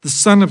 the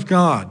Son of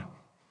God,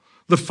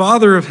 the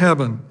Father of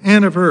heaven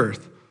and of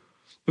earth,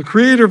 the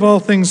creator of all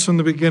things from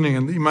the beginning,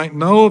 and that you might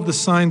know of the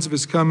signs of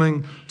his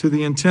coming, to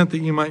the intent that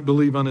you might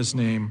believe on his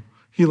name.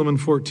 Helaman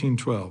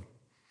 14:12.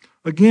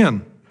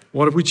 Again,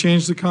 what if we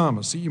change the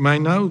commas? That you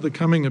might know the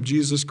coming of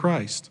Jesus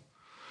Christ,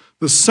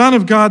 the Son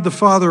of God, the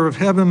Father of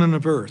heaven and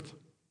of earth,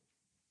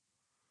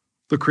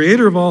 the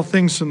creator of all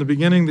things from the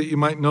beginning, that you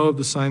might know of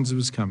the signs of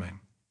his coming.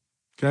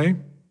 Okay?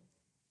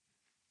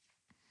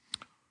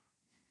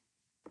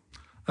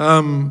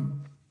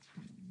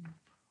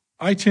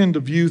 I tend to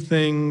view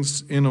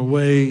things in a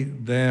way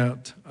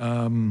that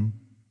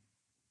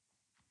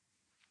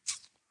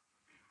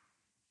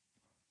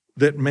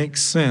that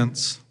makes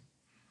sense,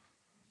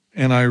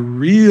 and I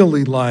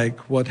really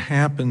like what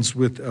happens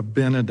with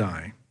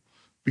Abinadi,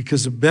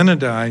 because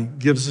Abinadi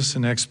gives us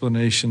an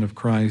explanation of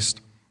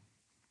Christ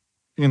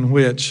in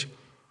which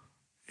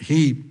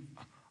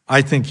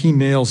I think he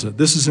nails it.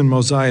 This is in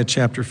Mosiah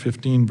chapter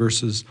 15,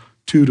 verses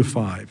 2 to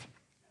 5.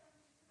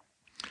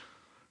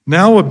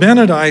 Now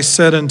Abinadi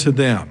said unto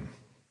them,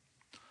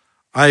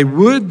 I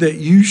would that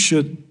ye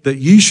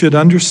should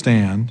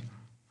understand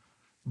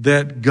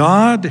that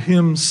God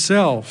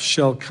himself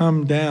shall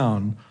come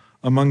down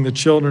among the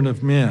children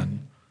of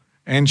men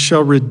and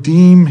shall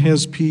redeem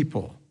his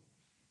people.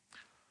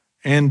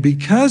 And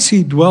because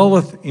he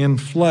dwelleth in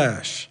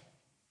flesh,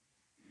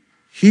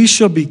 he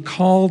shall be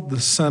called the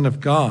Son of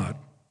God.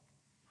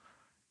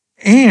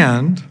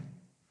 And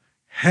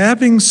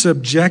having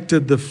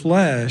subjected the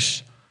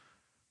flesh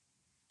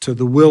to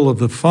the will of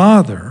the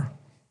Father,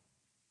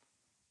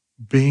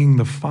 being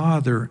the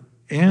Father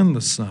and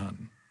the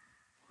Son.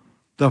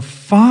 The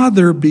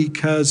Father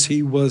because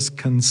he was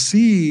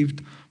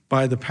conceived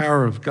by the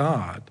power of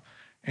God,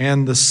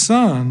 and the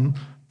Son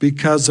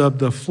because of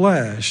the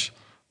flesh,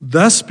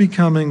 thus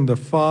becoming the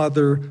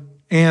Father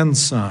and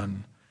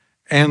Son.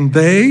 And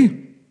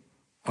they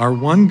are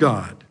one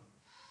God,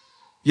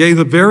 yea,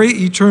 the very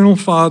eternal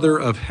Father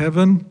of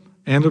heaven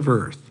and of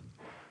earth,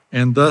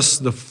 and thus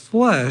the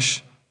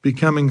flesh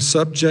becoming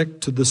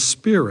subject to the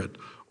Spirit,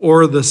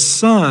 or the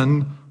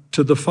Son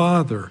to the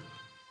Father,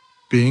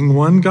 being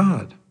one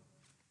God,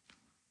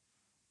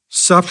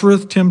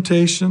 suffereth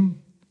temptation,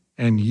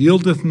 and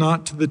yieldeth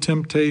not to the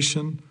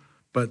temptation,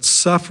 but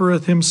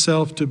suffereth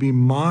himself to be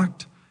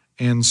mocked,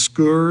 and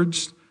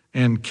scourged,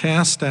 and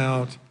cast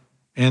out,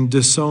 and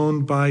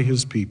disowned by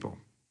his people.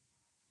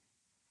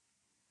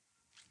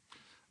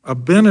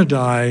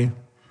 Abinadi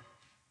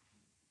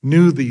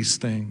knew these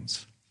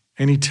things,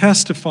 and he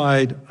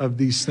testified of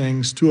these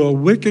things to a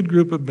wicked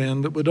group of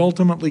men that would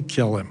ultimately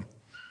kill him.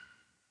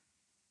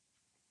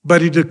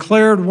 But he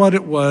declared what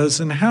it was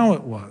and how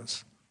it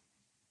was.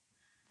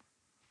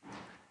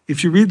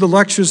 If you read the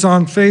lectures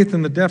on faith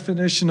and the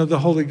definition of the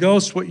Holy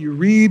Ghost, what you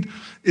read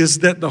is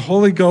that the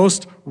Holy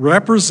Ghost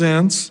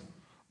represents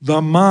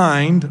the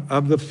mind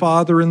of the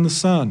Father and the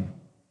Son,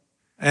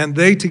 and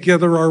they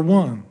together are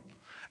one.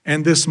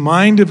 And this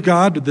mind of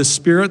God, the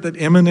Spirit that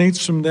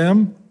emanates from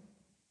them,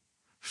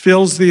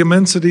 fills the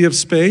immensity of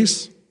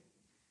space.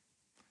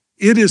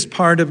 It is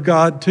part of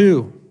God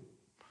too.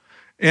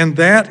 And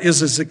that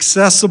is as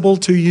accessible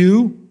to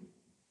you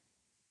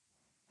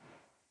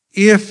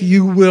if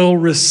you will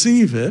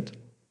receive it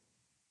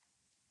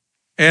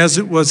as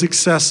it was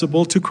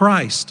accessible to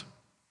Christ,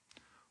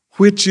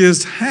 which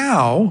is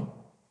how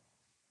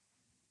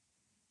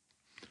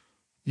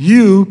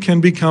you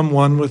can become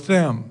one with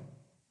them.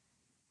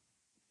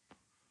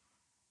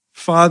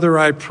 Father,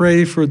 I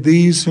pray for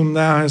these whom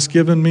thou hast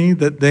given me,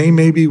 that they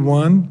may be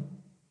one,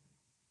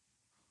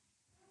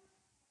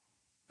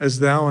 as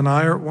thou and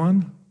I are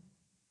one.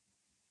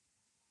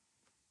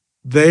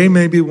 They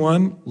may be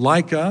one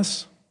like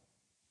us,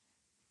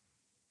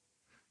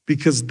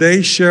 because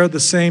they share the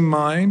same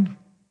mind,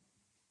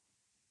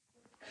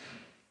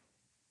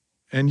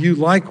 and you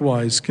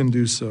likewise can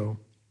do so.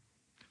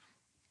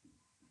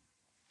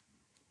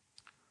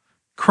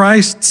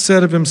 Christ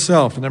said of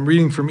himself, and I'm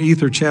reading from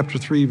Ether chapter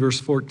 3, verse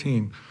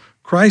 14.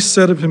 Christ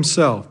said of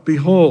himself,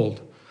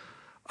 Behold,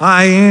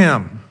 I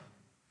am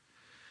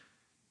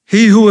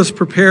he who was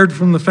prepared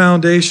from the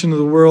foundation of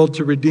the world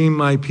to redeem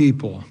my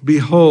people.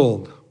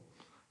 Behold,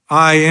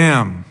 I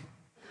am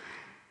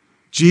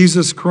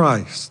Jesus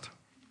Christ.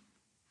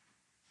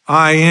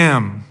 I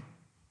am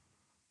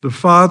the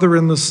Father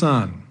and the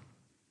Son.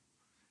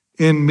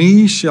 In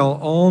me shall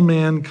all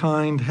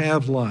mankind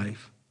have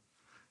life,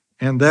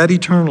 and that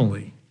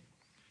eternally,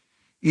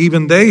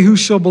 even they who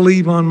shall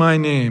believe on my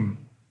name,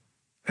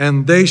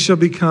 and they shall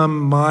become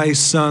my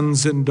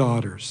sons and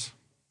daughters,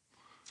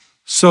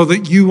 so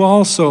that you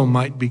also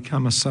might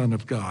become a son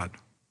of God.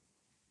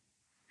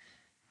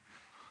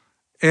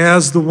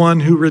 As the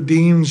one who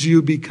redeems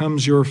you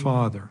becomes your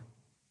Father,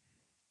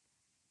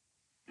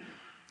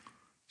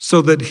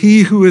 so that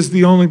he who is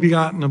the only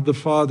begotten of the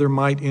Father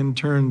might in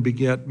turn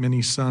beget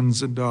many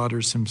sons and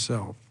daughters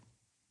himself.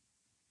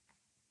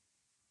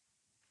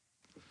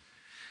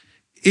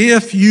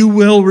 If you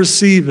will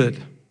receive it,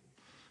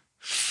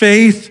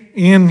 faith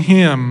in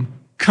him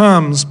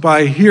comes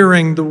by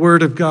hearing the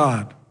word of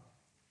God,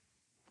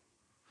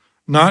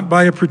 not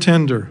by a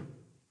pretender,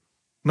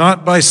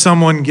 not by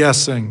someone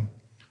guessing,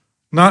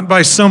 not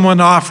by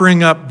someone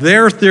offering up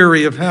their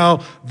theory of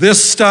how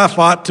this stuff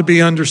ought to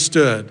be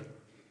understood,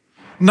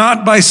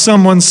 not by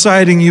someone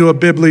citing you a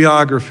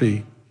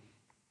bibliography,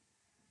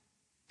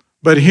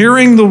 but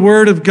hearing the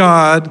word of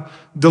God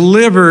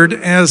delivered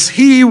as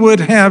he would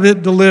have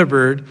it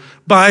delivered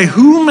by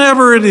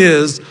whomever it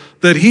is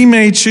that he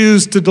may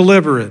choose to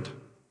deliver it.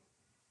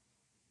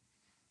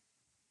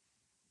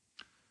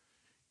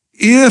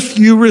 If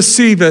you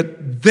receive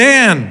it,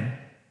 then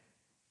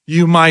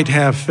you might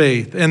have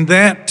faith. And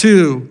that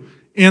too,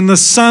 in the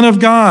Son of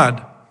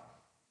God,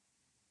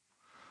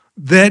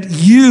 that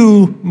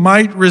you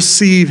might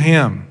receive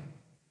him.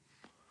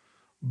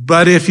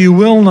 But if you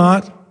will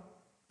not,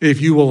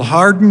 if you will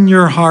harden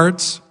your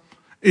hearts,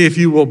 if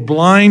you will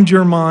blind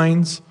your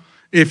minds,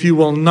 if you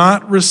will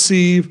not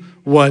receive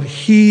what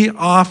he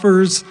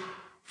offers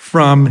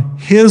from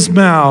his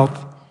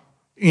mouth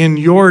in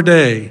your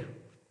day,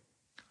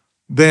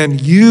 then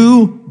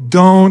you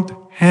don't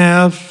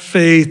have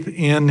faith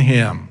in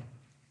him.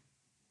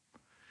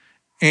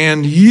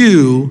 And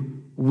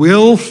you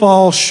will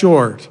fall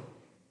short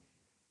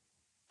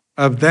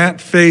of that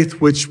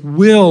faith which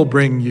will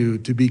bring you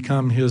to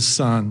become his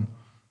son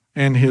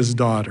and his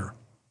daughter.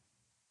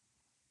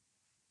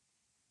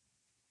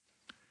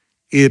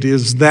 It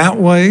is that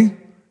way.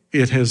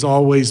 It has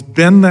always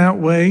been that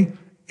way.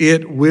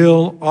 It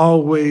will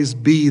always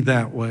be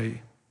that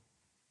way.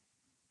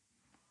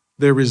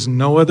 There is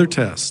no other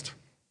test.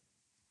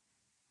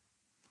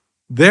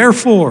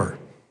 Therefore,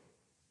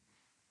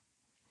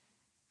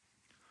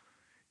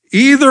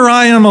 either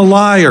I am a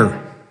liar,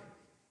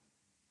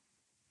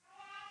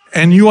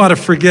 and you ought to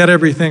forget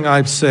everything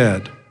I've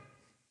said,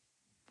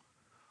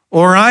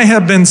 or I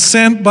have been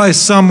sent by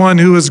someone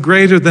who is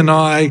greater than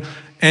I,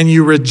 and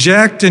you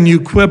reject and you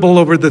quibble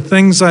over the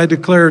things I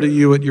declare to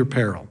you at your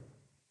peril.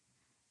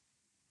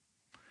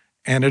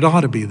 And it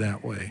ought to be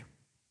that way.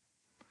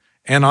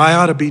 And I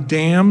ought to be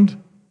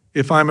damned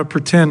if I'm a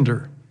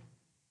pretender.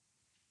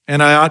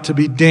 And I ought to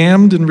be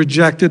damned and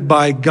rejected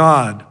by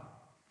God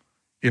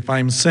if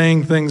I'm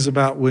saying things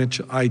about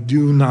which I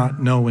do not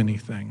know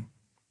anything.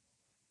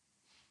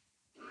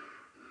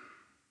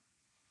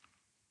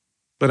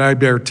 But I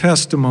bear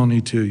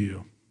testimony to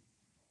you.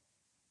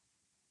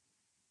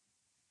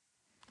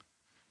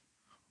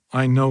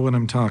 I know what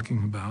I'm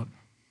talking about.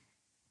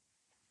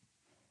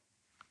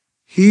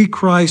 He,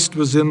 Christ,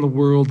 was in the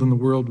world, and the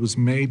world was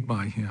made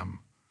by him,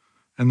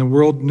 and the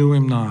world knew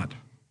him not.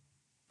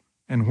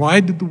 And why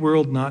did the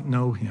world not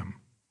know him?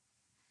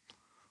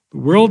 The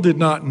world did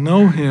not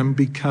know him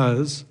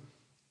because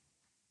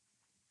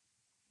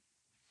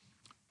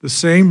the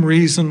same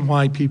reason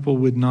why people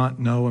would not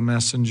know a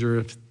messenger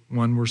if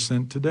one were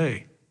sent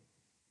today.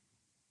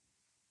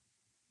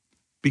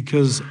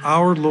 Because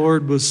our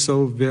Lord was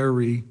so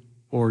very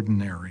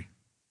ordinary.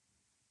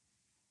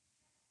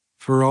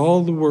 For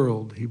all the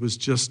world, he was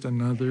just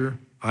another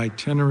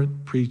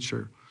itinerant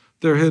preacher.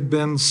 There had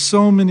been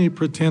so many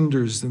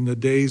pretenders in the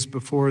days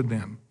before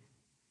then.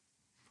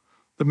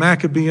 The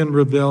Maccabean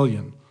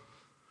rebellion.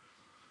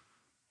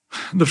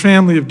 The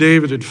family of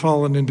David had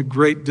fallen into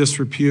great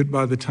disrepute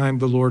by the time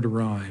the Lord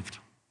arrived.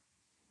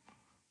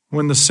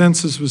 When the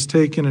census was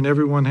taken and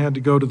everyone had to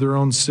go to their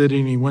own city,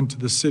 and he went to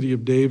the city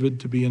of David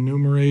to be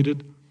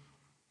enumerated,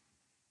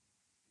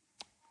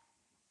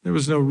 there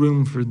was no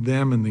room for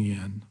them in the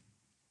end.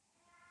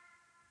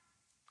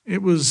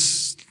 It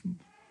was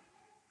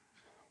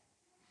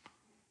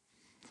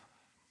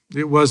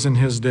in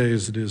his day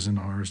as it is in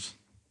ours.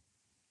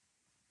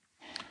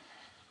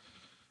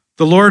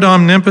 The Lord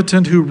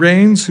omnipotent, who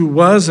reigns, who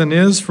was and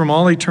is from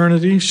all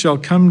eternity, shall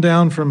come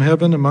down from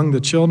heaven among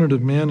the children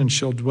of men and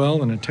shall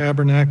dwell in a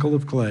tabernacle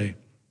of clay.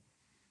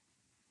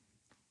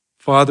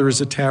 Father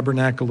is a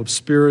tabernacle of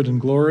spirit and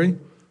glory.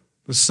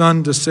 The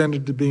Son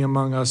descended to be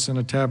among us in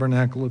a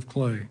tabernacle of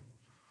clay.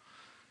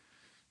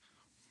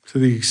 To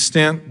the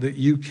extent that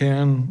you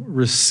can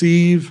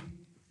receive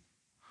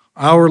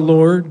our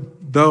Lord,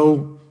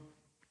 though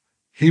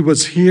he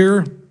was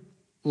here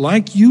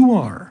like you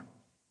are,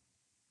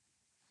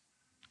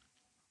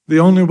 the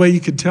only way you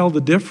could tell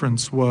the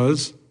difference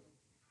was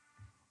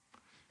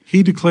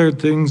he declared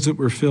things that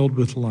were filled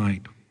with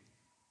light.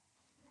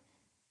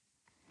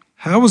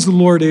 How was the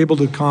Lord able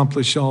to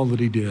accomplish all that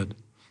he did?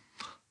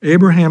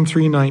 Abraham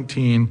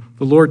 3:19,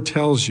 the Lord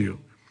tells you.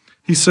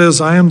 He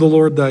says, I am the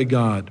Lord thy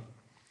God.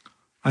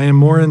 I am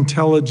more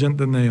intelligent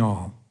than they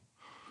all.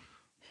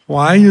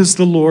 Why is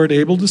the Lord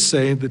able to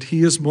say that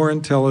he is more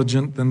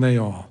intelligent than they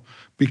all?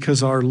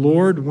 Because our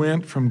Lord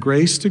went from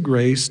grace to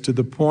grace to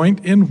the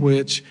point in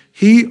which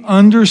he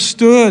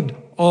understood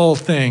all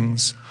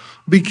things,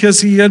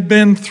 because he had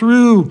been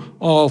through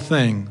all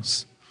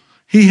things.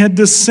 He had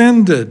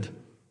descended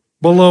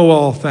below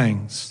all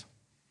things,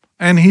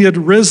 and he had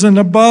risen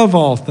above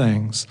all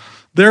things.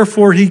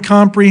 Therefore, he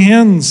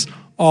comprehends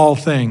all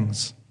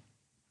things.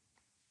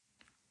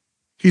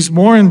 He's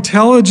more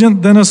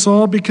intelligent than us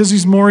all because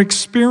he's more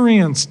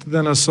experienced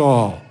than us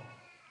all.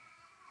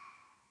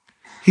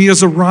 He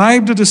has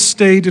arrived at a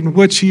state in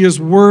which he is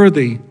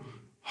worthy,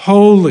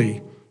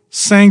 holy,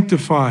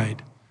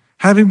 sanctified.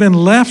 Having been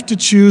left to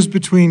choose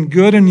between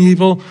good and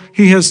evil,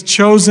 he has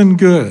chosen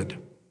good.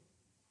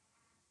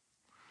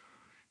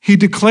 He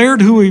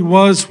declared who he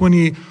was when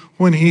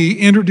he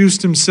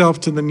introduced himself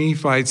to the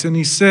Nephites, and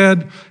he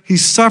said he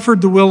suffered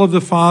the will of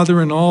the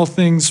Father in all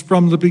things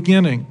from the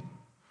beginning.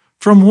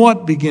 From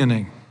what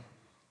beginning?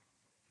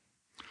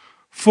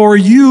 For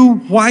you,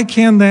 why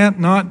can that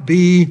not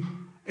be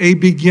a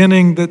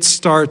beginning that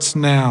starts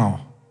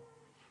now?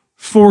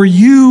 For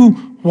you,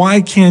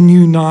 why can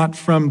you not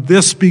from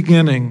this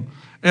beginning,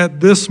 at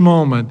this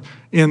moment,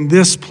 in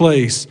this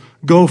place,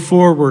 go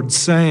forward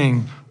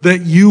saying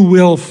that you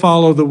will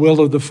follow the will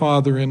of the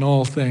Father in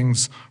all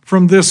things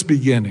from this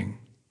beginning?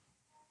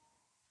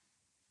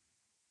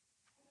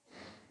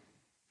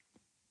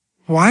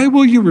 Why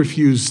will you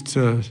refuse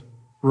to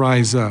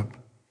rise up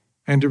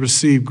and to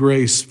receive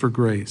grace for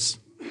grace?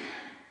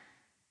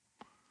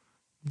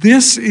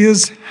 This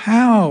is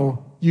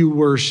how you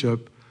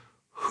worship,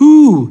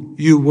 who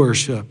you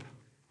worship,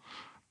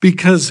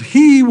 because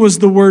he was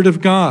the Word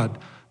of God,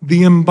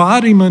 the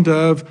embodiment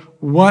of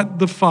what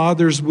the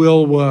Father's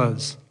will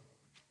was.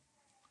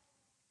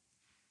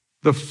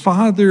 The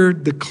Father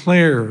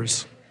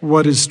declares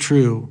what is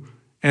true,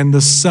 and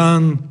the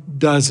Son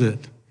does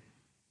it.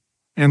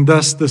 And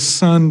thus the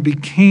Son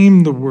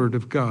became the Word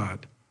of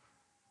God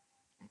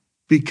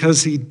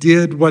because he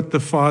did what the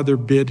Father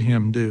bid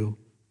him do.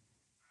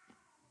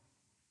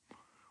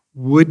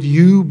 Would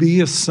you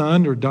be a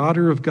son or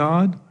daughter of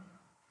God?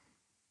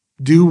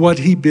 Do what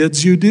he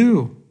bids you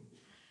do.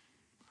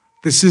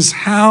 This is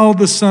how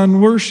the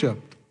Son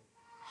worshiped.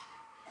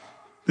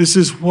 This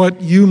is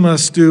what you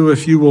must do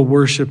if you will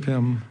worship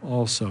him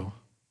also.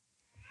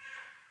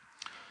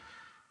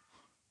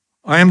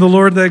 I am the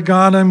Lord thy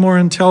God, I'm more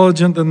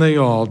intelligent than they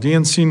all.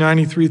 D&C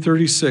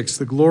 93:36.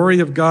 The glory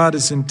of God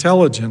is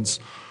intelligence,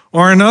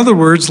 or in other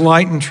words,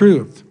 light and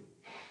truth.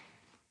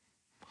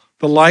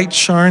 The light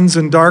shines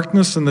in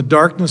darkness, and the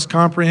darkness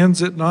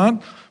comprehends it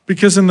not,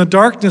 because in the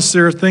darkness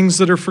there are things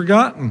that are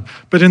forgotten,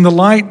 but in the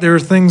light there are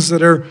things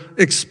that are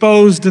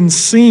exposed and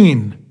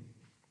seen.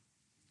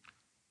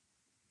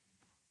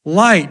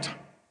 Light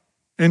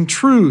and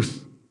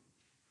truth,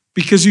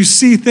 because you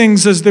see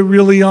things as they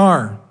really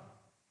are.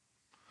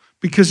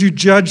 Because you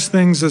judge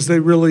things as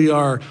they really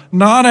are,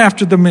 not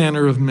after the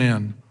manner of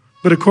men,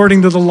 but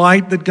according to the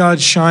light that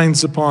God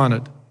shines upon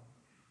it,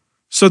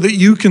 so that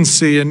you can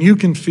see and you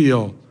can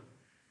feel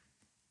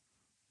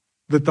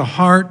that the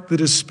heart that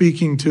is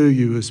speaking to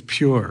you is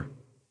pure,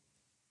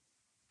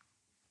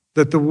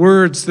 that the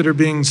words that are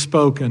being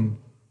spoken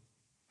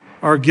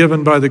are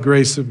given by the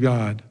grace of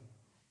God,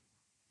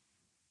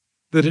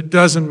 that it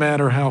doesn't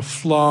matter how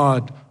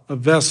flawed a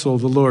vessel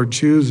the Lord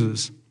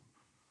chooses.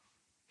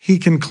 He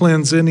can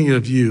cleanse any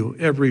of you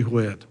every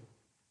whit.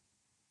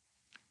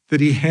 That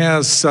he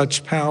has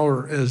such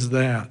power as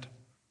that,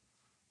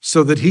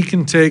 so that he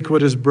can take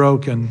what is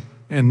broken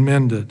and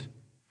mend it,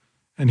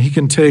 and he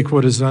can take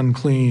what is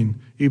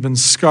unclean, even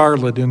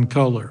scarlet in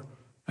color,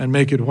 and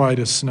make it white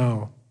as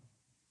snow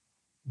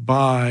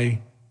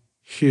by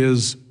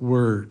his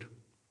word,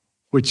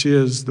 which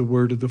is the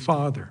word of the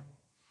Father,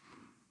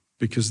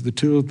 because the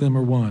two of them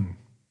are one.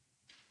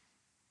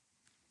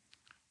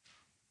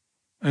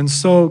 And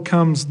so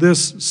comes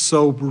this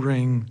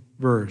sobering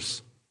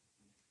verse,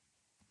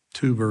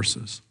 2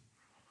 verses,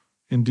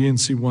 in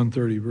D&C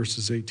 130,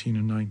 verses 18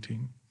 and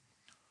 19.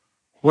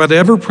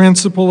 Whatever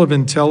principle of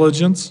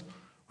intelligence,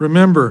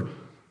 remember,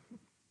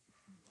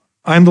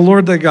 I'm the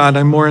Lord thy God,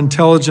 I'm more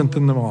intelligent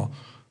than them all.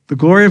 The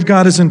glory of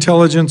God is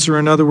intelligence, or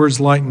in other words,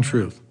 light and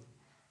truth.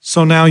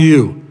 So now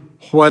you,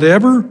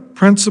 whatever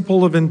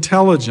principle of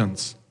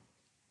intelligence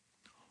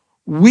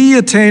we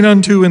attain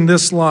unto in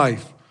this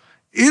life,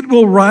 it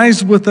will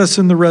rise with us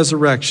in the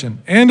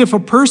resurrection. And if a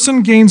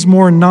person gains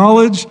more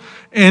knowledge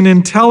and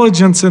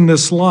intelligence in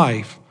this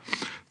life,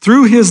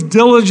 through his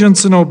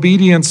diligence and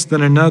obedience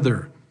than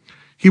another,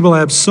 he will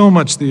have so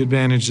much the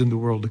advantage in the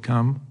world to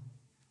come.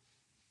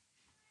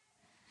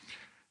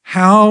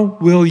 How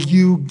will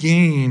you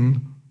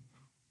gain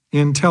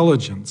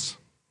intelligence?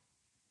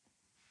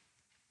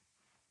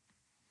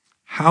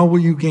 How will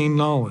you gain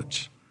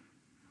knowledge?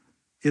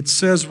 It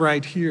says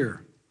right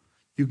here,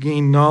 you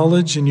gain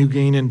knowledge and you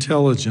gain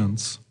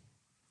intelligence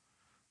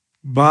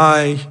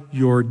by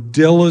your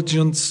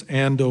diligence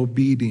and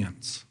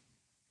obedience.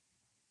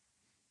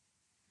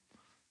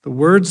 The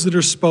words that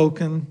are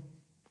spoken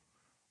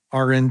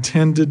are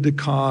intended to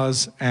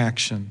cause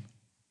action.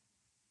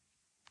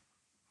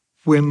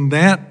 When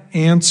that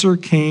answer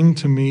came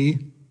to me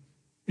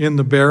in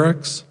the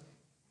barracks,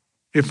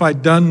 if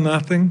I'd done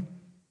nothing,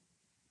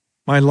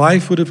 my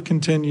life would have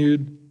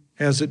continued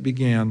as it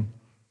began.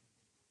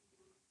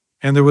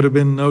 And there would have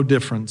been no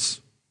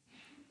difference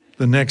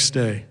the next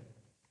day.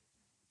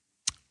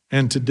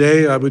 And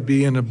today I would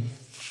be in a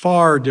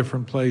far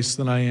different place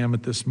than I am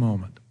at this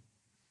moment.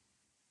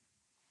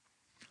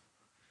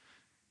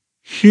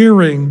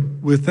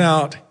 Hearing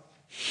without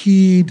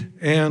heed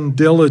and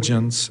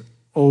diligence,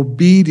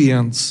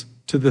 obedience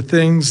to the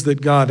things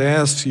that God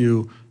asks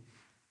you.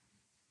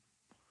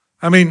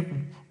 I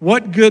mean,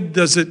 what good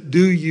does it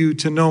do you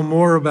to know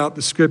more about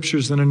the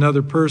Scriptures than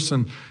another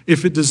person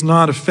if it does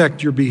not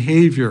affect your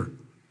behavior?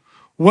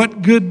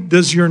 What good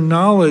does your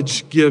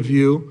knowledge give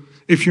you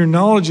if your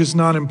knowledge is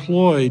not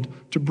employed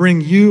to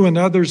bring you and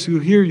others who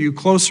hear you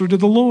closer to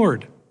the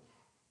Lord?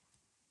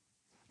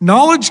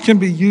 Knowledge can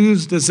be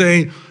used as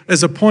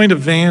a point of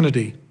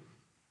vanity.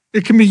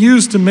 It can be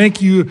used to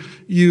make you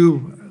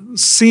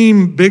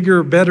seem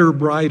bigger, better,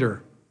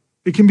 brighter.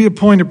 It can be a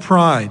point of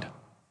pride.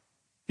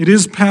 It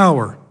is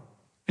power.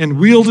 And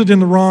wielded in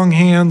the wrong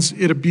hands,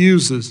 it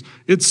abuses,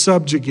 it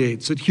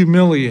subjugates, it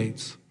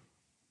humiliates.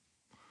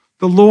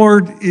 The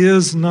Lord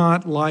is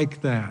not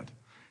like that.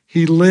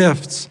 He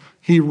lifts,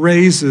 He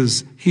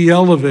raises, He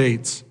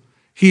elevates,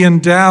 He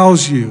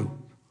endows you,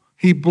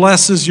 He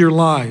blesses your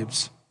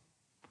lives.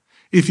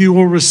 If you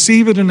will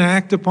receive it and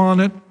act upon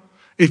it,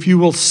 if you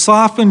will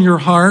soften your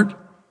heart,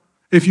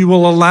 if you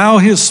will allow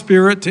His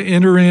Spirit to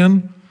enter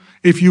in,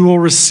 if you will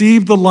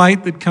receive the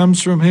light that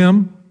comes from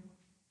Him,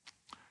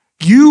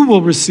 you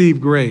will receive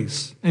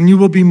grace, and you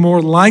will be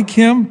more like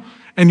Him,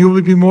 and you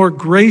will be more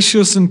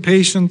gracious and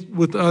patient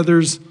with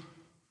others,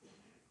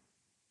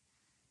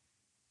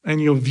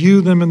 and you'll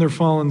view them in their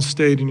fallen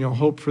state, and you'll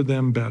hope for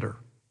them better.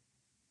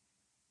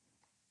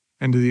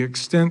 And to the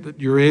extent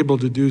that you're able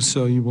to do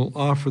so, you will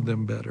offer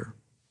them better.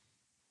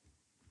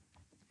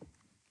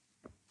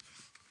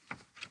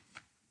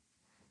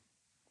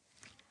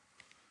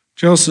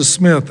 Joseph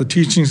Smith, The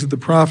Teachings of the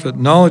Prophet,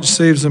 knowledge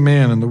saves a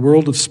man. In the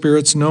world of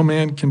spirits, no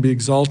man can be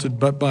exalted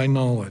but by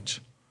knowledge.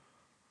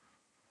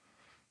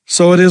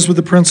 So it is with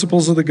the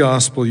principles of the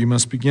gospel. You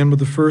must begin with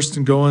the first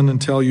and go on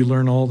until you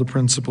learn all the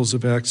principles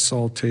of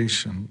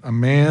exaltation. A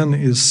man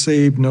is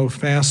saved no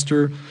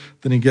faster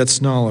than he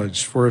gets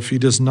knowledge. For if he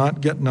does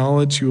not get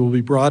knowledge, he will be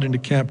brought into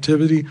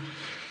captivity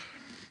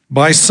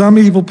by some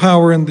evil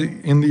power in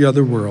the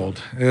other world,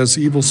 as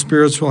evil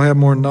spirits will have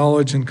more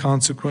knowledge and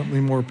consequently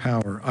more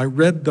power. I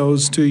read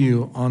those to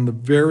you on the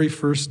very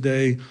first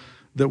day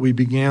that we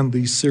began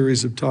these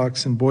series of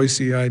talks in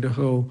Boise,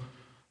 Idaho.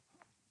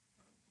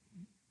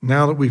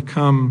 Now that we've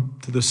come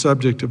to the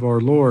subject of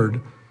our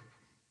Lord,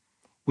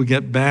 we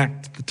get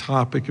back to the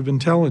topic of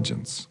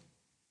intelligence.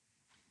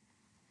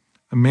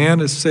 A man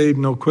is saved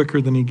no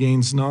quicker than he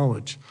gains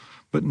knowledge.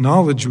 But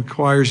knowledge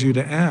requires you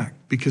to act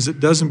because it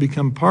doesn't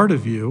become part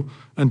of you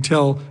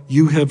until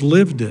you have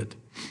lived it.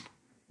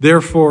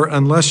 Therefore,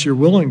 unless you're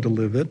willing to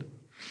live it,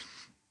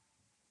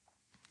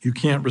 you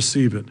can't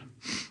receive it.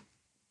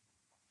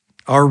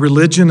 Our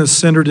religion is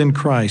centered in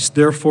Christ.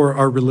 Therefore,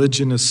 our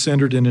religion is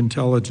centered in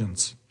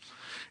intelligence.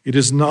 It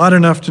is not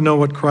enough to know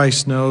what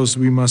Christ knows.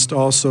 We must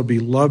also be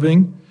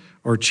loving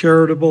or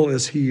charitable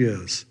as He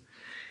is.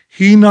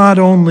 He not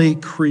only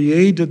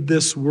created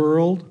this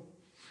world,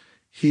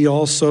 He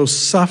also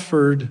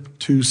suffered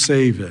to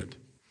save it.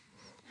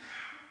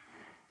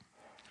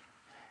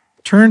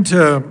 Turn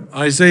to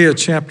Isaiah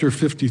chapter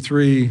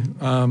 53,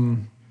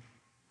 and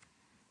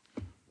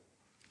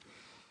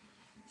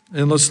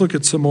let's look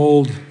at some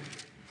old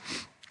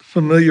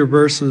familiar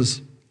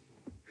verses.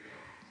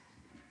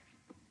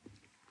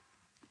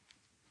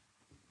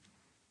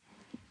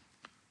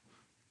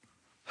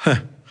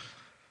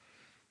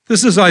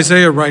 This is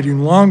Isaiah writing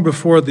long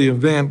before the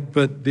event,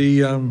 but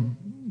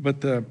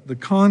the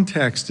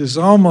context is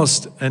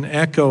almost an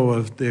echo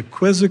of the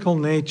quizzical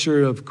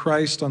nature of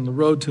Christ on the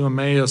road to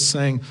Emmaus,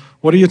 saying,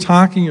 "What are you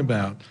talking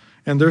about?"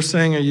 And they're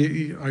saying,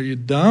 "Are you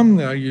dumb?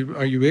 Are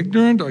you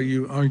ignorant? Are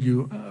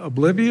you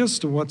oblivious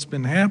to what's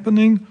been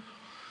happening?"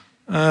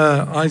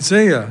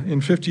 Isaiah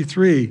in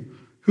 53,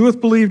 "Who hath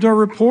believed our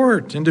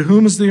report, and to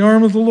whom is the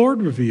arm of the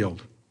Lord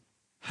revealed?"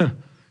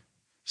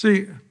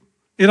 See,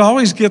 it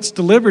always gets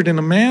delivered in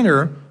a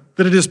manner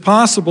that it is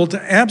possible to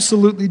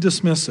absolutely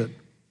dismiss it.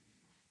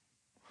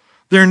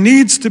 There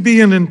needs to be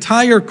an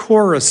entire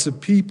chorus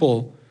of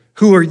people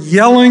who are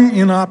yelling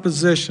in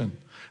opposition.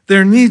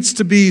 There needs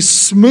to be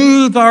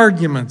smooth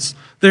arguments.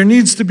 There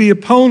needs to be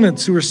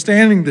opponents who are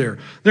standing there.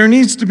 There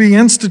needs to be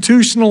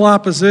institutional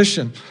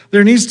opposition.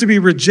 There needs to be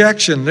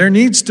rejection. There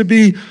needs to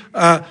be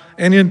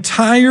an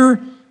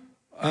entire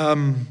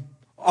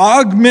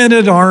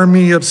augmented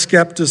army of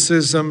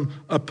skepticism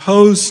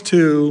opposed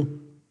to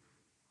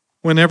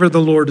whenever the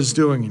Lord is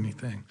doing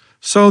anything,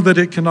 so that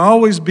it can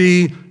always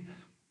be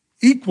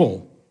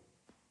equal.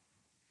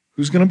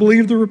 Who's going to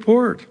believe the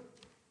report?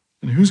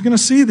 And who's going to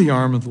see the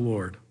arm of the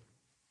Lord?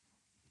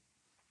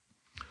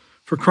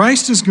 For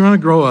Christ is going to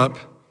grow up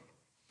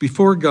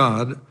before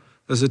God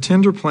as a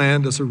tender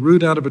plant, as a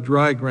root out of a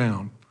dry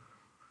ground.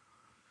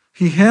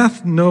 He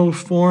hath no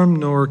form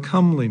nor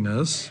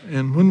comeliness,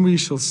 and when we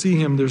shall see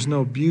him, there's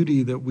no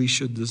beauty that we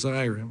should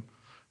desire him.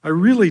 I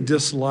really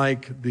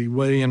dislike the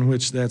way in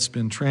which that's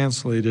been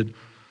translated,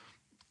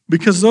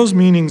 because those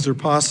meanings are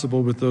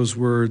possible with those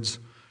words,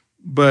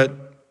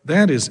 but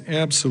that is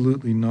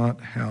absolutely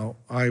not how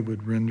I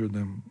would render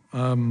them.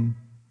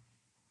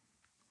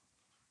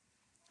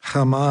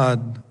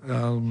 Hamad,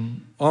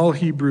 all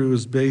Hebrew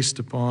is based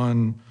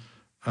upon,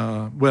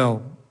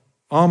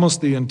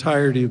 almost the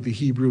entirety of the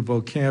Hebrew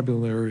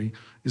vocabulary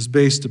is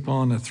based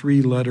upon a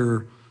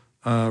three-letter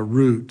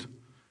root.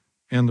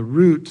 And the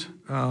root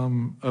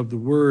of the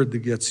word that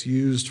gets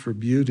used for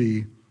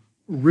beauty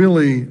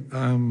really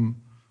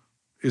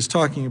is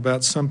talking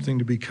about something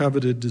to be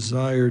coveted,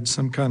 desired,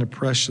 some kind of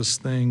precious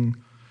thing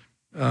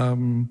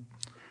that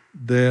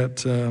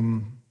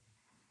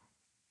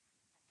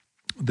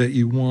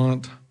you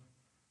want.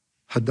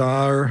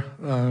 Hadar,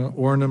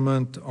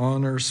 ornament,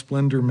 honor,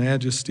 splendor,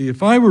 majesty.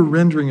 If I were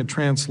rendering a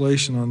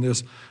translation on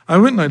this, I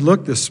went and I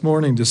looked this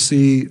morning to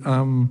see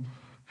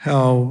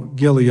how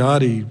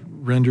Gileadi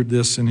rendered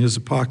this in his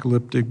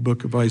apocalyptic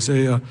book of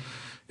Isaiah.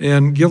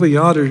 And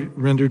Gileadi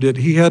rendered it,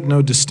 he had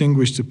no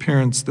distinguished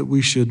appearance that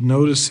we should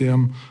notice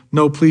him,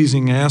 no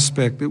pleasing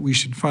aspect that we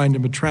should find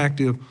him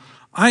attractive.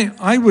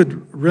 I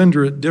would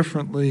render it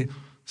differently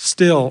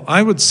still.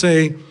 I would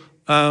say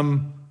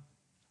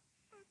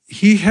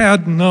he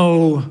had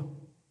no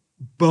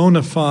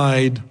bona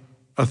fide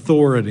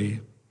authority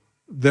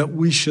that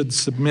we should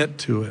submit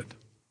to it.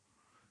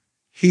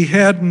 He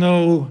had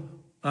no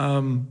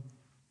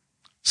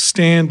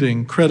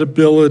standing,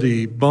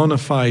 credibility, bona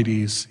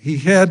fides. He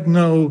had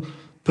no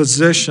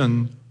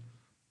position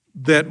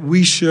that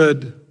we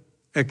should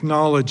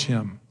acknowledge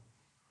him.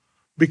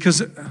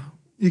 Because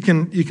you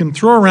can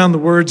throw around the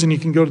words and you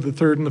can go to the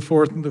third and the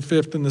fourth and the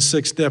fifth and the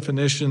sixth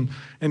definition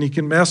and you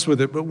can mess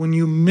with it. But when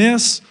you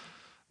miss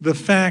the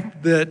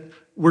fact that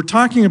we're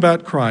talking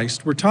about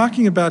Christ, we're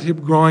talking about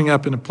him growing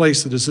up in a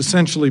place that is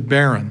essentially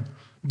barren,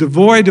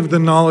 devoid of the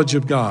knowledge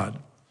of God.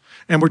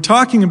 And we're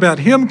talking about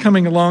him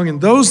coming along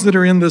and those that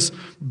are in this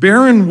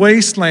barren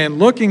wasteland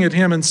looking at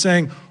him and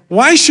saying,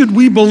 why should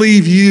we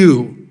believe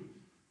you?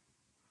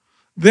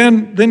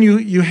 Then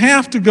you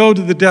have to go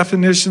to the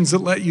definitions that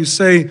let you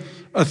say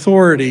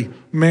authority,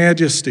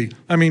 majesty.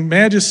 I mean,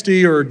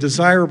 majesty or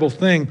desirable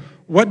thing.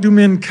 What do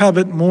men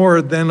covet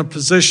more than a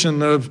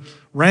position of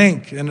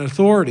rank and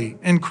authority?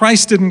 And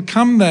Christ didn't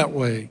come that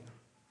way.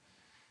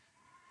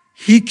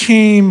 He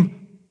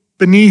came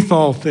beneath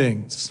all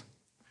things.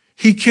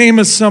 He came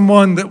as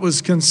someone that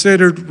was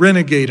considered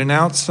renegade, an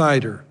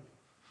outsider,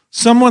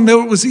 someone that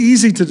was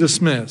easy to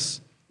dismiss,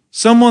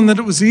 someone that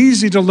it was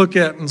easy to look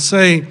at and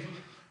say,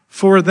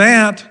 for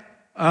that,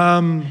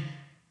 I'm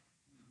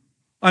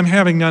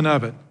having none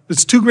of it.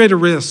 It's too great a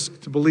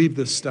risk to believe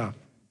this stuff.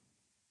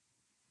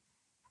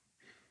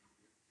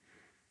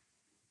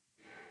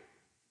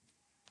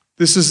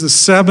 This is the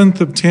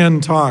 7th of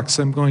 10 talks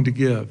I'm going to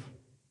give.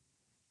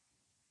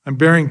 I'm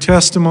bearing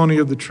testimony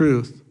of the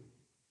truth.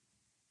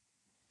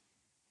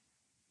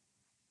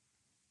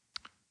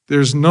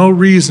 There's no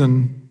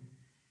reason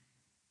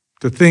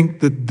to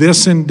think that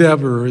this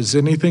endeavor is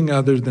anything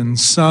other than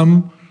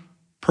some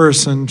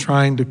person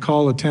trying to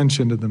call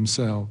attention to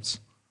themselves.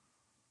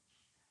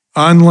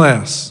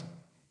 Unless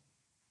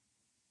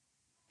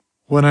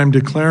what I'm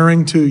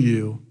declaring to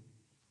you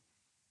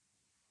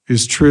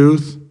is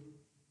truth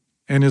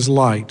and is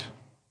light.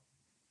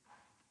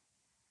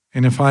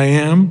 And if I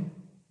am,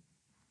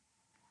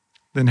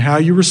 then how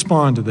you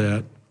respond to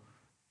that,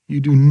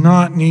 you do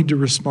not need to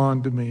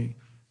respond to me.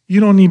 You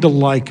don't need to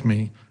like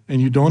me,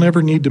 and you don't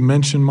ever need to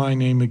mention my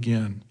name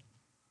again.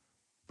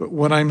 But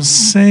what I'm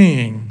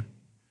saying,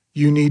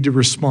 you need to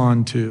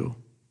respond to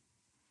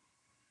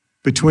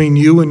between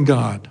you and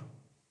God,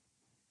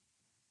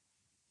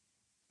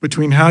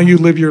 between how you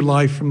live your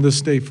life from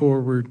this day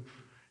forward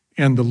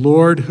and the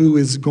Lord who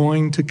is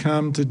going to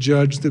come to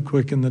judge the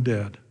quick and the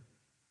dead.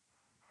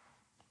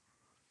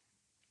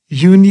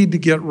 You need to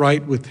get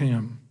right with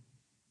him.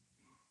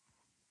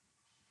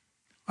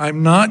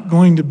 I'm not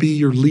going to be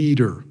your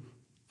leader.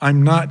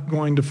 I'm not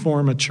going to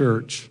form a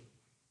church.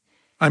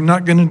 I'm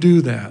not going to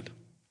do that.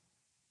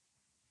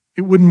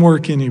 It wouldn't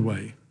work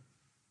anyway.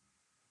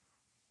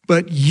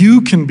 But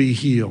you can be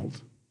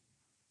healed,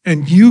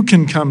 and you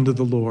can come to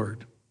the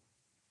Lord,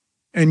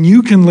 and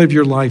you can live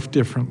your life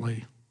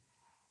differently.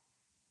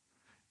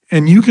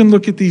 And you can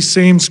look at these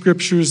same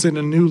scriptures in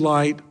a new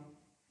light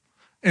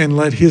and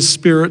let his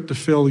Spirit to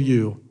fill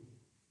you.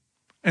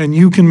 And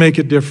you can make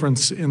a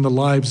difference in the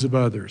lives of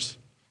others.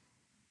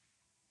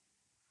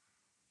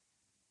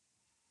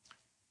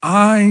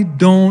 I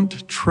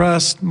don't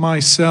trust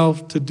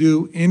myself to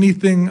do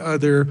anything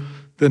other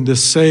than to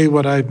say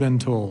what I've been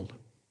told.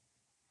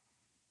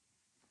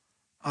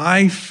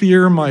 I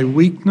fear my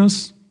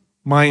weakness,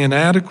 my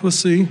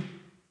inadequacy.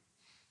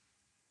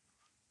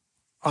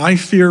 I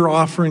fear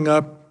offering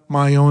up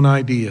my own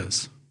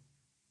ideas.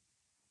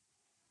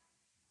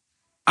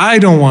 I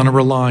don't want to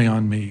rely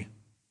on me.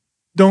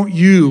 Don't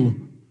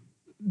you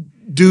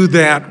do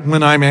that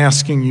when I'm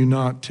asking you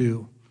not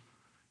to.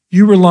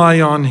 You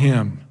rely on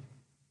him.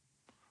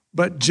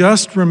 But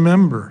just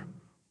remember,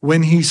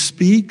 when he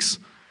speaks,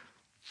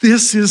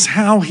 this is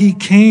how he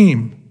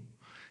came.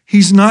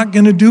 He's not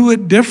going to do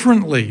it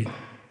differently.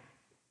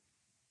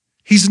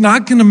 He's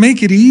not going to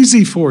make it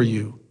easy for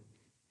you.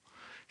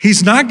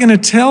 He's not going to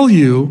tell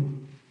you,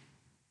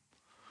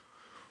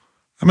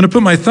 I'm going to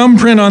put my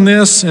thumbprint on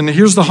this, and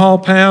here's the hall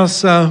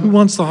pass. Who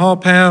wants the hall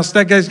pass?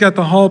 That guy's got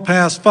the hall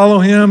pass. Follow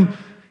him.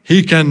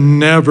 He can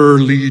never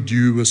lead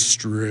you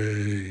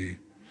astray.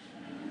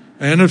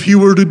 And if he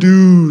were to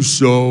do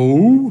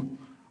so,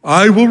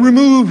 I will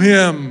remove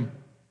him.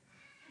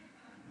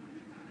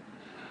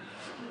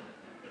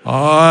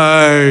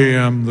 I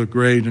am the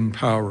great and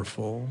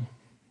powerful.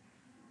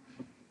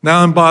 Now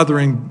I'm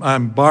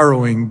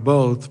borrowing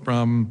both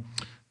from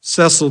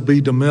Cecil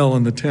B. DeMille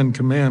in the Ten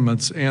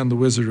Commandments and The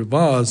Wizard of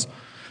Oz,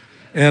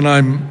 and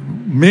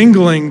I'm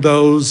mingling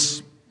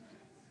those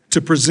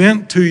to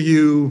present to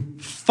you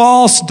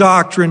false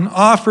doctrine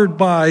offered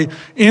by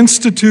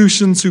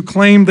institutions who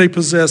claim they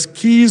possess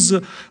keys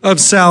of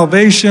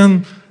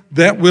salvation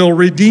that will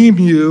redeem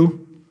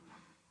you.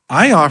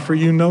 I offer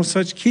you no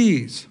such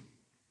keys.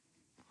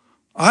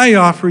 I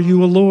offer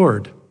you a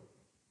Lord,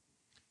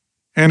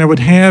 and I would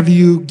have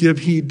you give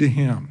heed to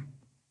him.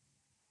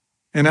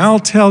 And I'll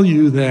tell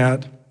you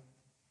that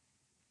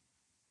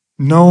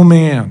no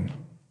man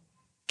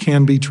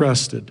can be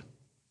trusted.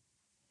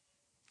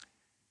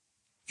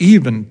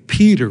 Even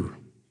Peter,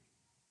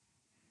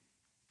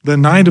 the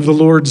night of the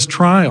Lord's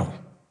trial,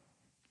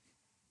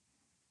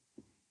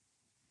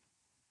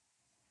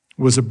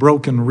 was a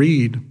broken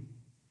reed.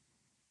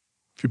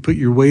 If you put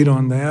your weight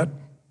on that,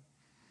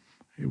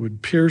 it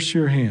would pierce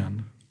your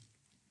hand.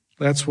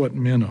 That's what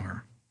men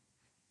are,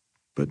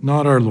 but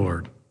not our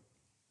Lord.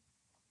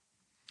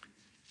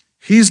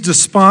 He's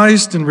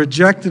despised and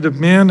rejected of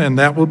men, and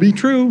that will be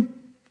true.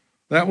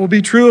 That will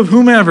be true of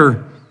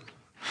whomever.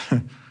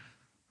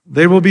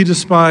 They will be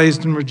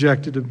despised and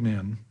rejected of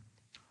men.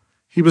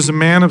 He was a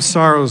man of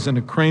sorrows and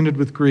acquainted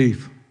with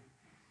grief.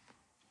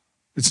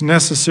 It's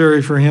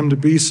necessary for him to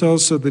be so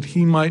that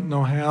he might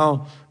know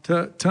how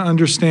to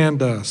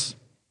understand us.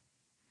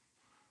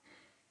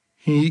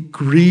 He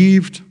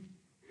grieved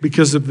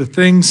because of the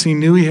things he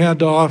knew he had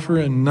to offer,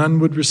 and none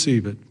would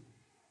receive it.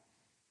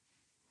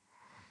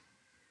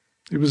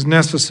 It was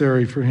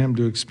necessary for him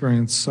to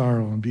experience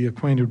sorrow and be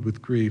acquainted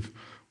with grief.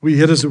 We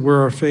hid, as it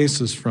were, our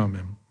faces from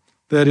him.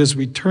 That is,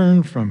 we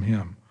turned from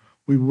him.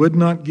 We would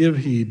not give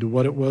heed to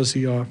what it was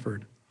he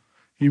offered.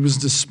 He was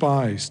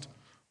despised.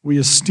 We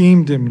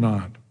esteemed him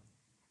not.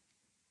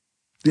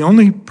 The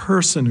only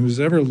person who's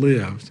ever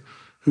lived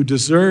who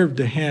deserved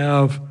to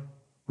have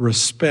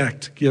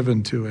respect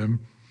given to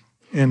him,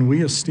 and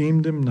we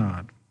esteemed him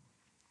not.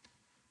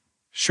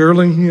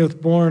 Surely he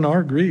hath borne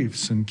our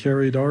griefs and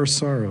carried our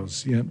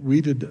sorrows, yet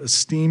we did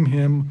esteem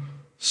him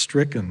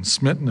stricken,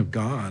 smitten of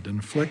God, and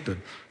afflicted.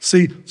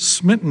 See,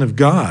 smitten of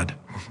God.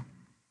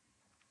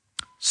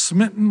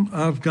 Smitten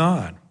of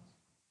God.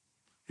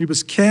 He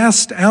was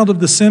cast out of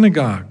the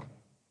synagogue.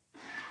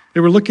 They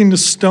were looking to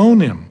stone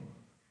him.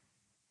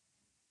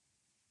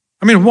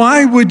 I mean,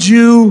 why would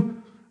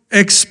you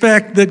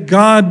expect that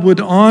God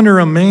would honor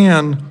a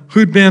man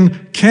who'd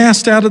been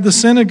cast out of the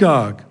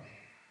synagogue?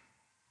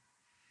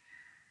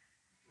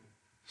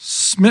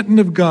 Smitten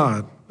of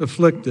God,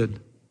 afflicted.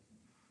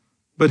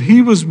 But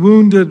he was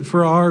wounded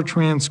for our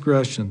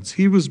transgressions.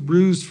 He was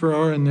bruised for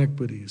our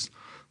iniquities.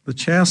 The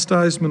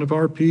chastisement of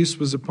our peace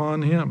was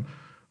upon him.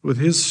 With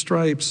his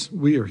stripes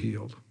we are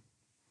healed.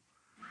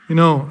 You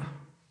know,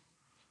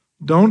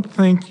 don't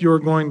think you're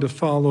going to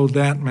follow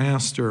that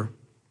master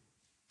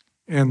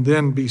and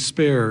then be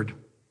spared.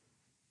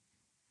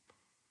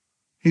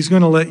 He's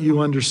going to let you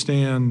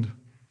understand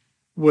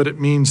what it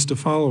means to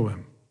follow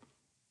him.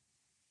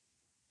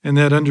 And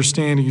that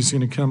understanding is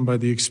going to come by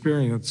the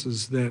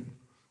experiences that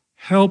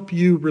help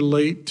you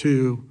relate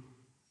to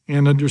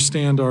and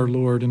understand our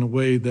Lord in a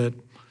way that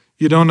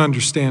you don't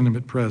understand him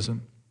at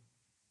present.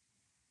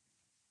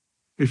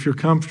 If you're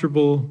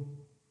comfortable,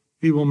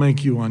 he will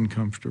make you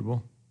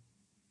uncomfortable.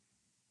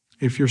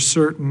 If you're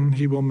certain,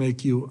 he will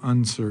make you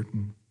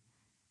uncertain.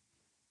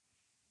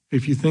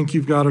 If you think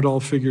you've got it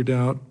all figured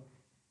out,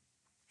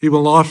 he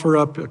will offer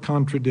up a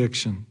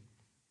contradiction,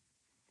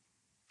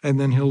 and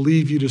then he'll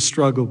leave you to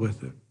struggle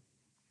with it.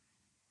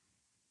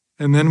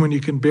 And then when you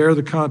can bear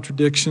the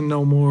contradiction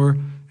no more,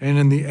 and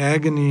in the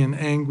agony and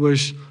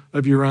anguish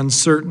of your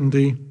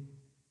uncertainty,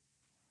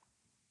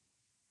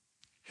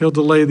 he'll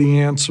delay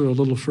the answer a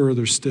little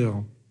further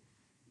still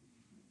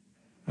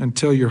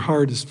until your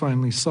heart is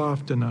finally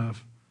soft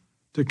enough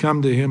to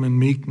come to him in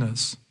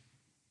meekness.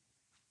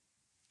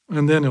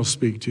 And then he'll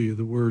speak to you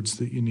the words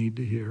that you need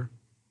to hear.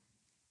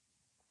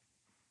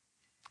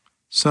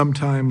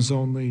 Sometimes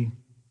only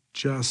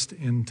just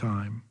in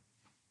time.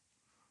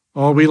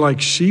 All we like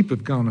sheep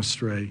have gone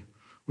astray.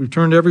 We've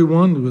turned every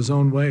one to his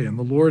own way, and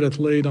the Lord hath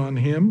laid on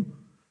him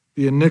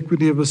the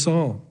iniquity of us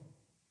all.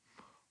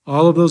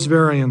 All of those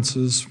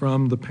variances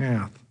from the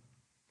path.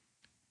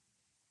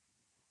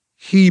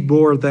 He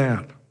bore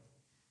that.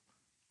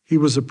 He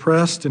was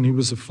oppressed and he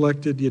was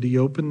afflicted, yet he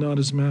opened not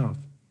his mouth.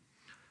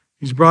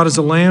 He's brought as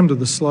a lamb to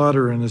the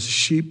slaughter, and as a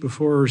sheep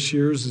before her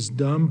shears is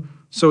dumb,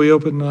 so he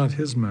opened not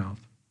his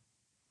mouth.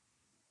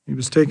 He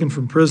was taken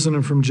from prison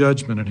and from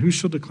judgment, and who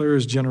shall declare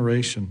his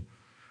generation?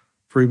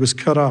 For he was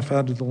cut off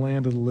out of the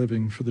land of the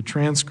living. For the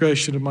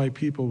transgression of my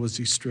people was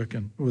he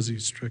stricken.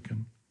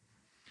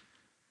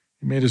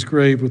 He made his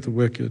grave with the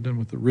wicked and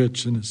with the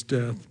rich in his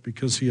death,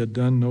 because he had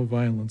done no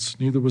violence,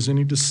 neither was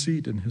any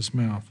deceit in his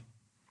mouth.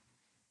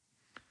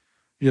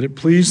 Yet it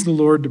pleased the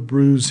Lord to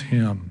bruise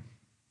him.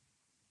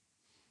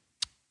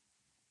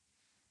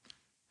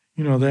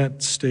 You know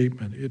that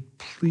statement, it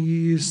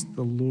pleased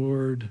the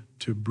Lord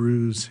to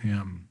bruise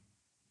him.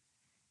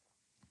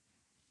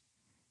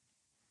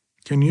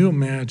 Can you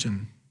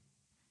imagine?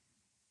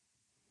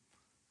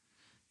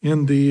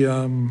 In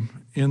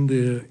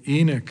the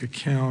Enoch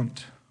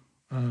account,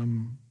 I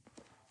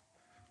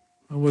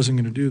wasn't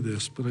going to do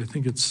this, but I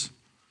think it's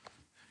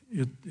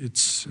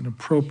it's an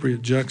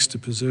appropriate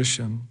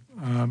juxtaposition.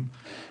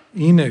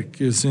 Enoch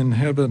is in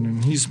heaven,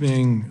 and he's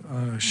being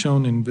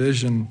shown in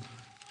vision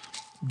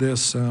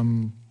this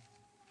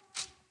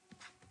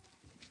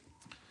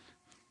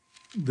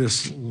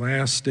this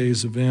last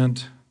day's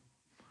event.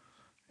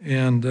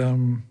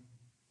 And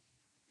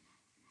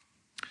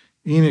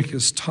Enoch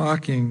is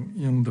talking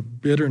in the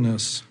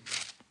bitterness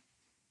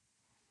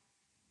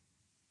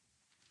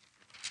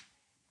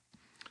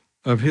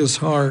of his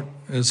heart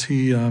as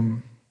he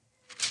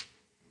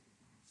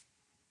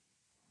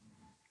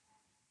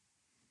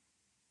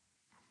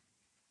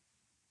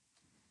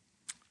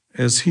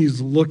as he's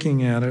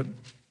looking at it.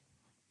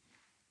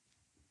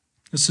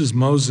 This is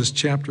Moses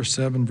chapter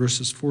 7,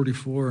 verses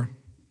 44.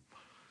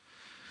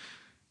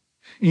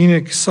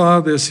 Enoch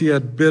saw this, he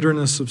had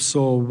bitterness of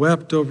soul,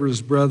 wept over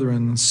his brethren,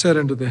 and said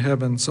unto the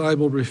heavens, I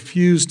will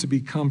refuse to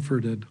be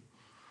comforted.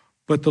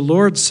 But the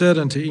Lord said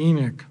unto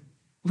Enoch,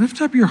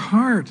 lift up your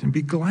heart and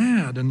be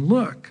glad, and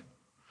look.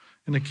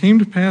 And it came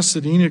to pass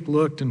that Enoch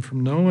looked, and from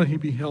Noah he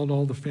beheld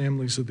all the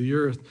families of the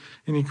earth.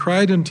 And he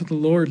cried unto the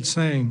Lord,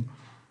 saying,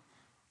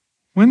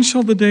 when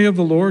shall the day of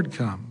the Lord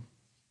come?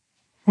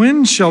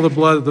 When shall the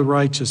blood of the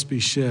righteous be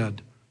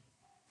shed,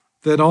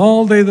 that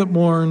all they that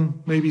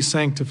mourn may be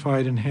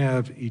sanctified and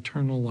have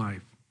eternal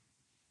life?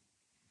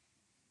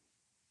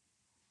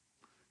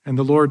 And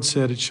the Lord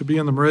said, it shall be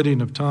in the meridian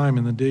of time,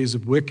 in the days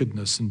of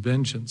wickedness and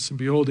vengeance. And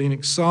behold,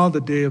 Enoch saw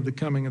the day of the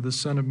coming of the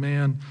Son of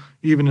Man,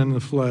 even in the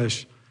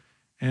flesh,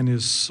 and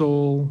his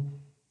soul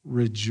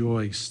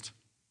rejoiced,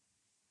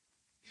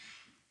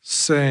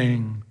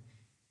 saying,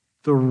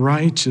 the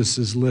righteous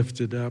is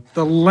lifted up,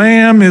 the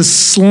Lamb is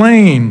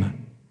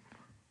slain.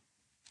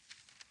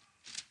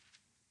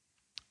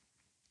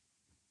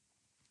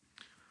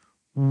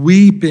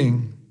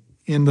 Weeping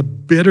in the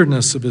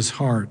bitterness of his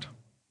heart,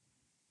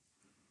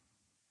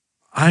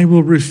 I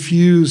will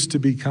refuse to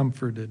be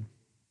comforted.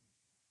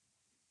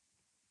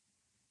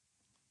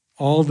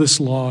 All this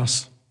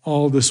loss,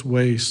 all this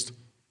waste,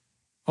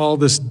 all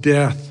this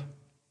death,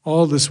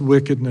 all this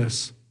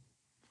wickedness,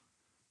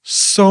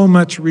 so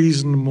much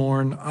reason to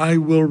mourn, I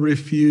will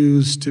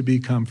refuse to be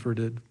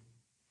comforted.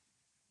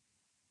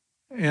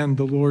 And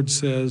the Lord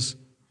says,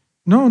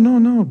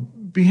 no,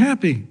 be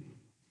happy.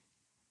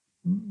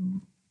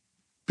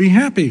 Be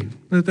happy.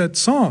 That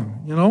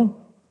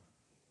song,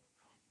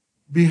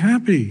 be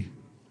happy.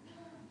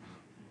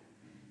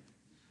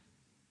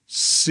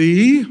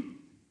 See,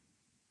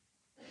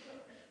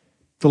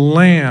 the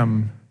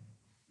Lamb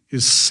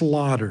is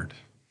slaughtered.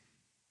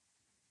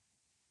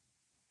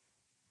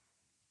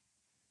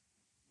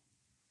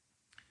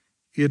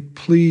 It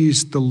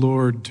pleased the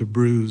Lord to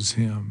bruise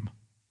him.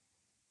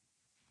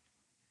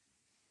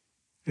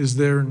 Is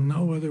there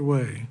no other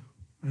way?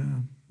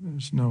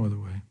 There's no other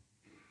way.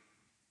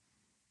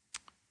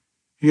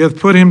 He hath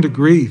put him to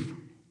grief.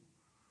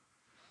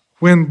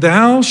 When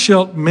thou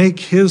shalt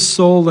make his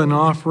soul an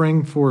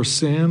offering for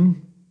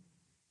sin,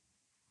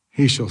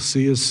 he shall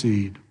see his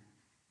seed.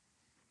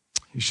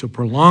 He shall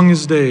prolong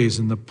his days,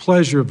 and the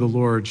pleasure of the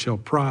Lord shall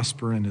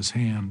prosper in his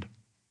hand.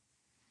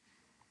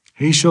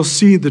 He shall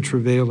see the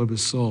travail of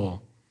his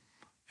soul,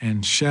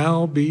 and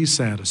shall be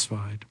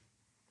satisfied.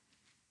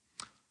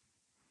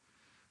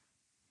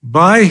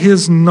 By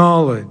his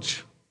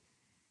knowledge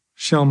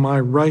shall my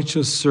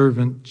righteous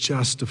servant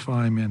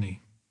justify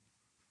many,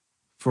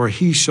 for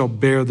he shall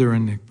bear their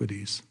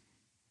iniquities.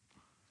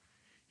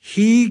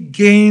 He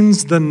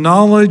gains the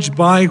knowledge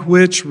by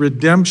which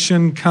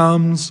redemption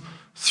comes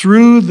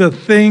through the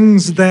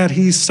things that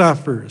he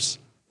suffers.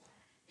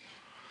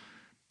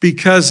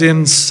 Because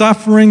in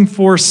suffering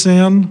for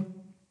sin,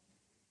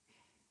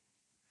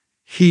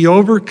 he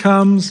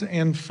overcomes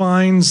and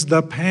finds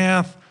the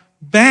path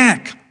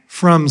back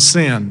from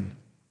sin.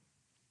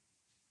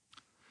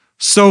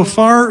 So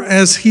far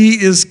as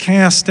he is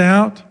cast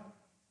out,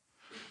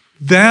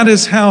 that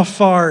is how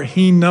far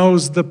he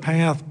knows the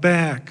path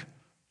back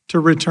to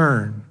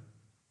return.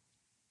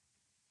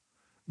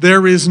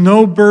 There is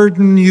no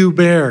burden you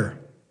bear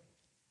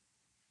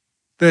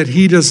that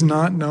he does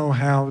not know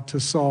how to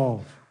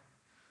solve.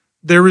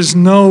 There is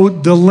no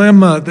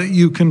dilemma that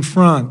you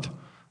confront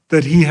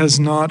that he has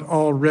not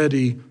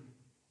already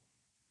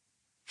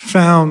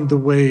found the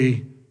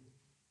way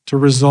to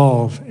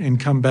resolve and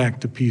come back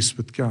to peace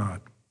with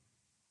God.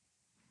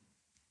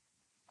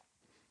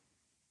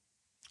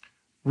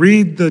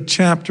 Read the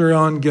chapter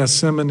on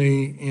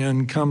Gethsemane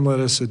in Come Let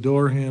Us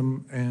Adore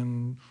Him,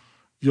 and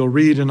you'll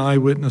read an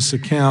eyewitness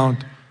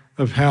account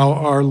of how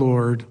our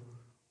Lord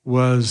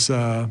was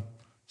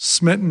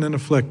smitten and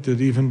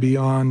afflicted even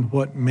beyond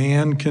what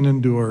man can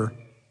endure.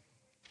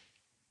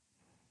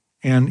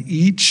 And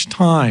each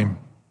time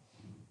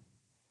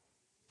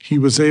he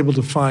was able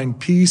to find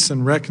peace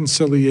and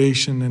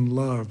reconciliation and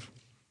love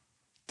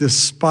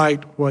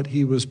despite what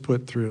he was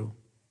put through.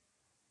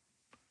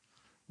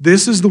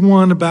 This is the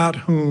one about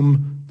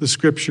whom the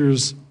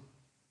scriptures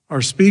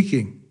are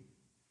speaking.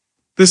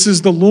 This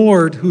is the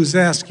Lord who's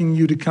asking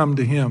you to come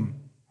to him.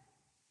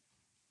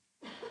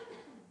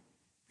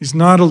 He's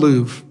not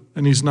aloof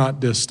and he's not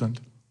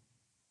distant.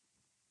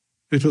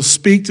 If he'll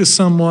speak to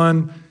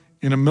someone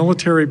in a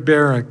military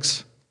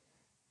barracks,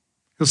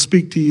 he'll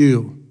speak to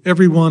you,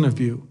 every one of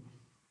you.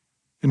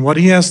 And what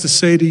he has to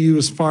say to you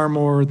is far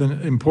more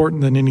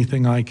important than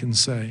anything I can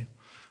say.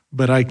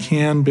 But I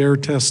can bear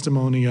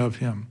testimony of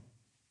him.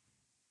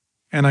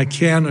 And I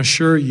can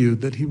assure you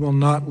that he will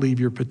not leave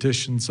your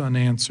petitions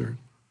unanswered.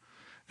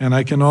 And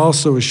I can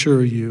also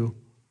assure you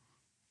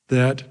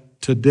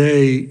that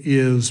today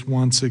is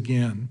once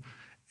again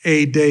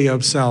a day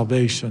of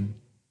salvation.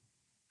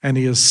 And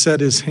he has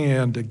set his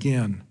hand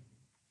again.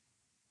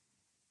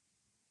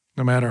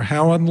 No matter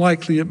how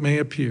unlikely it may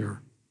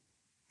appear,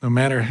 no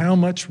matter how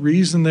much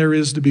reason there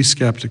is to be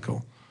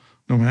skeptical,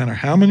 no matter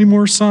how many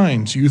more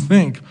signs you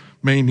think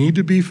may need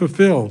to be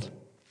fulfilled,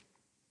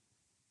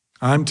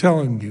 I'm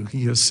telling you,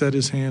 he has set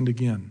his hand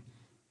again.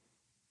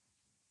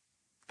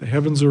 The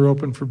heavens are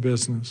open for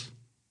business,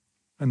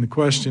 and the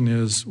question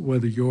is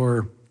whether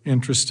you're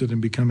interested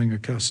in becoming a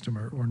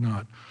customer or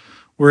not.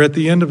 We're at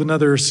the end of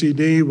another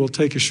CD. We'll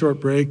take a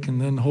short break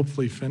and then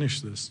hopefully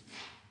finish this.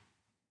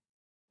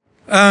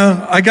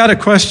 I got a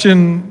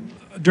question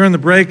during the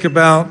break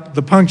about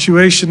the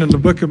punctuation in the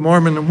Book of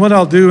Mormon, and what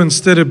I'll do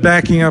instead of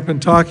backing up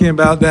and talking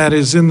about that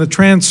is in the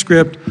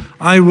transcript,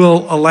 I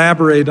will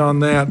elaborate on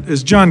that.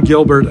 As John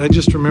Gilbert, I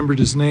just remembered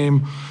his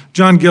name.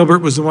 John Gilbert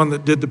was the one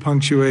that did the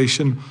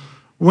punctuation.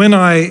 When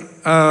I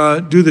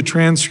do the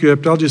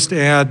transcript, I'll just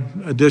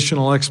add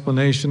additional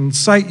explanation,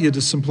 cite you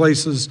to some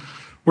places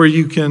where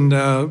you can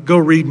go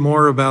read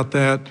more about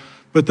that.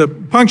 But the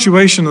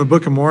punctuation of the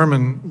Book of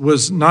Mormon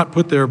was not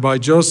put there by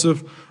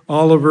Joseph,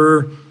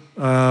 Oliver,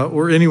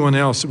 or anyone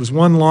else. It was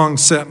one long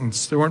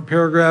sentence. There weren't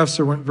paragraphs,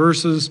 there weren't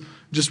verses,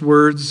 just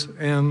words.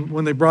 And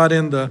when they brought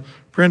in the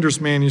printer's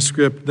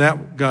manuscript,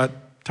 that got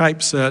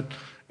typeset,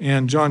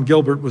 and John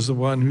Gilbert was the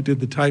one who did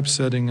the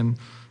typesetting, and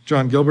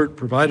John Gilbert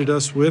provided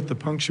us with the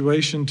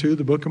punctuation to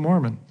the Book of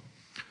Mormon.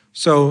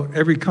 So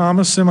every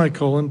comma,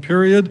 semicolon,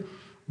 period,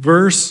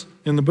 verse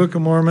in the Book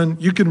of Mormon,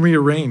 you can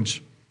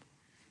rearrange.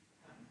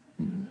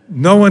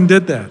 No one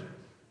did that.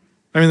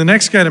 I mean, the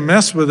next guy to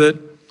mess with it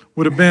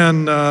would have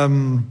been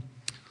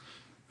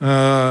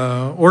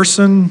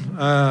Orson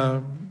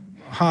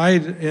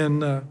Hyde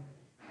and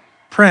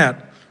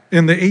Pratt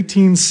in the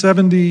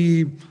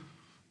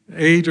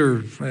 1878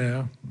 or,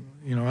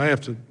 I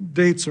have to,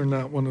 dates are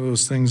not one of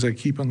those things I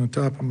keep on the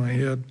top of my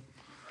head.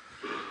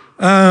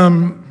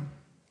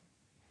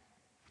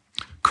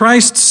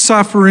 Christ's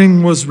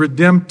suffering was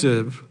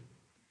redemptive.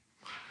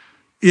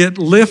 It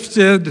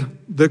lifted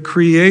the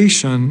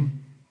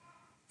creation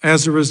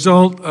as a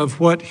result of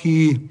what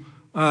he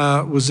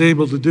was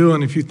able to do.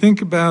 And if you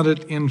think about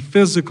it in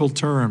physical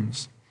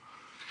terms,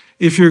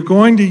 if you're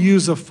going to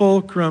use a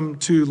fulcrum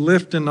to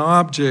lift an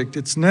object,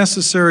 it's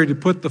necessary to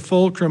put the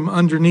fulcrum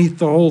underneath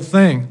the whole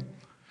thing.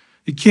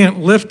 You can't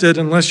lift it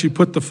unless you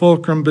put the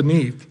fulcrum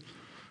beneath.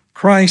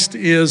 Christ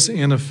is,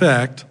 in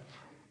effect,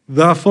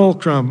 the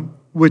fulcrum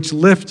which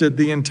lifted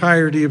the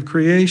entirety of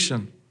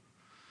creation.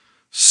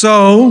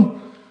 So,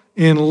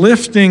 in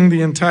lifting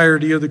the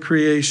entirety of the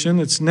creation,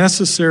 it's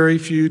necessary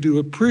for you to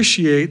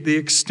appreciate the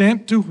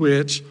extent to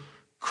which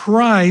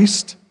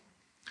Christ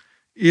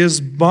is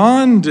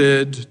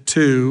bonded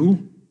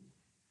to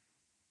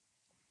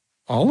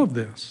all of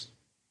this,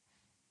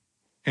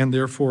 and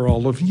therefore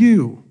all of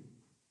you.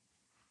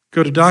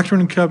 Go to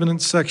Doctrine and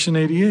Covenants, section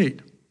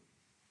 88.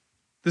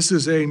 This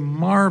is a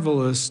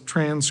marvelous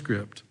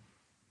transcript.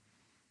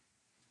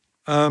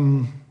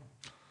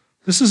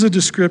 This is a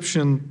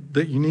description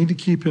that you need to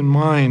keep in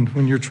mind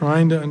when you're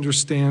trying to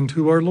understand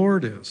who our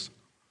Lord is.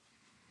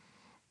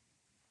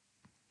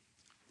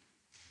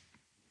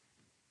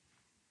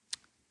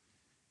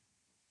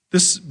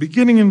 This,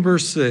 beginning in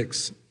verse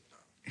 6,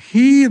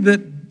 he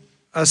that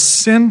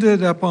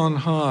ascended up on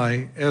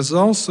high, as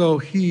also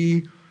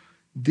he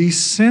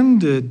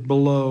descended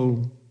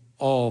below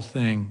all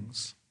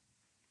things,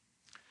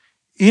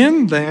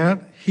 in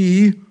that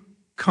he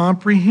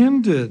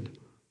comprehended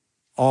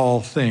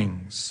all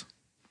things,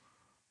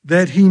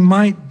 that he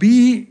might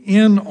be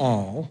in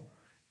all,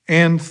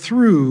 and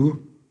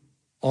through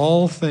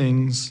all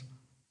things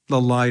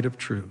the light of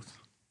truth.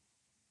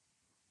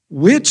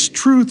 Which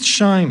truth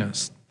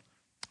shineth?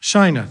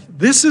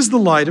 This is the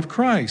light of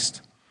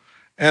Christ,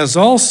 as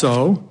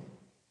also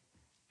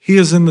he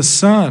is in the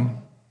sun,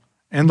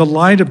 and the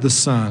light of the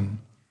sun,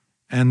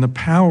 and the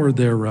power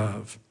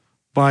thereof,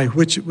 by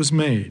which it was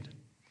made.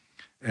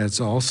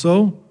 As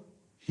also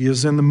he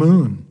is in the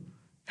moon,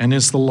 and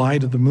is the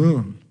light of the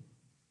moon,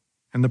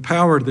 and the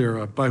power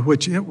thereof, by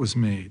which it was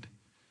made.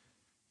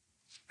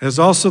 As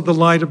also the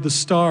light of the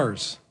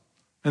stars,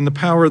 and the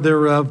power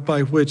thereof,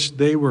 by which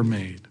they were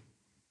made.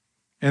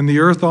 And the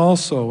earth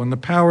also, and the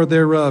power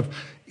thereof,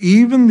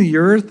 even the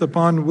earth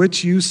upon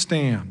which you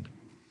stand.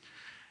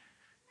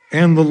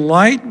 And the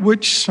light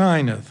which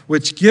shineth,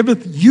 which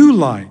giveth you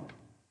light,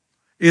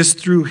 is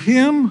through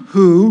him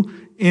who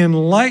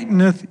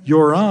enlighteneth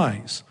your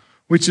eyes,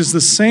 which is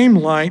the same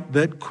light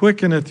that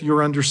quickeneth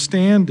your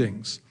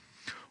understandings,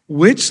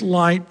 which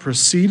light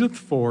proceedeth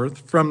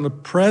forth from the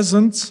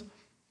presence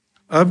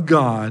of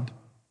God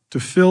to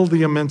fill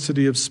the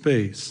immensity of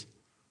space,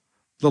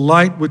 the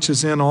light which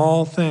is in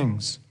all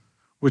things,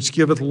 which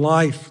giveth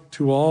life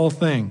to all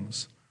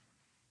things,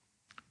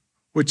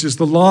 which is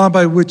the law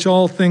by which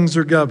all things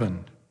are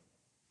governed,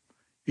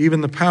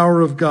 even the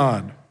power of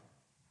God,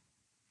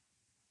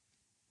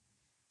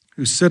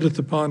 who sitteth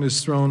upon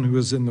his throne, who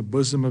is in the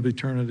bosom of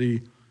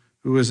eternity,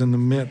 who is in the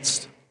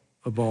midst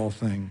of all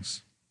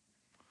things.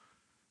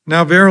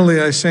 Now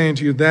verily I say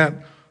unto you that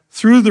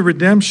through the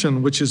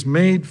redemption which is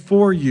made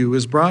for you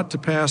is brought to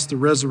pass the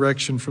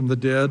resurrection from the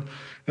dead,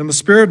 and the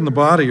spirit and the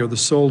body are the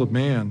soul of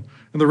man.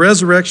 And the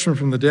resurrection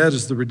from the dead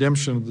is the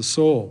redemption of the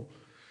soul.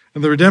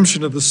 And the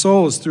redemption of the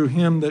soul is through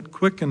him that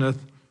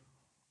quickeneth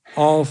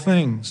all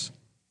things,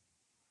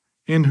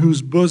 in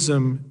whose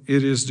bosom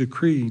it is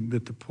decreed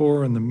that the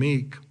poor and the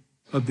meek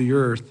of the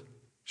earth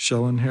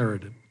shall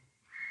inherit it.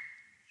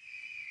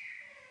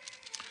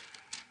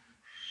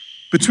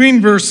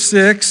 Between verse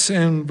 6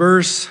 and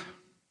verse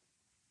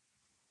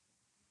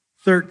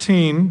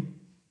 13,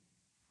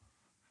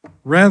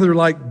 rather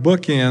like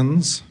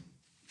bookends,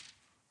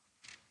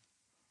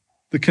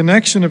 the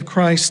connection of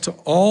Christ to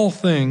all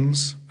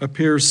things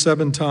appears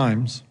 7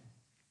 times.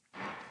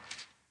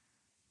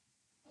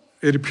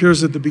 It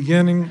appears at the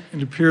beginning,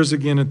 and it appears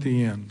again at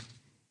the end.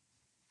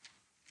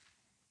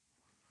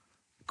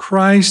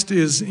 Christ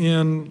is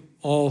in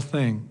all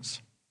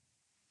things.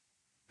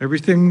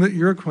 Everything that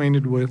you're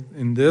acquainted with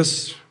in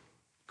this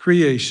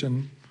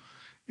creation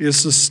is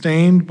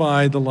sustained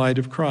by the light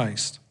of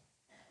Christ.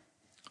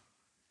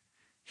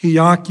 He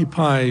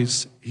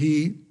occupies,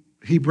 he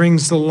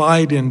brings the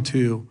light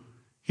into.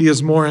 He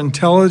is more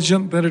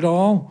intelligent than it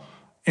all,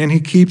 and he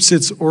keeps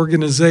its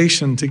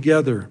organization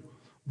together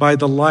by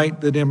the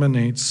light that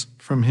emanates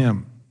from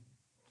him.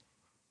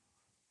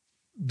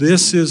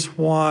 This is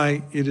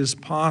why it is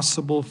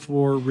possible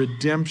for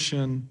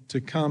redemption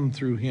to come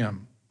through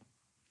him.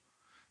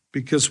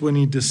 Because when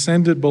he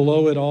descended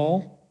below it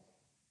all,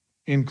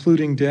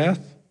 including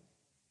death,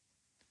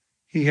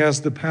 he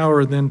has the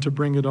power then to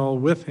bring it all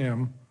with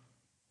him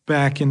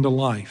back into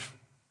life.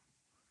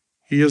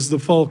 He is the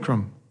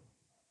fulcrum.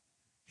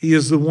 He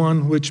is the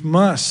one which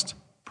must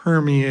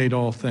permeate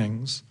all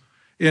things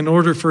in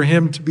order for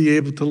him to be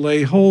able to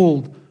lay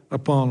hold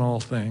upon all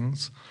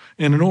things,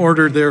 and in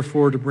order,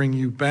 therefore, to bring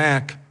you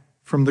back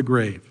from the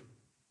grave.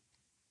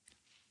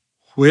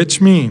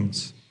 Which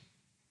means,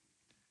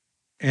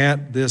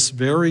 at this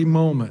very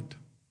moment,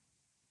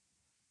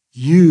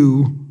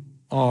 you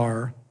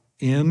are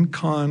in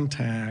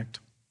contact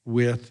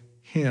with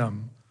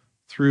him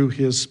through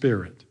his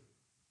Spirit.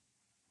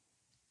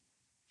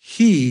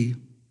 He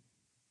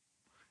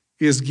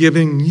is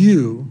giving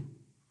you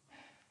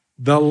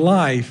the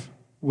life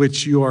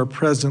which you are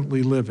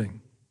presently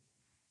living.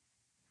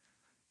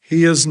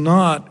 He is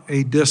not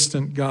a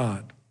distant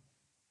God.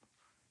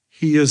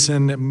 He is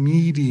an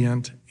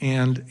immediate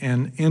and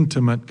an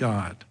intimate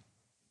God.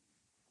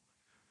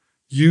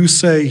 You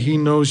say he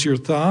knows your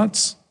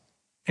thoughts,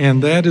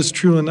 and that is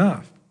true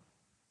enough,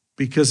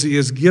 because he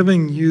is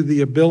giving you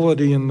the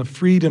ability and the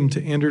freedom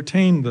to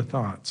entertain the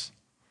thoughts.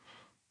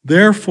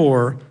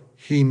 Therefore,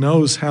 he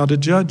knows how to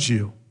judge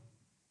you.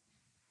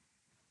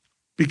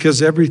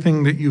 Because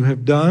everything that you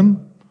have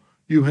done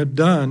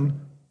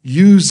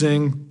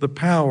using the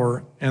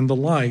power and the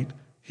light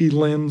he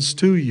lends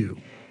to you.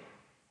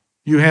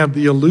 You have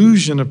the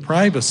illusion of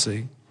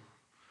privacy.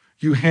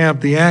 You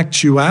have the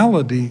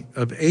actuality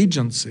of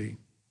agency.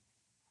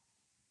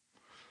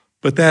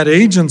 But that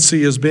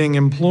agency is being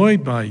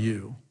employed by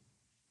you,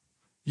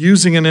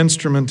 using an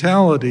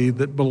instrumentality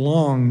that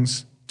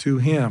belongs to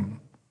him.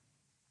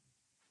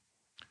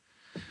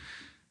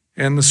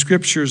 And the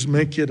scriptures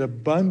make it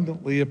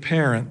abundantly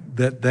apparent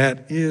that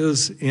that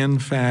is, in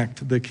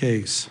fact, the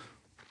case.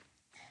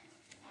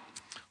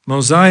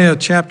 Mosiah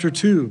chapter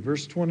 2,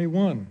 verse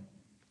 21.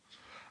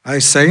 I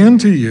say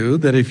unto you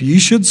that if ye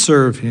should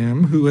serve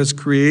him who has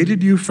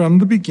created you from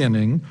the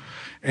beginning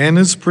and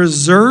is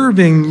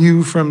preserving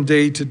you from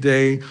day to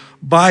day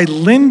by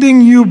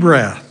lending you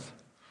breath,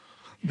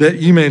 that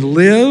ye may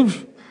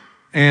live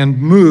and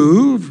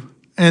move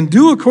and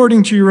do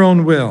according to your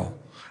own will,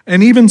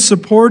 and even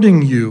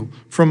supporting you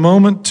from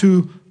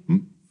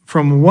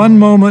one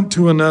moment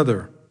to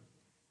another.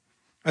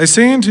 I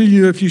say unto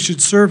you, if you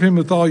should serve him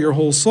with all your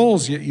whole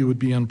souls, yet you would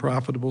be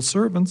unprofitable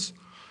servants,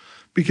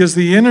 because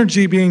the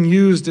energy being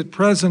used at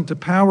present to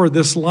power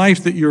this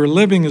life that you're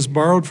living is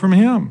borrowed from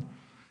him.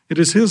 It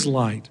is his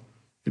light.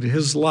 It is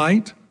his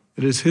light.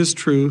 It is his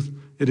truth.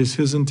 It is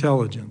his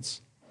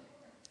intelligence.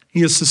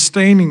 He is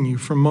sustaining you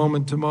from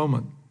moment to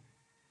moment.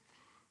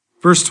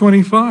 Verse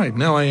 25,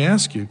 now I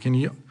ask you, can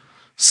you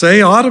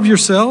say aught of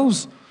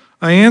yourselves?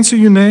 I answer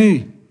you,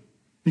 nay.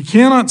 You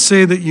cannot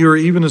say that you are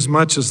even as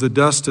much as the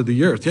dust of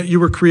the earth. Yet you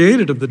were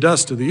created of the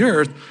dust of the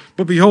earth,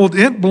 but behold,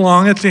 it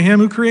belongeth to him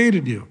who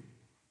created you.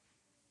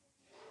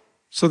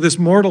 So this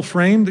mortal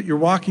frame that you're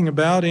walking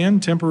about in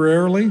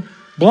temporarily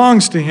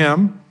belongs to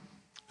him,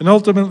 and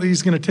ultimately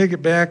he's going to take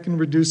it back and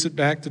reduce it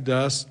back to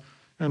dust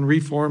and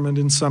reform it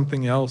in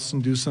something else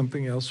and do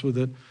something else with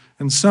it.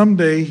 And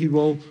someday he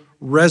will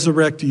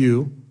resurrect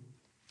you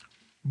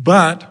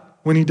But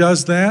when he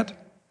does that,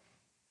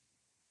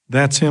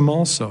 that's him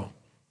also,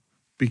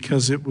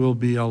 because it will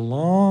be a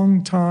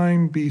long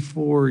time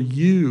before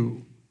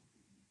you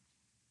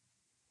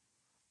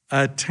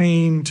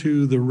attain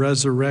to the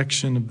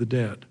resurrection of the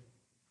dead.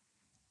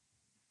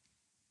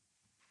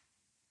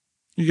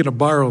 You're going to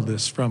borrow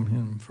this from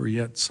him for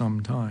yet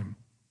some time.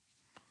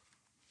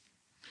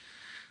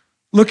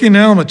 Looking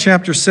now at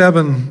chapter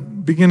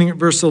 7, beginning at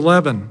verse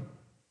 11.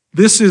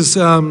 This is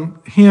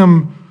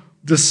him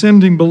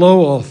descending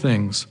below all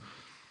things.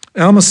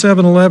 Alma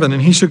 7:11,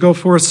 and he shall go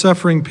forth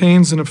suffering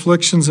pains and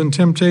afflictions and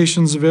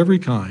temptations of every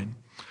kind.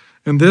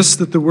 And this,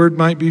 that the word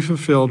might be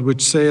fulfilled,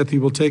 which saith, he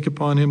will take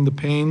upon him the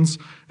pains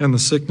and the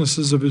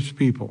sicknesses of his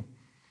people.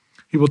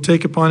 He will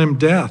take upon him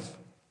death,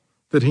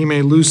 that he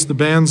may loose the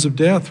bands of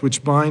death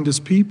which bind his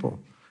people.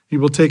 He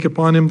will take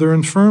upon him their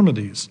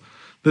infirmities,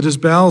 that his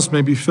bowels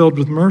may be filled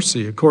with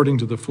mercy according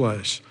to the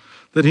flesh,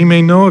 that he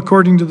may know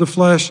according to the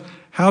flesh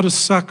how to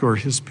succor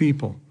his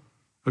people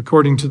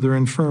according to their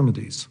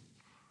infirmities.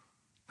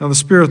 Now the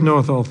Spirit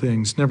knoweth all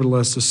things,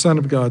 nevertheless the Son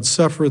of God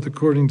suffereth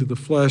according to the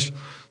flesh,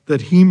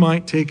 that he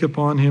might take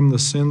upon him the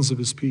sins of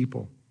his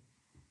people,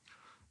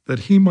 that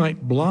he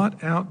might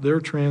blot out their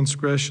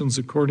transgressions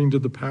according to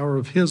the power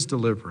of his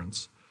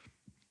deliverance.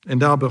 And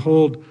now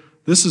behold,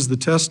 this is the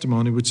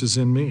testimony which is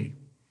in me.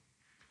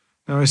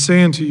 Now I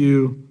say unto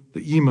you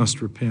that ye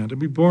must repent and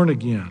be born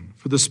again.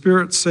 For the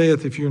Spirit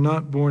saith, if ye are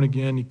not born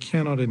again, ye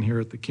cannot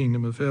inherit the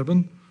kingdom of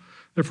heaven.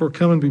 Therefore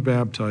come and be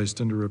baptized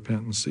unto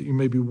repentance, that you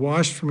may be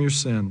washed from your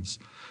sins,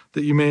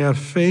 that you may have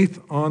faith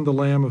on the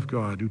Lamb of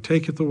God, who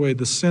taketh away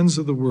the sins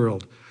of the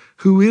world,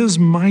 who is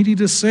mighty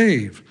to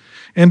save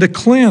and to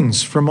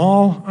cleanse from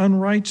all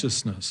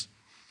unrighteousness.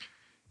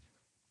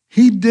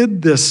 He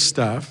did this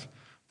stuff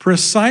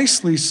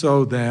precisely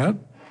so that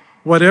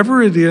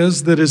whatever it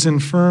is that is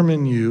infirm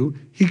in you,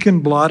 he can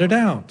blot it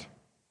out.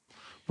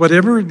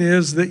 Whatever it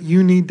is that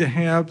you need to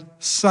have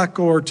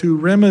succor to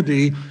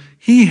remedy,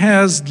 he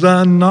has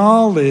the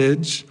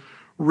knowledge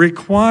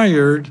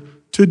required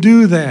to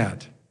do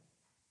that.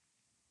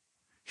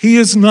 He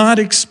is not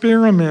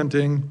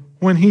experimenting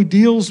when he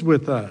deals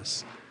with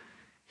us.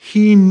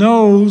 He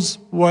knows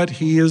what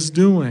he is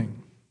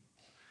doing.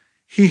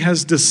 He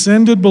has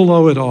descended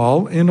below it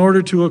all in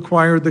order to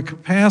acquire the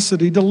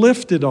capacity to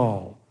lift it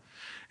all.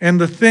 And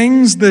the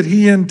things that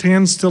he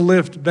intends to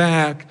lift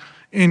back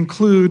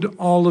include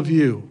all of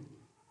you.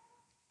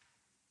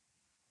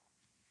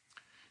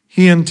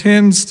 He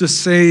intends to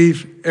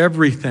save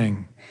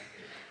everything.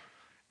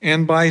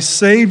 And by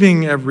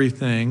saving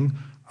everything,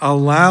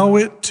 allow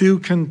it to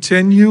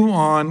continue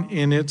on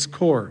in its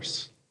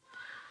course.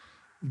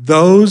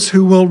 Those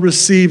who will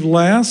receive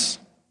less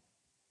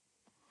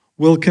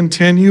will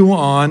continue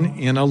on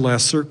in a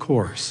lesser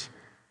course.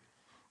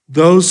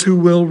 Those who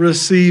will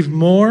receive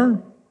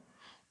more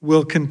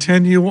will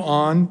continue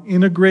on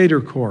in a greater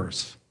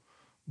course.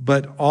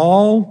 But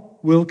all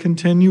will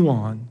continue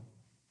on,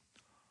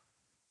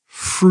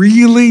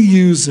 freely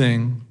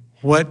using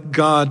what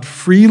God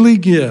freely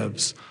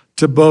gives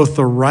to both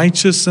the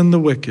righteous and the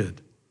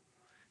wicked.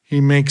 He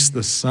makes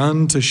the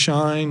sun to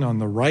shine on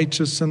the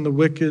righteous and the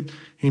wicked.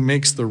 He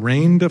makes the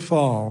rain to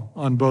fall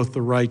on both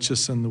the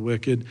righteous and the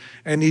wicked.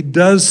 And he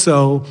does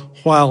so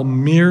while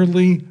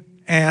merely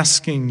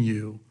asking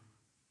you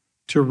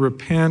to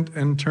repent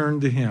and turn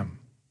to him.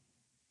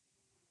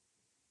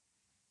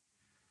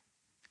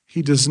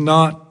 He does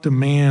not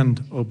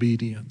demand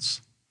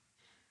obedience.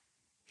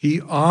 He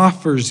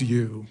offers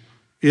you,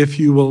 if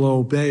you will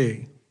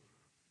obey,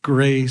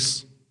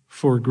 grace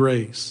for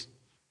grace,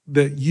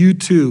 that you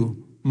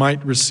too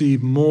might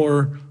receive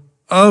more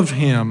of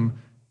him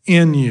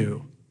in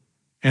you,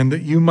 and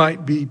that you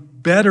might be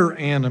better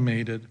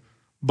animated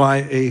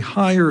by a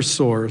higher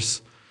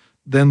source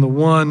than the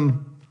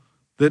one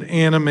that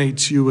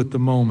animates you at the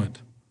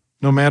moment.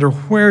 No matter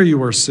where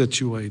you are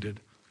situated,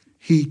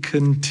 he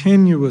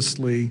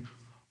continuously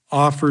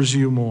offers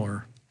you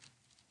more.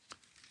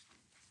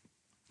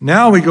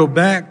 Now we go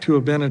back to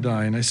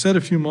Abinadi, and I said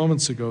a few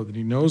moments ago that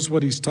he knows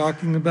what he's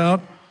talking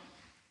about.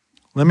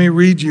 Let me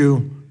read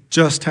you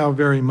just how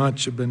very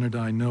much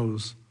Abinadi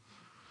knows.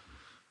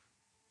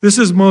 This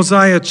is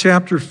Mosiah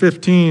chapter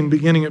 15,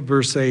 beginning at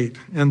verse 8.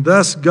 And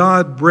thus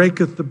God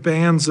breaketh the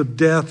bands of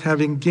death,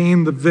 having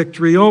gained the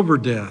victory over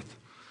death,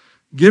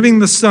 giving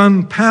the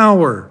Son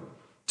power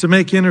to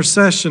make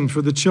intercession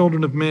for the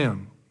children of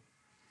men.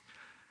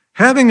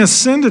 Having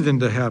ascended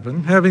into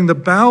heaven, having the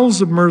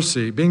bowels of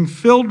mercy, being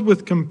filled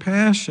with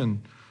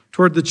compassion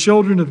toward the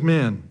children of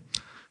men,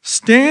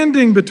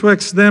 standing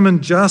betwixt them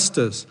and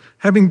justice,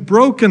 having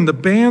broken the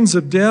bands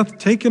of death,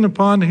 taken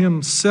upon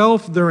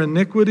himself their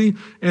iniquity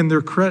and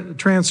their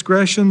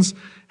transgressions,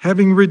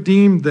 having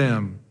redeemed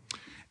them,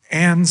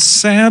 and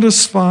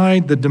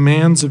satisfied the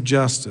demands of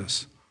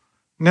justice.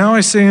 Now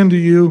I say unto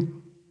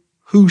you,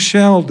 who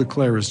shall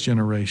declare his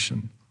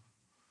generation?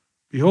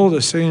 Behold, I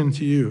say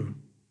unto you,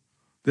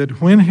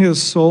 that when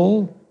his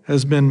soul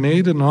has been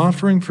made an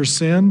offering for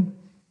sin,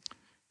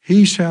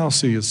 he shall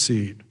see his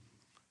seed.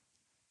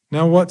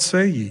 Now what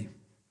say ye?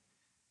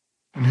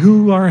 And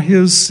who are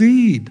his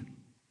seed?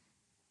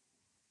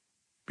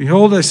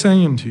 Behold, I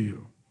say unto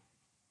you,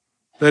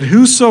 that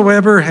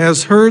whosoever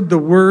has heard the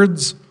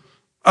words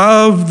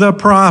of the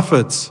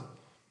prophets,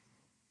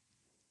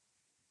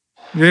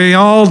 yea,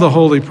 all the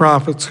holy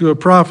prophets who have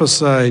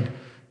prophesied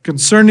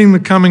concerning the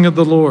coming of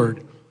the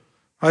Lord,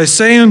 I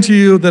say unto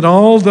you that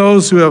all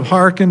those who have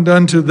hearkened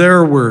unto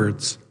their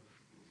words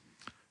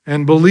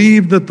and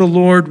believed that the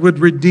Lord would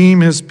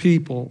redeem his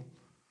people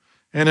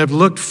and have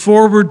looked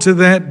forward to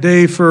that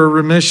day for a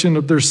remission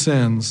of their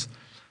sins,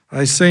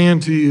 I say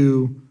unto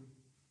you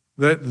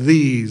that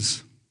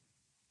these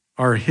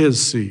are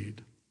his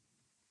seed,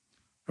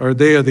 or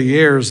they are the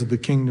heirs of the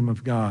kingdom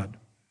of God.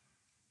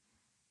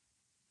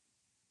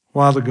 A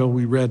while ago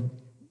we read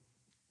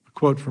a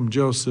quote from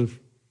Joseph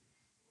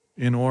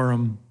in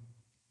Orem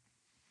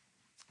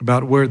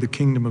about where the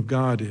kingdom of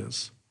God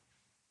is.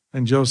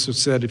 And Joseph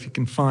said, if you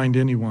can find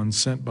anyone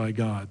sent by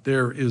God,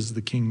 there is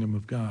the kingdom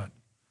of God.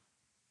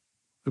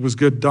 It was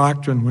good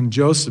doctrine when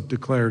Joseph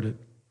declared it.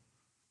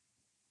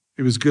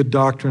 It was good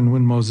doctrine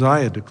when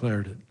Mosiah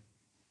declared it.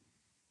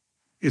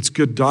 It's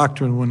good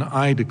doctrine when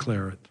I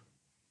declare it.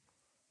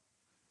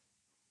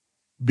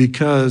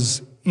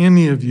 Because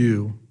any of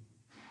you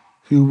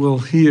who will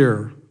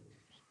hear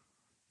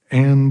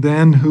and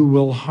then who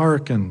will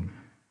hearken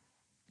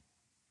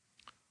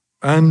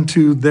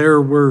unto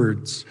their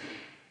words,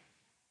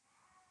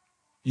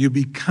 you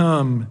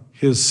become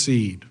his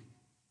seed.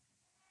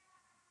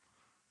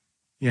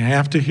 You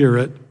have to hear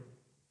it.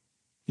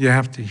 You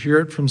have to hear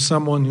it from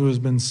someone who has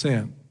been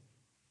sent.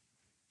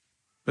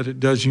 But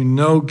it does you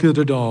no good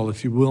at all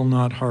if you will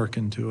not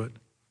hearken to it.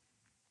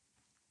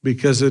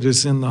 Because it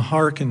is in the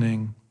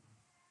hearkening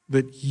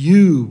that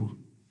you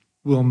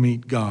will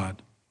meet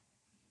God.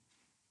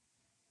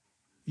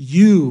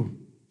 You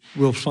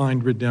will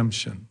find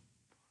redemption.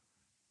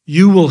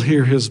 You will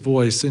hear his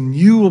voice, and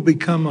you will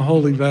become a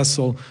holy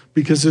vessel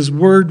because his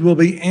word will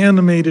be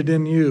animated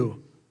in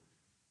you.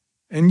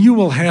 And you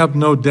will have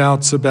no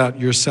doubts about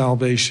your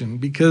salvation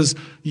because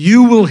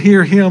you will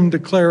hear him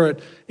declare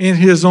it in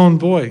his own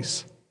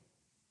voice.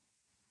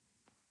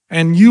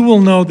 And you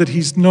will know that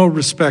he's no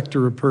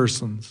respecter of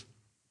persons.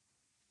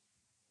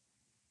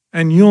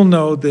 And you'll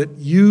know that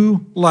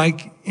you,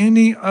 like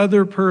any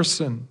other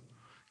person,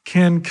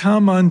 can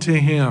come unto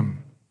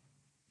him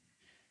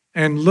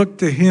and look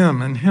to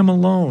him and him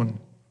alone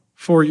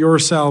for your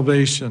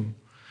salvation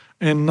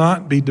and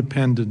not be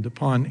dependent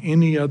upon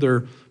any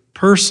other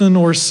person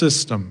or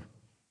system.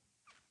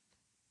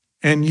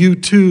 And you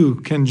too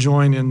can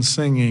join in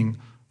singing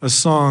a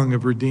song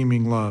of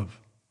redeeming love.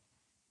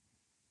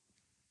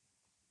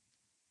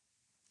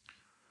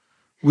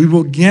 We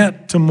will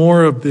get to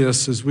more of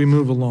this as we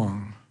move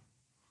along.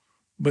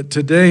 But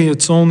today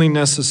it's only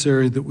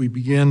necessary that we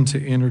begin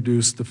to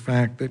introduce the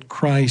fact that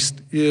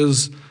Christ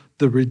is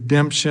the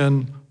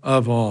redemption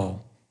of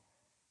all.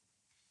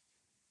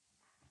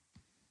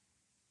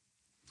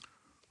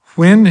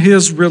 When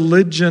his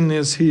religion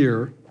is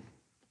here,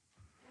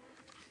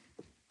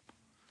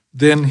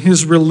 then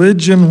his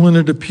religion, when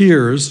it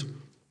appears,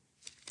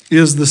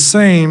 is the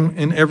same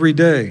in every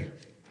day.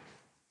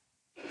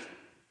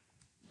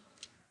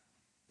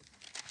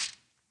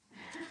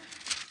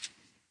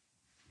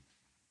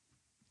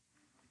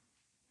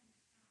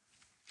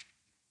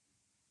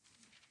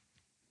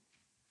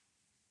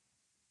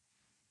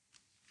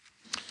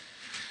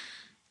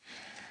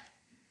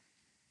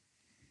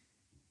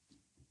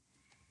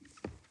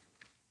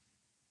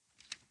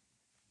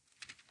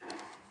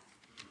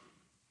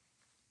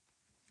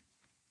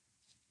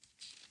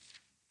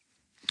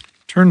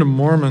 Turn to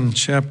Mormon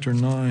chapter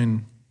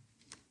 9,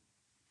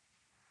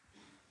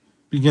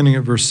 beginning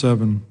at verse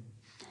 7.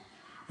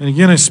 And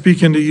again I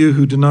speak unto you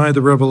who deny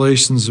the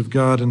revelations of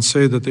God and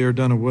say that they are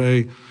done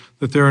away,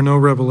 that there are no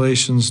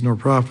revelations, nor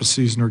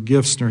prophecies, nor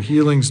gifts, nor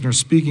healings, nor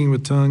speaking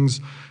with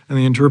tongues, and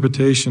the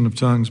interpretation of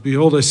tongues.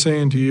 Behold, I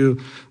say unto you,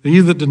 that he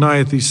that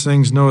denieth these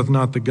things knoweth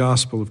not the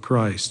gospel of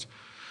Christ.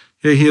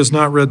 Yea, he has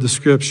not read the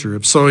scripture,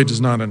 if so he does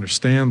not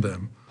understand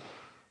them.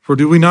 For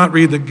do we not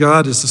read that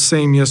God is the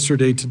same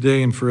yesterday,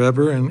 today, and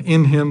forever, and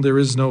in him there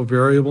is no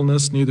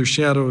variableness, neither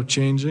shadow of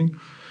changing?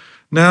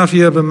 Now if ye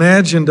have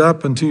imagined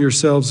up unto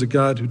yourselves a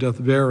God who doth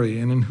vary,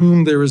 and in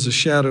whom there is a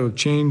shadow of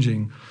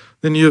changing,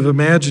 then ye have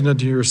imagined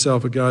unto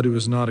yourself a God who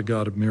is not a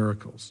God of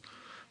miracles.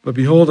 But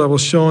behold, I will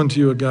show unto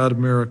you a God of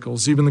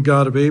miracles, even the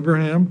God of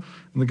Abraham,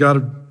 and the God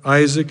of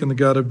Isaac, and the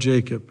God of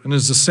Jacob, and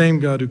is the same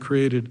God who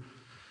created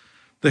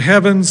the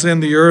heavens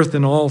and the earth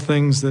and all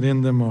things that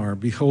in them are.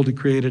 Behold, he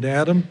created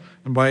Adam,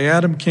 and by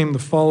Adam came the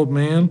fall of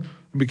man,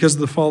 and because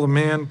of the fall of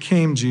man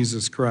came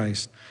Jesus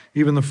Christ,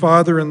 even the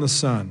Father and the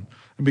Son.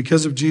 And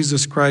because of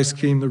Jesus Christ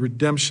came the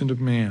redemption of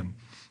man.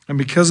 And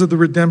because of the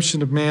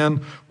redemption of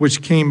man,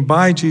 which came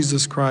by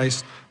Jesus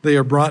Christ, they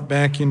are brought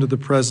back into the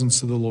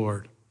presence of the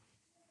Lord.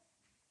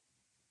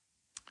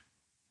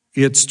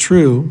 It's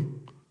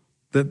true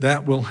that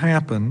that will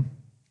happen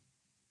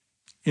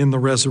in the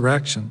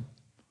resurrection.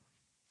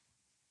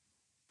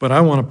 But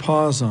I want to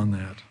pause on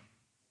that.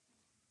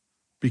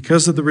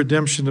 Because of the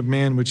redemption of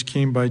man which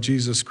came by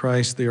Jesus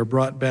Christ, they are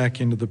brought back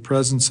into the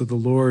presence of the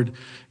Lord.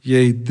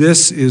 Yea,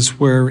 this is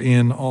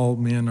wherein all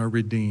men are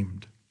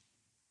redeemed.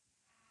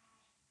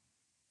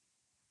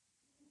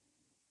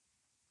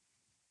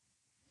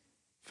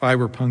 If I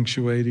were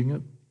punctuating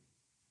it,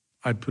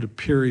 I'd put a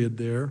period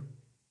there,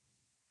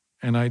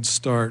 and I'd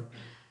start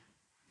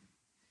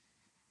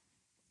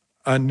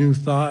a new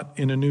thought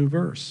in a new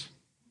verse.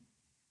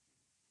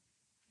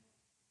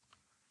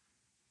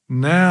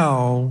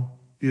 Now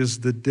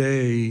is the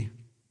day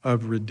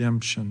of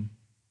redemption.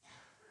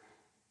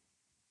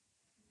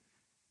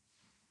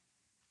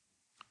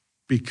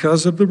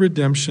 Because of the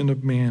redemption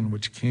of man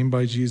which came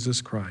by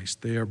Jesus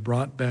Christ, they are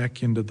brought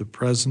back into the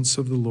presence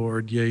of the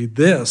Lord. Yea,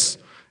 this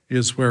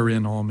is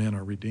wherein all men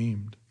are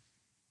redeemed.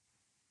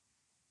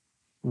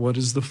 What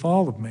is the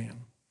fall of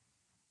man?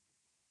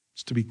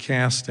 It's to be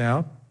cast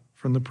out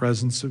from the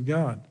presence of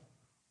God.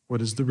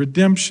 What is the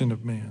redemption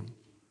of man?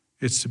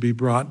 It's to be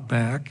brought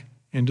back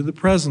into the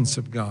presence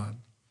of God.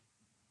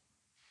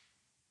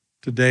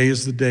 Today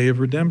is the day of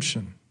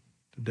redemption.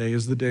 Today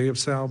is the day of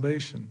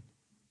salvation.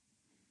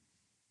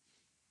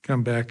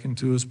 Come back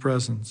into his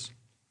presence.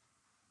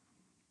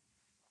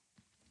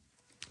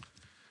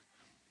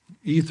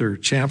 Ether,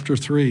 chapter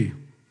 3.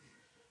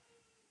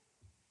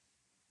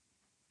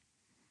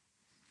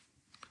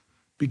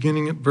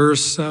 Beginning at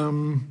verse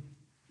 13.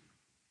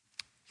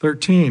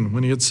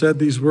 When he had said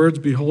these words,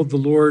 behold, the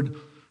Lord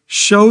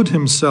showed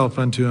himself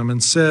unto him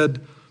and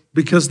said,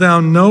 because thou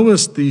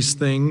knowest these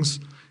things,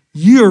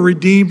 ye are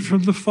redeemed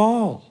from the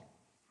fall.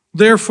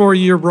 Therefore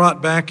ye are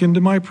brought back into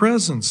my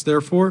presence.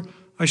 Therefore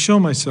I show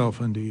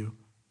myself unto you.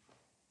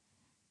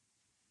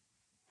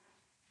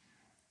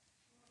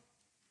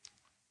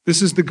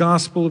 This is the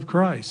gospel of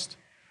Christ.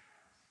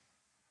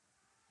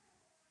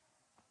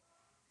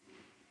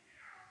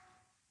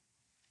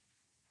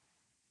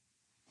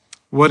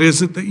 What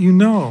is it that you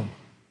know?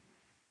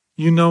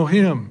 You know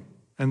him,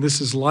 and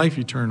this is life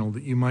eternal,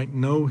 that you might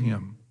know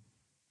him.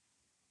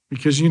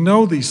 Because you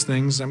know these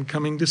things, I'm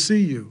coming to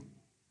see you.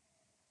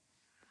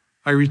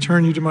 I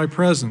return you to my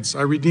presence.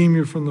 I redeem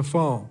you from the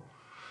fall.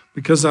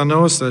 Because thou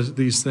knowest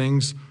these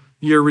things,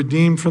 ye are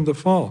redeemed from the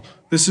fall.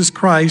 This is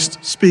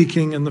Christ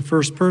speaking in the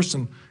first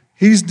person.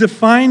 He's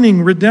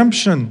defining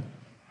redemption.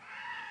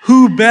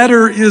 Who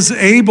better is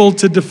able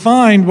to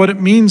define what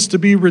it means to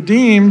be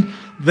redeemed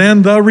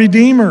than the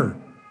Redeemer?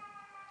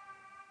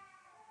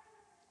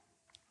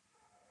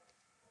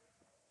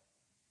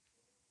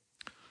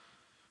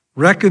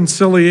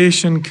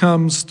 Reconciliation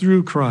comes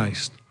through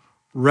Christ.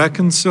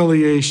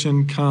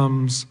 Reconciliation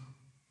comes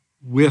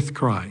with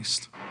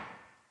Christ.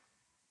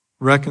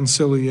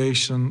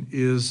 Reconciliation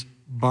is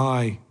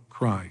by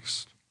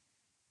Christ.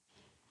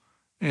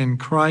 And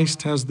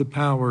Christ has the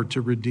power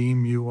to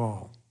redeem you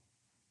all.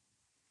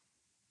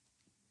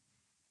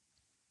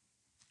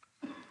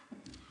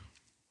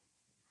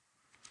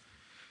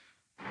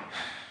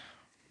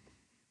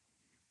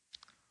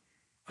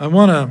 I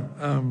want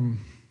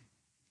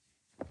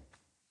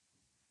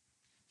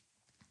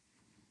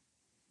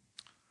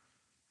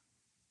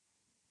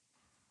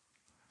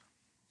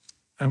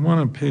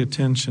to pay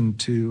attention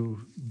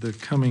to the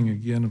coming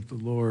again of the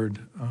Lord.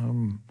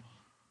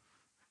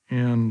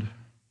 And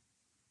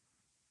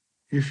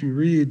if you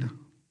read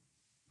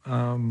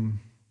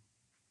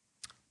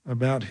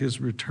about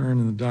his return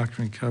in the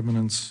Doctrine and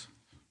Covenants,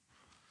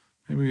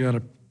 maybe we ought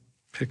to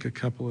pick a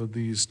couple of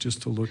these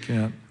just to look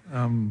at.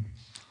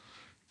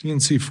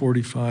 D&C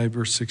 45,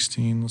 verse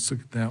 16. Let's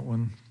look at that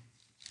one.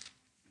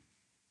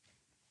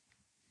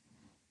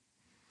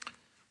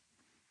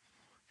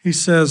 He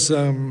says,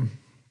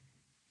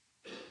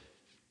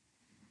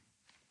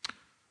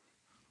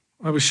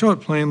 I will show it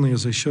plainly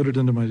as I showed it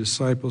unto my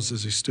disciples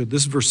as he stood.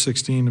 This is verse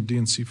 16 of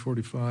D&C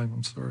 45,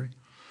 I'm sorry.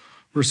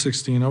 Verse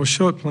 16, I will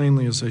show it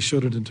plainly as I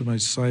showed it unto my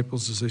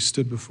disciples as I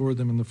stood before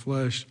them in the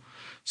flesh,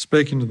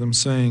 spake unto them,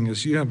 saying,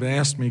 as you have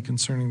asked me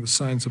concerning the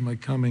signs of my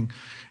coming,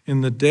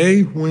 in the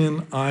day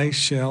when I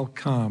shall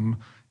come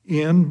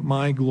in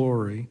my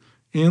glory,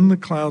 in the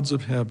clouds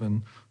of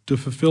heaven, to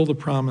fulfill the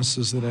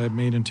promises that I have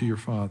made unto your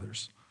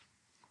fathers.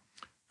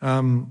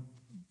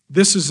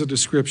 This is a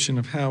description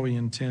of how he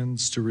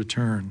intends to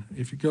return.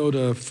 If you go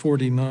to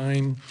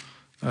 49,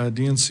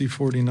 D&C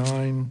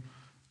 49,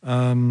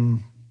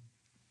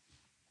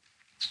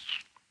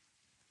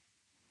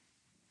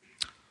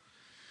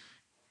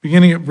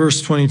 beginning at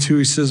verse 22,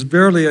 he says,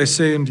 verily I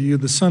say unto you,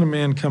 the Son of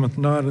Man cometh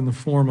not in the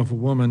form of a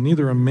woman,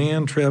 neither a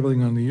man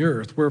traveling on the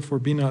earth. Wherefore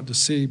be not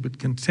deceived, but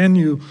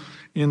continue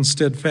in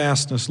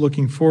steadfastness,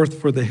 looking forth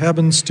for the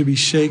heavens to be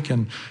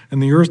shaken,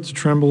 and the earth to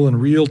tremble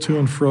and reel to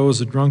and fro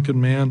as a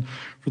drunken man,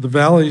 for the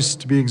valleys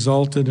to be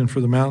exalted, and for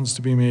the mountains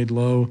to be made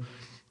low,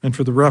 and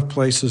for the rough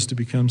places to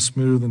become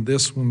smooth, and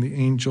this when the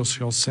angel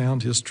shall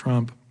sound his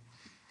trump.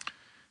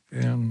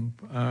 And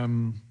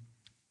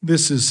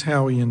this is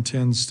how he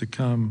intends to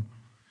come.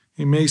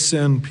 He may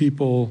send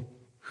people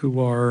who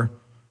are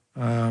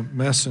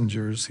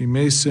messengers. He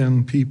may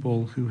send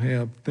people who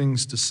have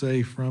things to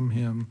say from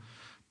him.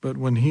 But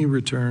when he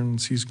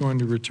returns, he's going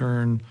to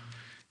return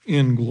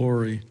in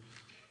glory.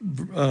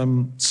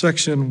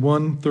 section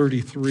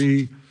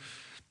 133,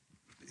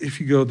 if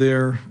you go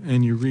there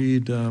and you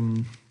read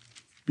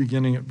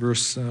beginning at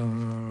verse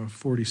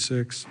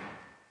 46.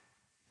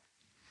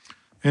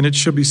 And it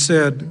shall be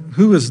said,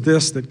 who is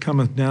this that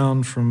cometh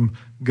down from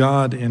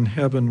God in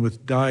heaven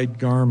with dyed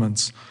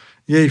garments,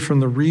 yea, from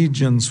the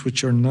regions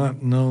which are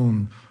not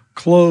known,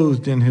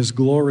 clothed in his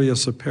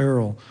glorious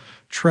apparel,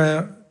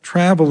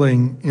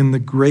 traveling in the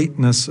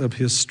greatness of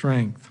his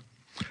strength?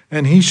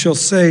 And he shall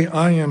say,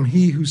 I am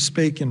he who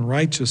spake in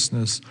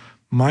righteousness,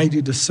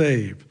 mighty to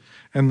save.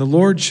 And the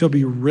Lord shall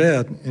be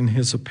read in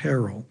his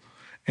apparel,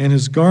 and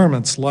his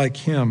garments like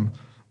him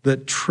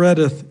that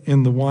treadeth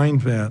in the wine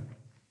vat.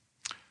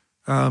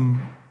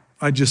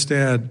 I just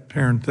add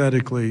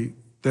parenthetically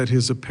that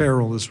his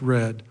apparel is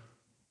red,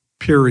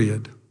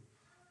 period.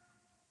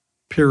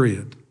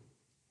 Period.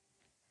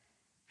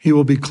 He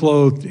will be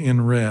clothed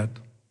in red.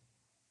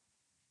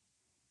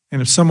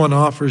 And if someone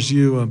offers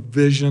you a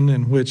vision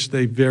in which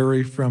they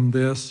vary from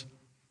this,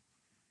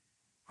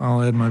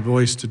 I'll add my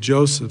voice to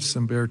Joseph's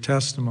and bear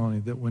testimony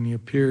that when he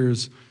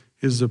appears,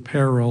 his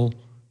apparel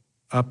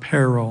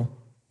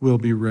will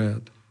be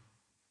red.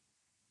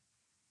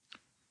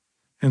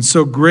 And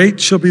so great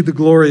shall be the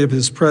glory of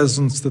his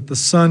presence that the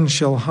sun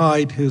shall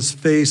hide his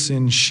face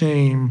in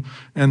shame,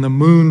 and the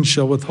moon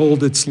shall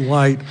withhold its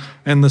light,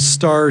 and the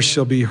stars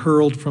shall be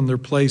hurled from their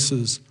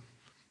places.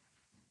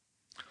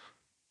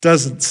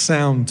 Doesn't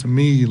sound to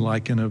me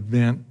like an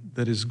event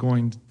that is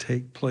going to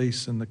take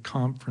place in the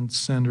conference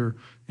center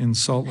in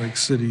Salt Lake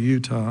City,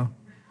 Utah.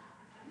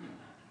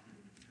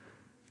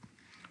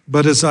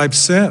 But as I've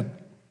said,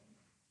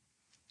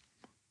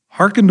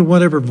 hearken to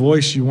whatever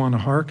voice you want to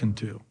hearken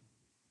to.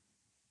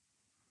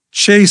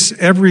 Chase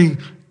every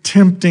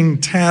tempting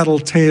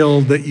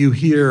tattletale that you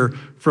hear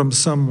from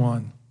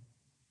someone.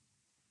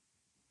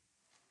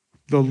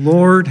 The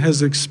Lord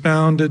has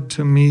expounded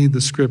to me the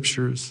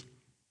scriptures.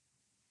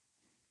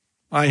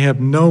 I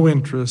have no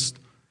interest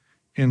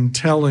in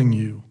telling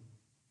you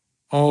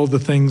all the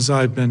things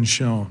I've been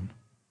shown.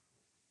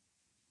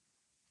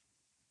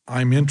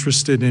 I'm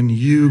interested in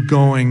you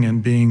going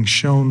and being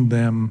shown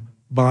them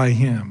by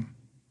him.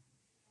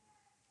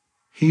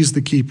 He's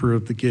the keeper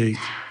of the gate.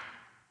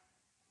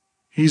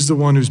 He's the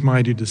one who's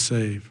mighty to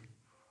save.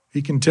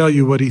 He can tell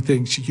you what he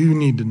thinks you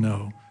need to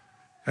know,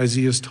 as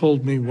he has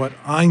told me what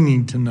I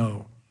need to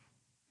know.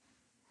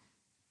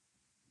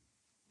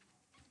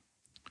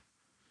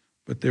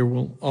 But there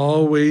will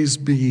always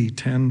be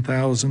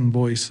 10,000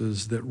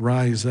 voices that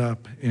rise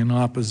up in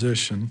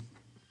opposition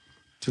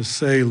to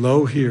say,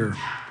 lo here,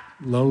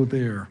 lo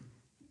there.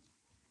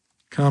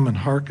 Come and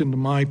hearken to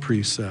my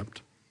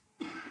precept.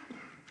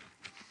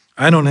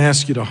 I don't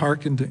ask you to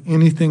hearken to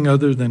anything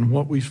other than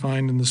what we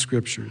find in the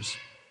scriptures.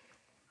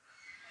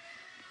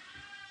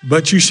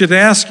 But you should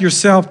ask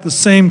yourself the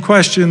same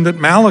question that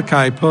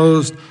Malachi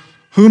posed.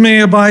 Who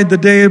may abide the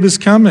day of his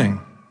coming?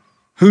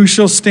 Who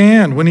shall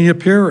stand when he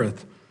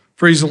appeareth?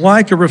 For he's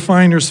like a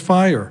refiner's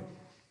fire,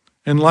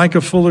 and like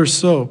a fuller's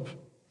soap.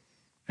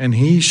 And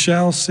he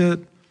shall sit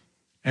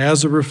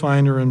as a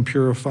refiner and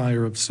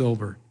purifier of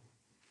silver.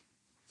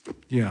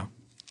 Yeah.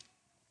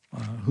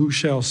 Who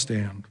shall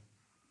stand?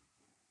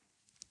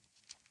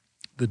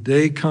 The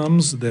day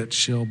comes that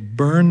shall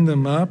burn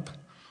them up,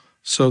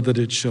 so that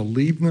it shall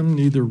leave them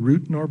neither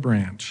root nor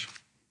branch.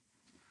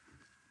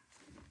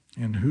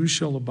 And who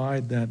shall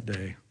abide that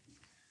day?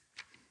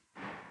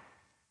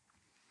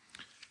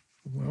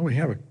 Well, we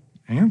have an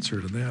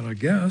answer to that, I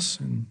guess,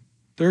 in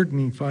 3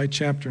 Nephi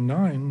chapter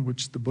 9,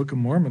 which the Book of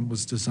Mormon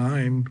was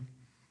designed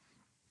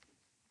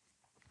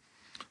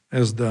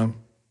as the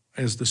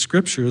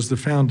scripture, as the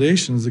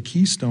foundation, as the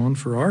keystone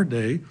for our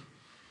day.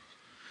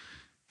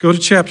 Go to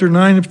chapter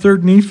 9 of 3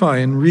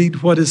 Nephi and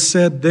read what is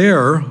said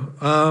there.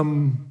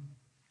 And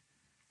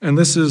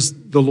this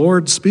is the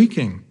Lord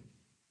speaking.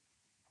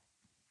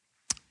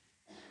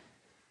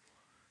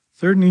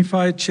 3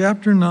 Nephi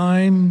chapter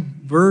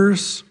 9,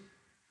 verse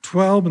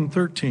 12 and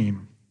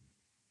 13.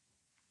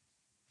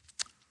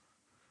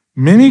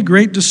 Many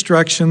great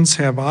destructions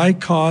have I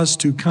caused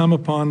to come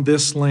upon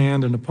this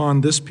land and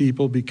upon this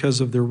people because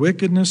of their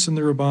wickedness and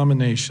their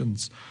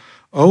abominations.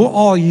 O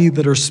all ye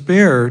that are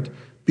spared,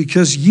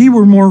 because ye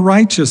were more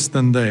righteous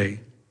than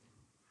they.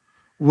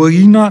 Will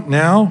ye not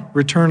now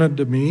return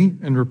unto me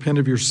and repent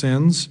of your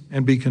sins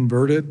and be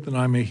converted, that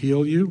I may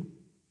heal you?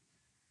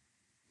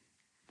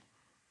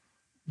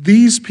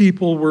 These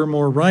people were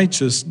more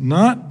righteous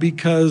not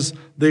because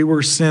they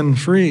were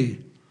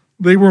sin-free.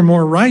 They were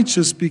more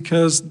righteous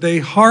because they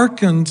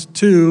hearkened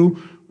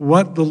to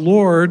what the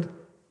Lord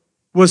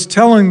was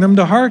telling them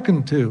to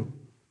hearken to.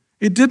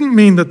 It didn't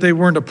mean that they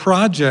weren't a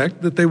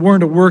project, that they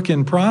weren't a work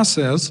in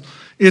process.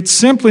 It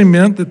simply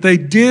meant that they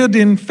did,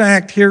 in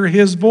fact, hear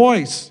his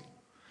voice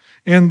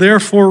and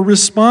therefore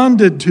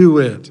responded to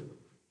it.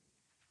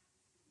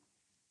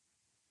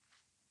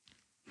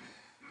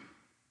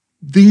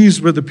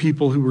 These were the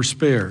people who were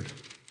spared.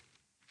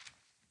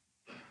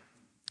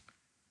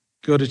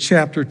 Go to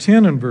chapter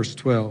 10 and verse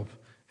 12.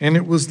 And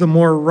it was the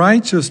more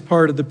righteous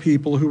part of the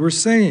people who were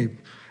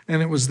saved.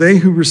 And it was they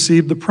who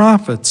received the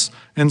prophets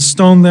and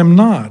stoned them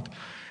not.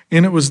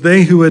 And it was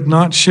they who had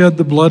not shed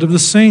the blood of the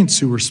saints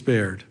who were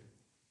spared.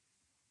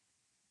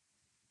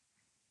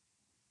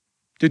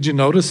 Did you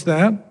notice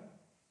that?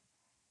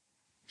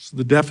 It's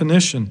the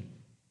definition.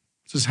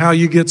 This is how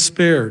you get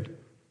spared.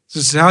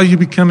 This is how you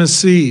become a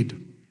seed.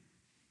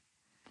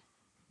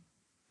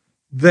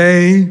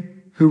 They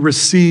who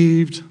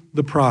received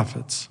the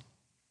prophets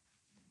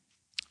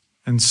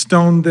and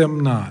stoned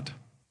them not.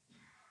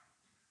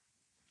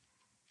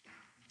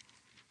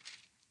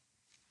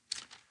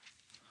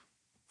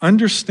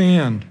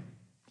 Understand,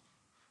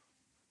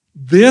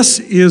 this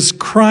is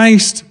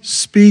Christ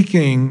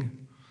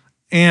speaking,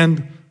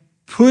 and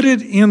put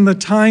it in the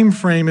time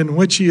frame in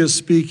which he is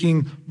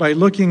speaking by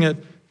looking at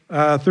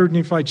 3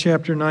 Nephi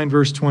chapter 9,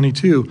 verse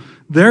 22.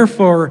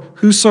 Therefore,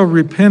 whoso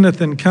repenteth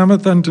and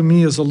cometh unto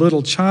me as a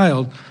little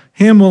child,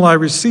 him will I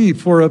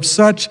receive, for of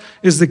such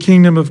is the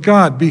kingdom of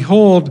God.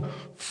 Behold,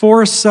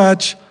 for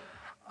such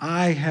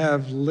I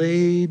have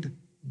laid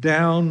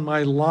down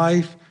my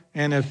life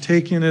and have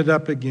taken it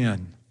up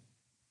again.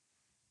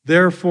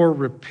 Therefore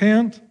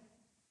repent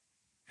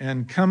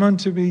and come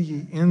unto me,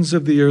 ye ends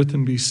of the earth,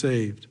 and be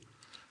saved.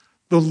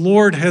 The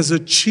Lord has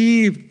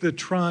achieved the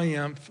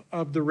triumph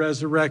of the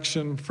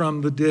resurrection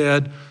from the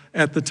dead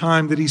at the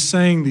time that he's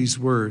saying these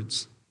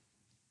words.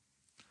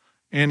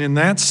 And in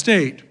that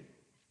state,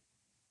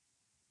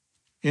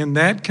 in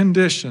that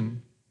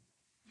condition,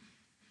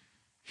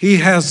 he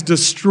has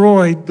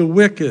destroyed the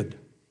wicked.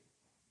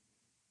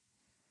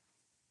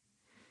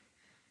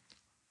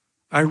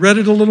 I read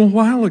it a little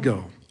while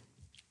ago.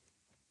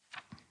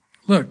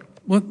 Look,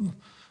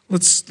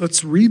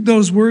 let's read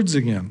those words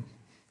again.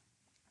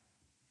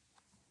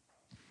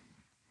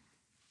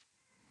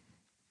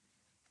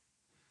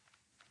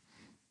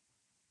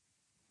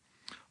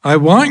 I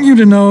want you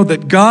to know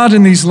that God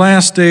in these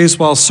last days,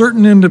 while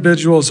certain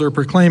individuals are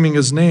proclaiming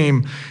his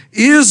name,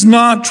 is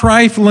not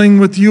trifling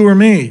with you or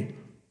me.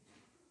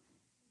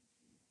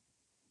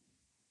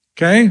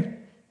 Okay?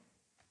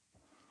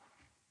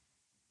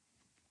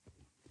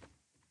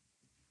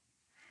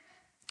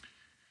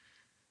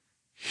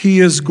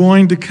 He's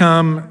going to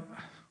come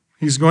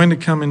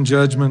in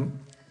judgment.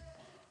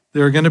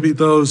 There are going to be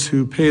those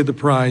who pay the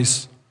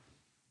price.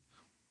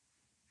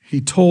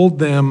 He told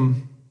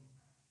them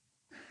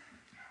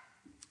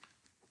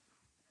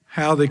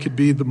how they could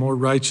be the more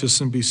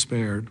righteous and be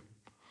spared.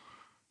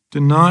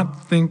 Do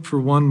not think for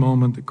one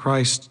moment that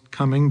Christ's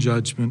coming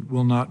judgment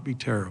will not be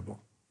terrible.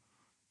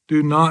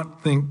 Do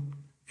not think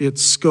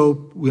its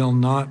scope will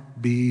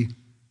not be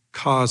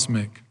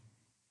cosmic.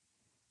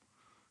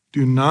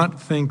 Do not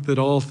think that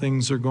all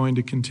things are going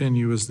to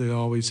continue as they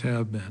always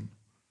have been.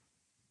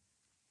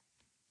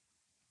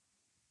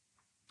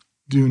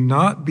 Do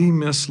not be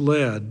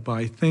misled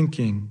by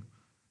thinking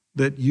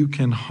that you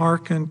can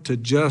hearken to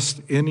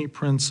just any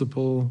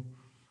principle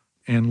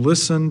and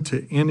listen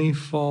to any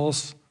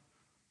false,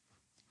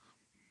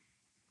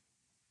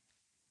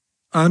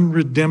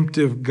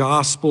 unredemptive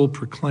gospel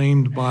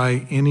proclaimed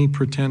by any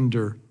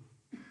pretender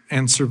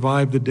and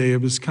survive the day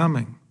of his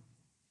coming.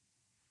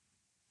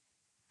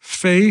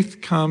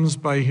 Faith comes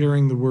by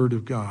hearing the Word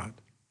of God.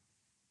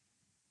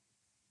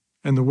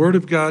 And the Word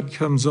of God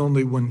comes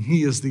only when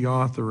he is the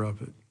author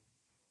of it.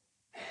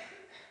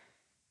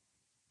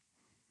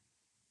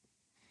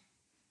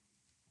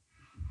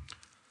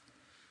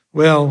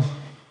 Well,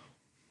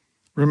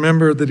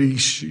 remember that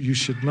you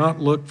should not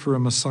look for a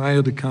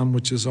Messiah to come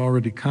which has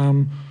already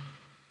come.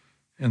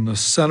 And the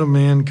Son of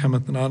Man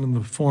cometh not in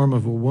the form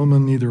of a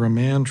woman, neither a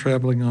man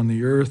traveling on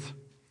the earth.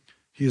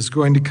 He is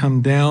going to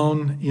come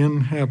down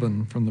in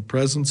heaven from the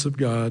presence of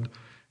God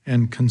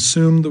and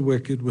consume the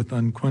wicked with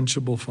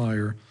unquenchable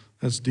fire.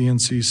 That's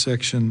D&C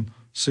section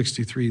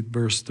 63,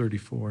 verse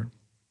 34.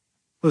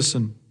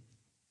 Listen.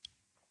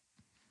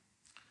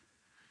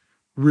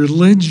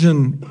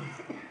 Religion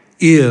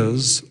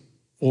is,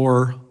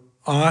 or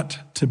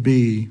ought to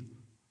be,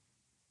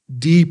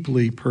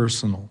 deeply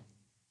personal.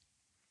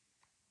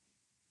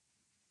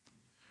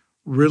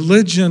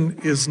 Religion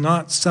is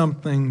not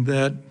something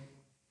that,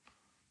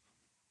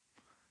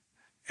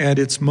 at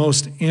its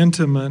most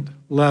intimate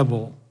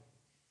level,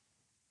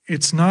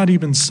 it's not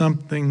even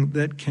something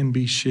that can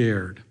be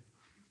shared.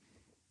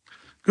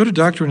 Go to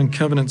Doctrine and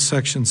Covenants,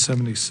 section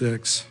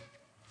 76.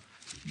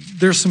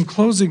 There's some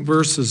closing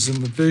verses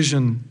in the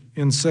vision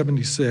in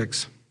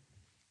 76.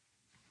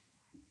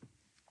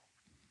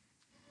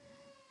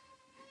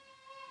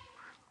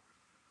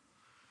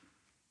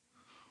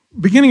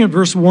 Beginning at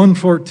verse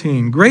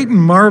 114, great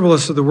and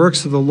marvelous are the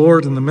works of the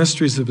Lord and the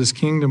mysteries of his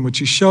kingdom, which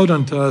he showed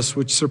unto us,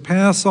 which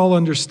surpass all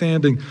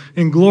understanding,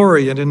 in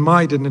glory and in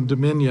might and in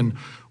dominion,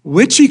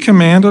 which he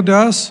commanded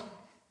us,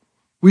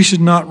 we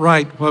should not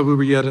write while we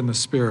were yet in the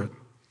Spirit,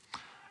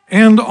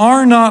 and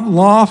are not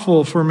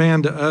lawful for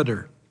man to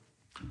utter.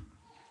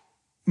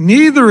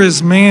 Neither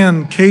is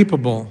man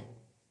capable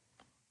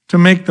to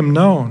make them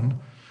known,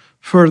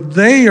 for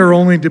they are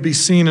only to be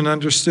seen and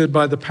understood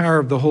by the power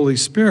of the Holy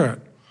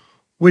Spirit,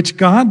 which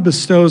God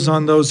bestows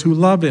on those who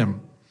love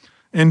him.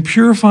 and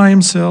purify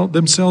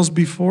themselves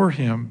before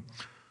him,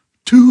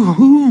 to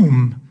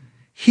whom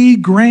he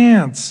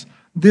grants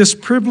this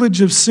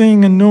privilege of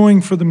seeing and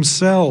knowing for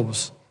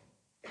themselves,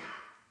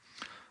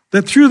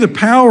 that through the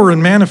power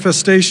and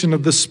manifestation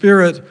of the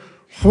Spirit,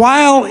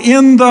 while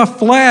in the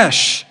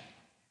flesh,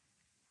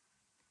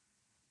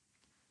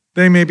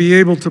 they may be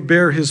able to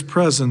bear his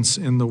presence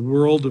in the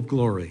world of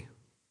glory.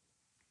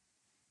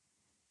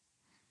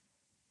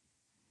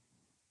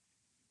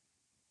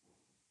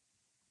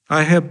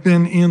 I have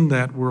been in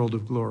that world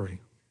of glory.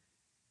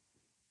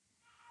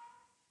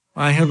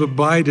 I have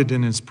abided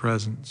in his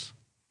presence.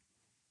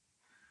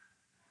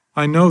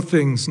 I know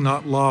things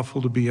not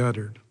lawful to be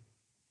uttered,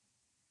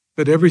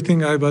 but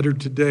everything I've uttered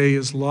today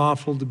is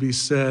lawful to be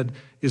said,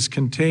 is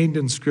contained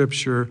in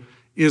Scripture,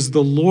 is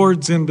the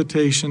Lord's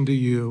invitation to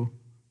you.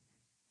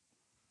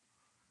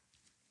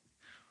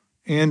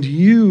 And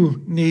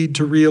you need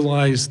to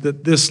realize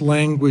that this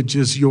language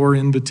is your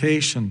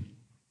invitation.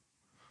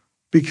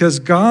 Because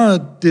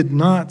God did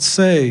not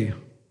say,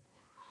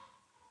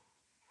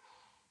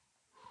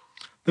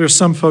 there's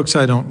some folks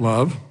I don't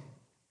love.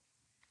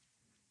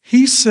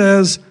 He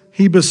says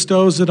he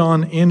bestows it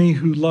on any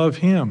who love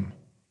him.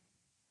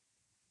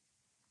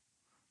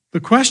 The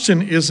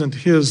question isn't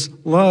his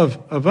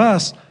love of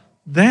us.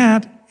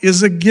 That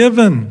is a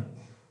given.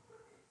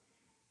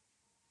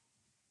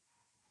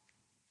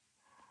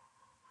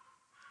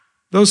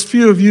 Those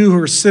few of you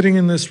who are sitting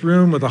in this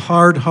room with a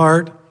hard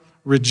heart,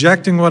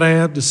 rejecting what I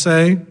have to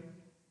say,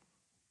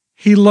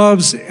 he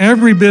loves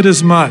every bit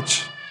as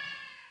much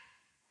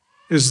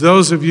as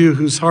those of you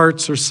whose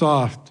hearts are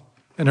soft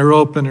and are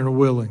open and are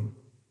willing.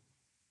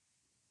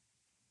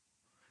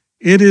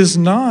 It is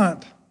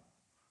not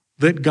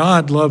that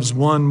God loves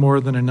one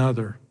more than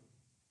another.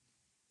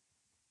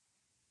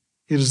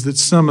 It is that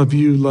some of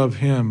you love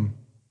him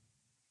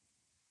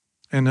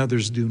and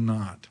others do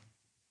not.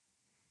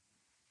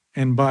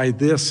 And by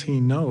this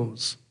he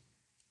knows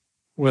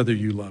whether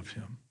you love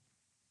him.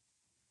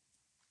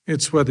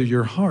 It's whether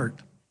your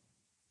heart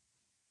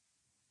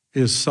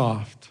is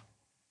soft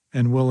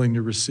and willing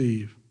to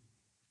receive,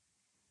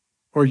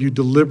 or you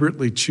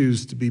deliberately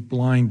choose to be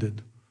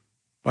blinded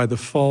by the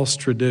false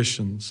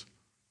traditions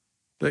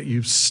that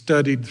you've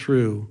studied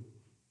through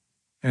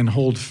and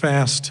hold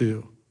fast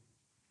to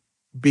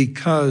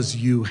because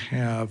you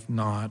have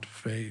not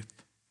faith.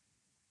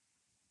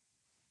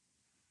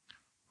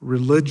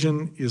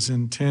 Religion is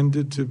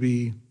intended to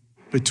be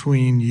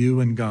between you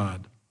and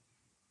God,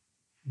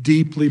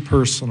 deeply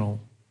personal,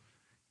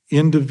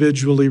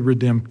 individually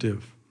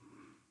redemptive.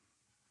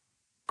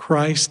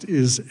 Christ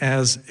is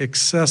as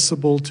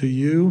accessible to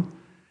you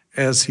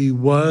as he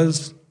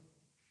was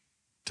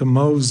to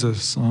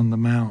Moses on the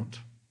Mount.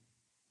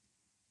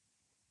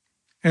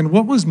 And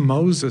what was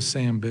Moses'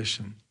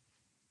 ambition?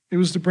 It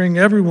was to bring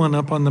everyone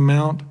up on the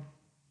Mount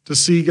to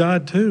see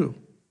God too.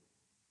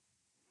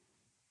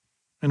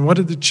 And what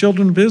did the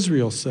children of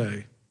Israel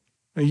say?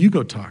 Now, you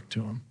go talk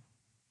to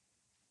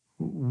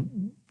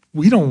him.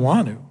 We don't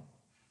want to.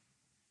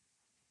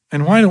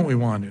 And why don't we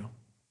want to?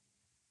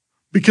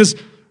 Because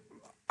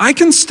I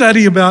can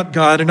study about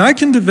God and I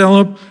can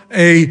develop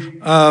a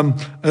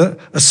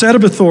set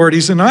of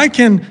authorities and I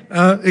can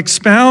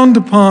expound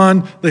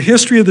upon the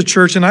history of the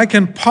church and I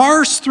can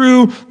parse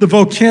through the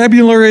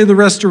vocabulary of the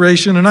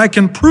restoration and I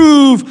can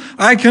prove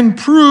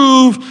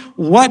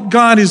what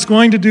God is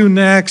going to do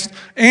next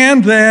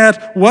and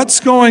that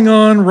what's going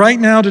on right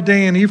now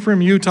today in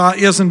Ephraim, Utah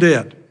isn't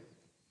it.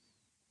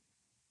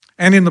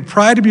 And in the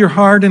pride of your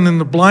heart and in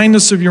the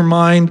blindness of your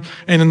mind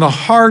and in the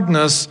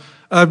hardness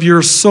of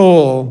your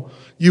soul,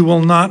 you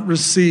will not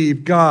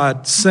receive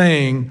God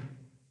saying,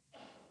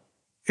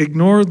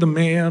 ignore the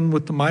man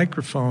with the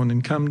microphone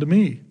and come to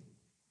me.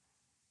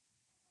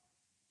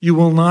 You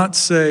will not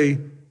say,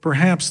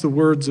 perhaps the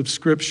words of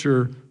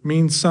Scripture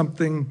mean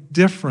something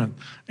different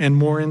and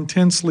more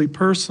intensely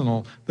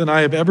personal than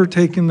I have ever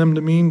taken them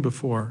to mean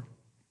before.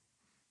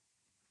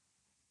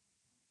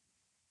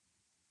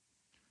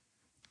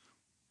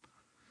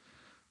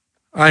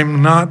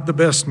 I'm not the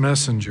best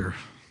messenger.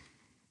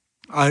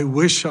 I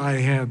wish I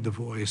had the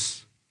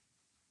voice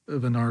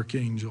of an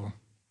archangel.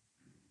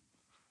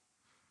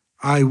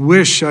 I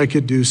wish I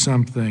could do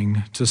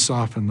something to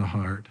soften the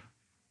heart.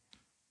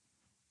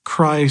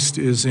 Christ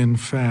is in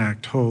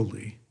fact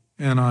holy,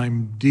 and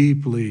I'm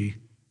deeply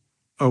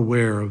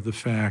aware of the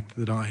fact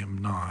that I am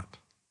not.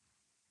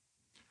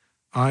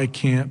 I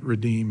can't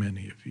redeem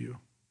any of you,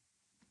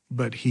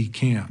 but he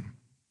can.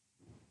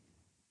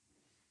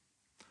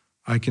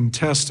 I can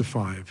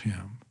testify of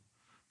him,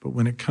 but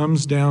when it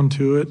comes down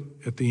to it,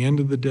 at the end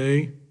of the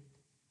day,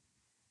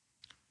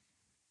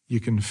 you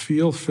can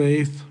feel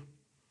faith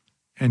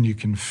and you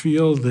can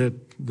feel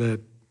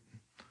that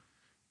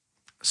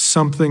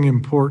something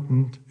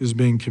important is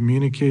being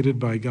communicated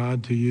by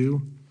God to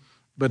you.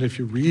 But if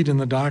you read in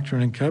the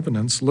Doctrine and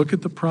Covenants, look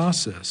at the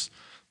process.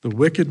 The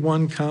wicked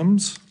one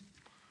comes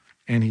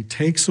and he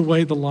takes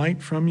away the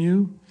light from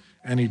you,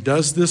 and he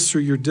does this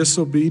through your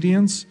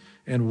disobedience.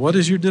 And what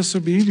is your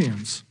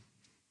disobedience?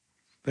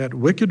 That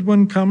wicked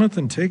one cometh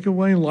and take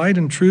away light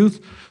and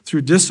truth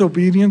through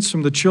disobedience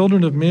from the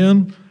children of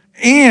men,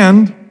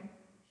 and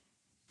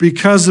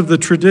because of the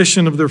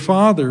tradition of their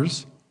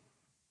fathers,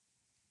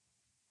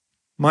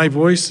 my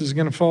voice is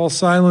going to fall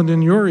silent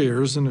in your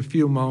ears in a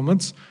few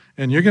moments,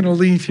 and you're going to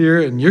leave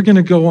here, and you're going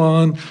to go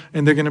on,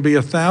 and there are going to be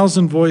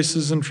 1,000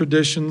 voices and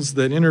traditions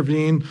that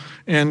intervene,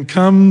 and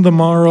come the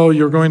morrow,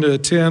 you're going to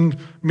attend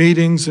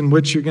meetings in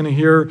which you're going to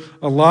hear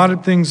a lot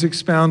of things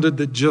expounded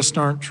that just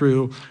aren't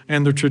true,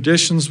 and the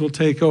traditions will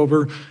take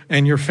over,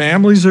 and your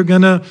families are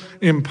going to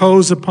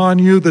impose upon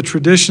you the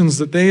traditions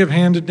that they have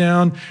handed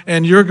down,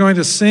 and you're going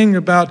to sing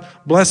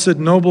about blessed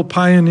noble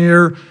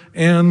pioneer,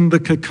 and the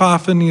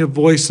cacophony of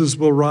voices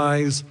will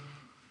rise,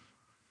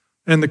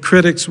 and the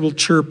critics will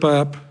chirp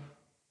up,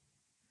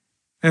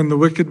 and the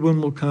wicked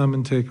one will come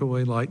and take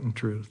away light and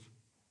truth.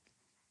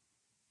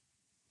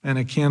 And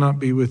I cannot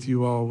be with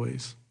you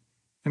always.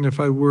 And if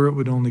I were, it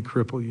would only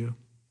cripple you.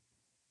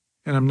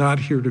 And I'm not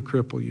here to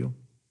cripple you.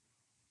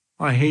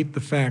 I hate the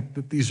fact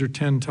that these are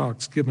 10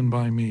 talks given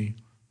by me.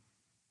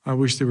 I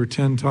wish there were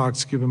 10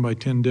 talks given by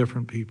 10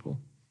 different people.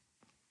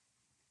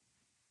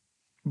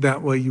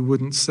 That way you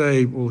wouldn't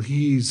say, well,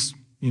 he's,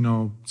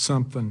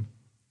 something.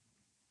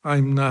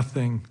 I'm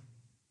nothing.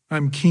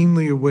 I'm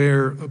keenly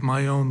aware of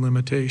my own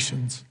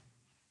limitations.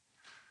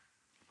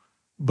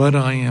 But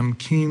I am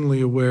keenly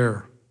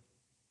aware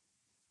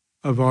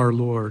of our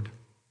Lord.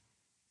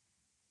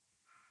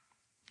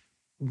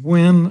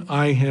 When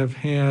I have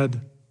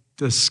had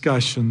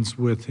discussions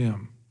with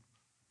him,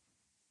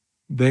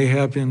 they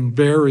have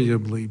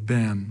invariably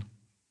been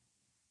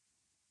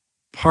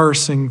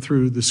parsing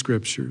through the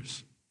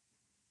scriptures,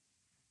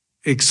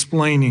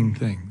 explaining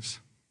things.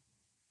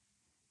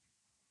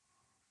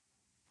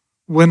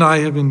 When I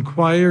have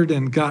inquired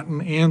and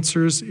gotten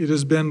answers, it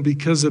has been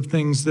because of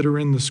things that are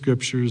in the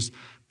scriptures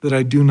that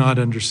I do not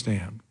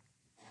understand.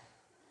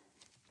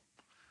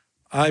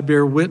 I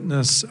bear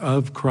witness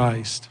of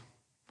Christ.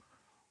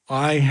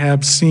 I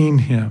have seen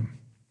him.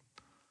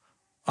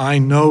 I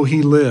know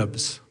he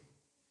lives.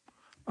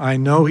 I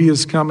know he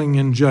is coming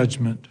in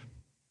judgment.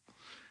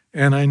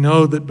 And I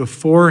know that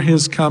before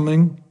his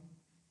coming,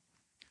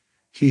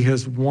 he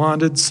has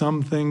wanted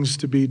some things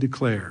to be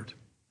declared.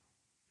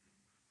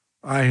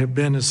 I have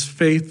been as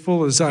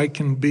faithful as I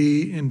can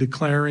be in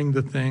declaring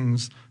the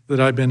things that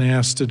I've been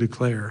asked to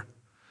declare.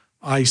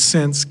 I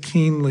sense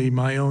keenly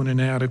my own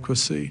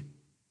inadequacy.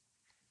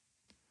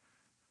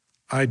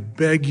 I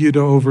beg you to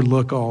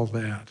overlook all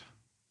that.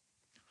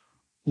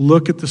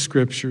 Look at the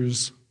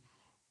scriptures.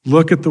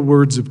 Look at the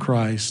words of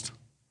Christ.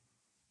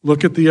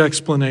 Look at the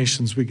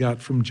explanations we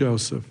got from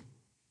Joseph.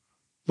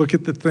 Look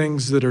at the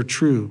things that are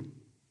true.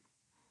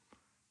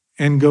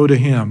 And go to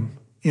him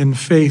in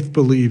faith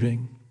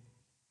believing.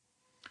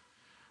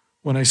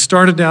 When I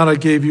started out, I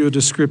gave you a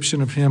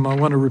description of him. I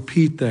want to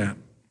repeat that.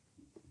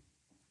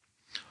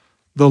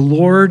 The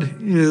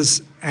Lord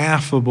is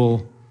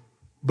affable,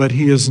 but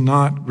he is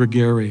not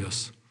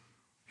gregarious.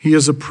 He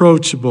is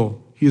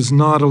approachable. He is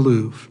not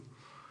aloof.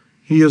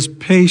 He is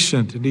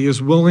patient, and he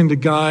is willing to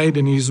guide,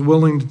 and he is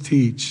willing to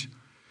teach.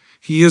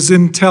 He is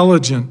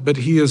intelligent, but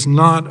he is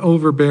not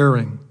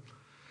overbearing.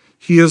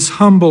 He is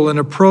humble and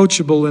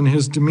approachable in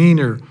his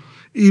demeanor,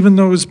 even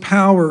though his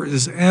power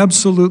is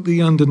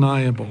absolutely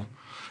undeniable.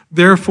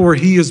 Therefore,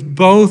 he is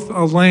both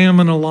a lamb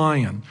and a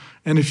lion.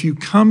 And if you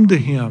come to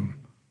him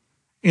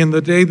in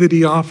the day that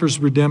he offers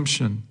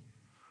redemption,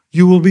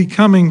 you will be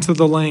coming to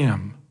the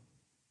lamb.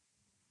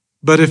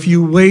 But if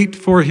you wait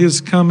for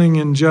his coming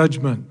in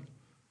judgment,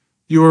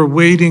 you are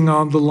waiting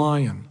on the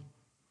lion,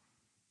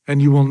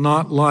 and you will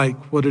not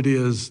like what it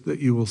is that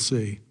you will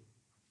see.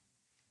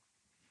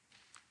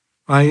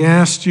 I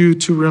asked you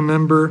to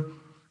remember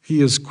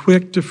he is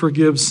quick to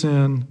forgive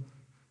sin.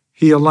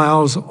 He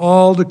allows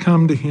all to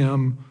come to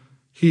him.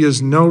 He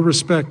is no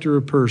respecter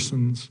of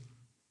persons.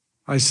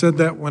 I said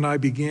that when I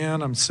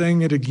began. I'm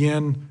saying it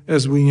again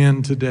as we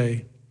end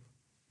today.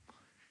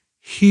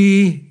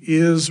 He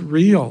is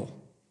real.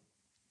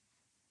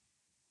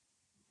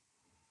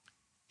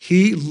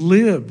 He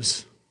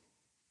lives.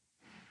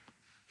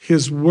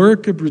 His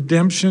work of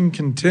redemption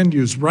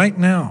continues right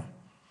now,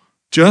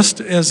 just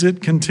as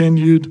it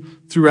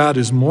continued throughout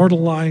his mortal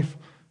life,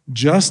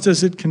 just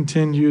as it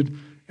continued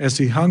as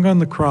he hung on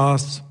the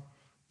cross,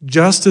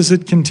 just as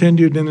it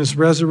continued in his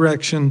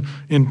resurrection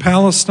in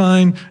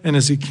Palestine and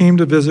as he came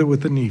to visit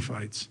with the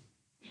Nephites.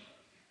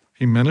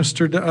 He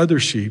ministered to other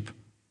sheep.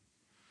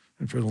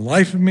 And for the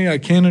life of me, I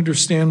can't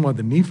understand why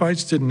the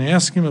Nephites didn't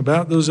ask him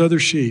about those other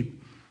sheep.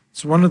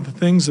 It's one of the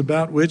things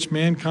about which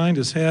mankind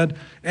has had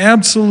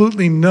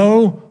absolutely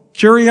no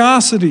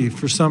curiosity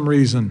for some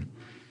reason.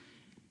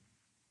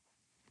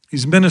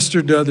 He's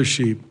ministered to other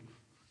sheep.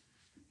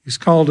 He's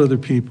called other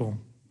people.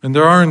 And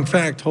there are, in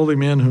fact, holy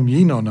men whom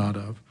ye know not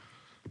of,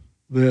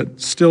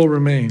 that still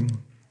remain.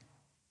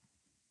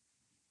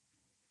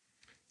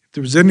 If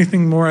there was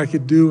anything more I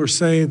could do or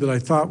say that I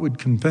thought would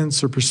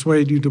convince or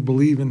persuade you to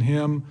believe in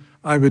him,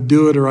 I would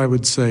do it or I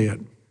would say it.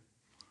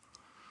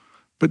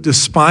 But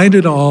despite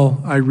it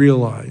all, I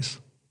realize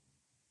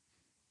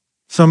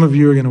Some of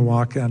you are going to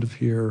walk out of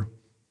here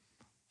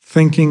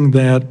thinking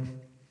that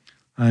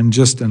I'm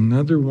just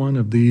another one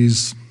of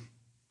these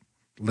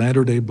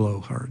latter-day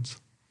blowhards,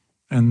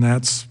 and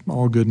that's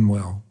all good and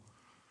well.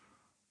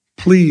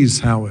 Please,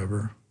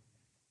 however,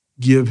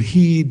 give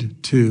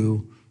heed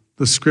to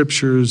the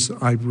scriptures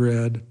I've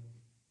read,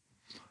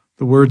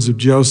 the words of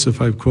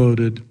Joseph I've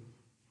quoted,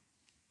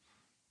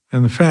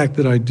 and the fact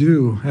that I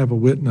do have a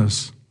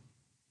witness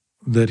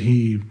that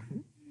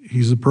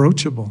he's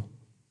approachable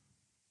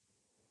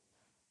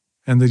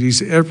and that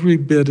he's every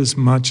bit as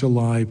much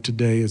alive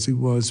today as he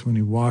was when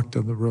he walked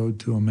on the road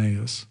to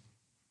Emmaus.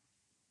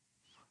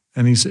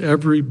 And he's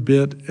every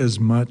bit as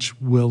much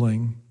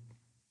willing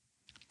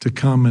to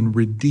come and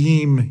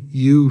redeem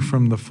you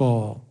from the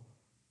fall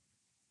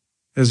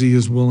as he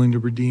is willing to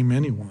redeem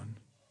anyone.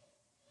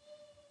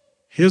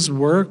 His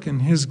work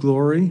and his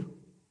glory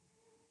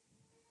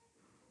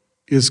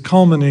is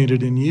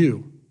culminated in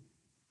you.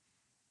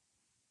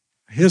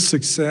 His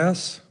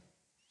success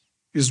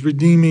is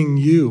redeeming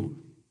you.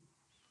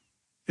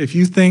 If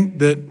you think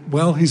that,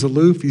 well, he's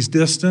aloof, he's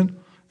distant,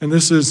 and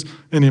this is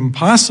an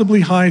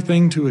impossibly high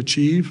thing to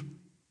achieve,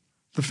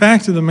 the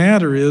fact of the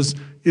matter is,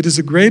 it is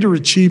a greater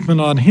achievement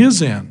on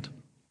his end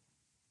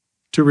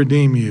to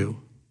redeem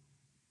you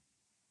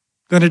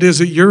than it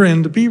is at your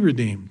end to be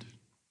redeemed.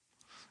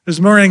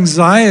 There's more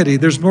anxiety,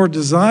 there's more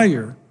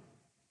desire,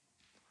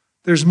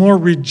 there's more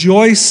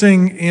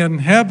rejoicing in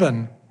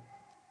heaven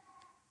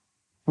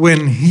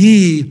when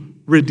he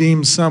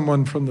redeems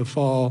someone from the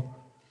fall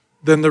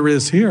than there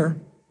is here.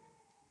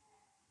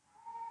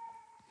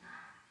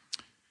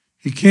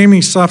 He came,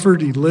 he suffered,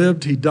 he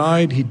lived, he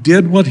died, he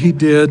did what he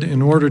did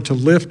in order to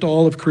lift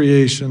all of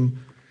creation,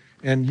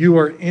 and you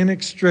are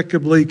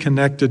inextricably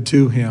connected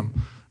to him.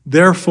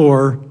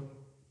 Therefore,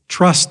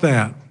 trust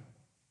that.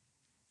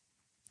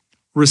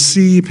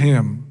 Receive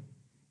him.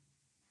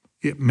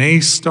 It may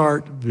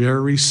start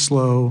very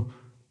slow,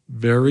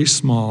 very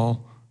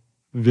small,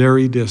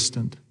 very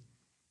distant.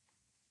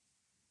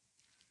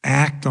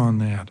 Act on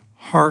that.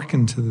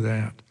 Hearken to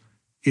that.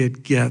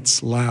 It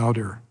gets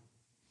louder.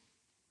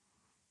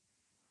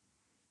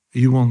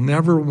 You will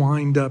never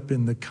wind up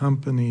in the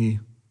company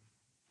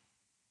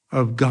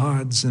of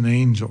gods and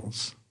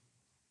angels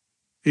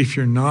if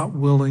you're not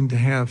willing to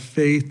have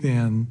faith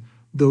in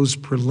those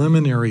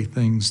preliminary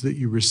things that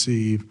you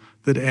receive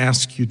that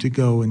ask you to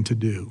go and to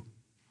do.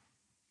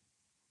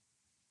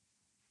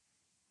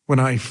 When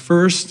I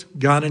first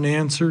got an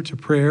answer to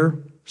prayer,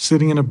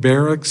 sitting in a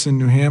barracks in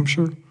New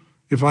Hampshire,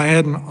 if I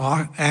hadn't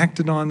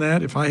acted on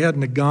that, if I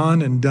hadn't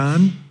gone and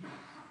done,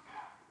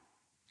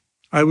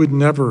 I would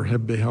never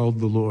have beheld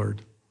the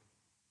Lord,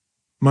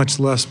 much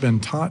less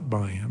been taught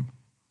by him.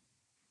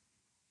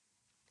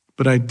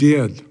 But I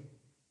did,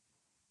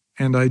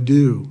 and I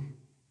do.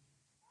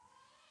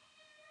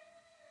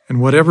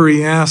 And whatever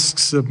he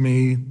asks of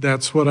me,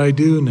 that's what I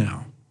do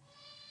now.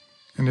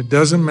 And it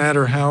doesn't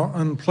matter how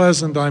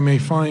unpleasant I may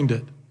find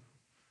it,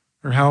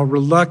 or how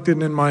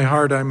reluctant in my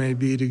heart I may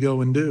be to go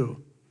and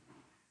do.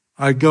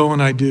 I go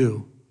and I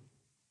do.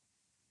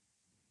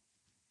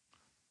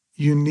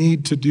 You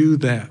need to do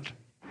that.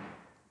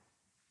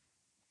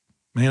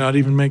 May not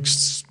even make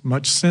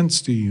much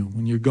sense to you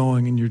when you're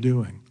going and you're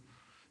doing.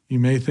 You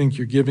may think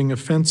you're giving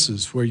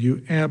offenses where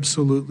you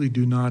absolutely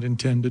do not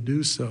intend to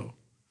do so.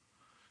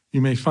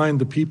 You may find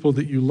the people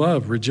that you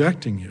love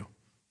rejecting you,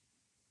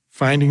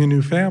 finding a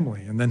new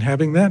family, and then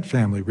having that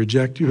family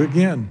reject you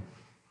again.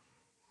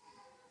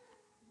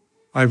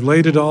 I've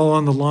laid it all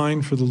on the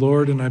line for the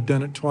Lord, and I've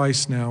done it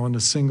twice now in a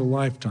single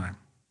lifetime.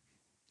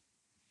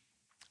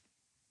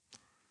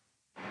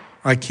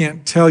 I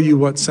can't tell you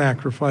what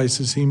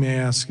sacrifices he may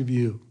ask of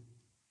you.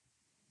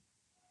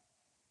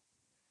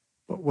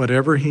 But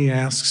whatever he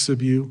asks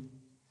of you,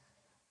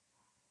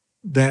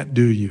 that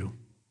do you.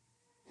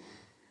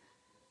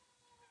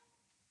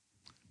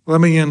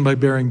 Let me end by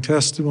bearing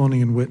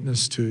testimony and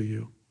witness to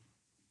you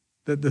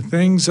that the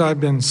things I've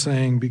been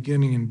saying,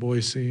 beginning in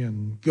Boise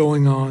and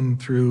going on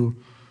through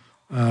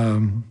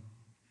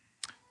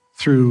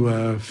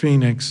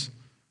Phoenix,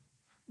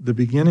 the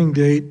beginning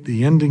date,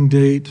 the ending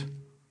date,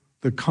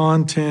 the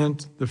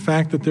content, the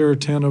fact that there are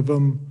 10 of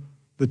them,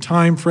 the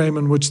time frame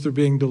in which they're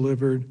being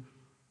delivered,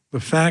 the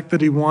fact that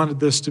he wanted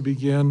this to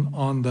begin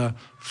on the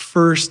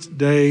first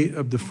day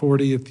of the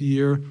 40th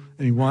year,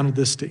 and he wanted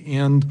this to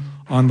end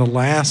on the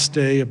last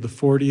day of the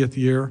 40th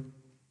year,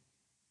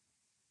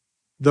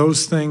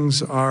 those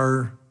things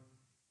are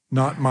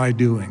not my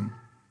doing.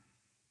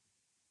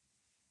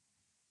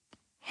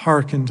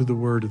 Hearken to the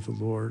word of the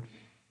Lord.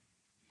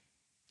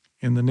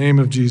 In the name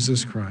of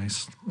Jesus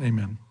Christ,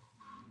 amen.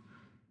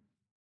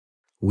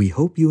 We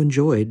hope you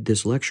enjoyed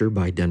this lecture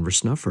by Denver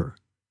Snuffer.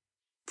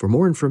 For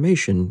more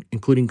information,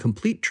 including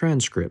complete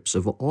transcripts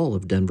of all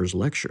of Denver's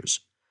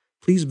lectures,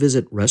 please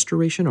visit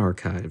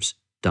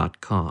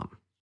restorationarchives.com.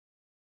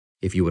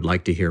 If you would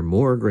like to hear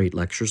more great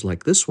lectures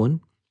like this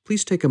one,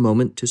 please take a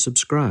moment to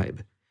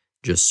subscribe.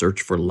 Just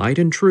search for Light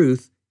and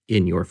Truth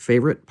in your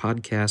favorite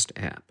podcast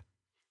app.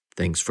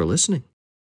 Thanks for listening.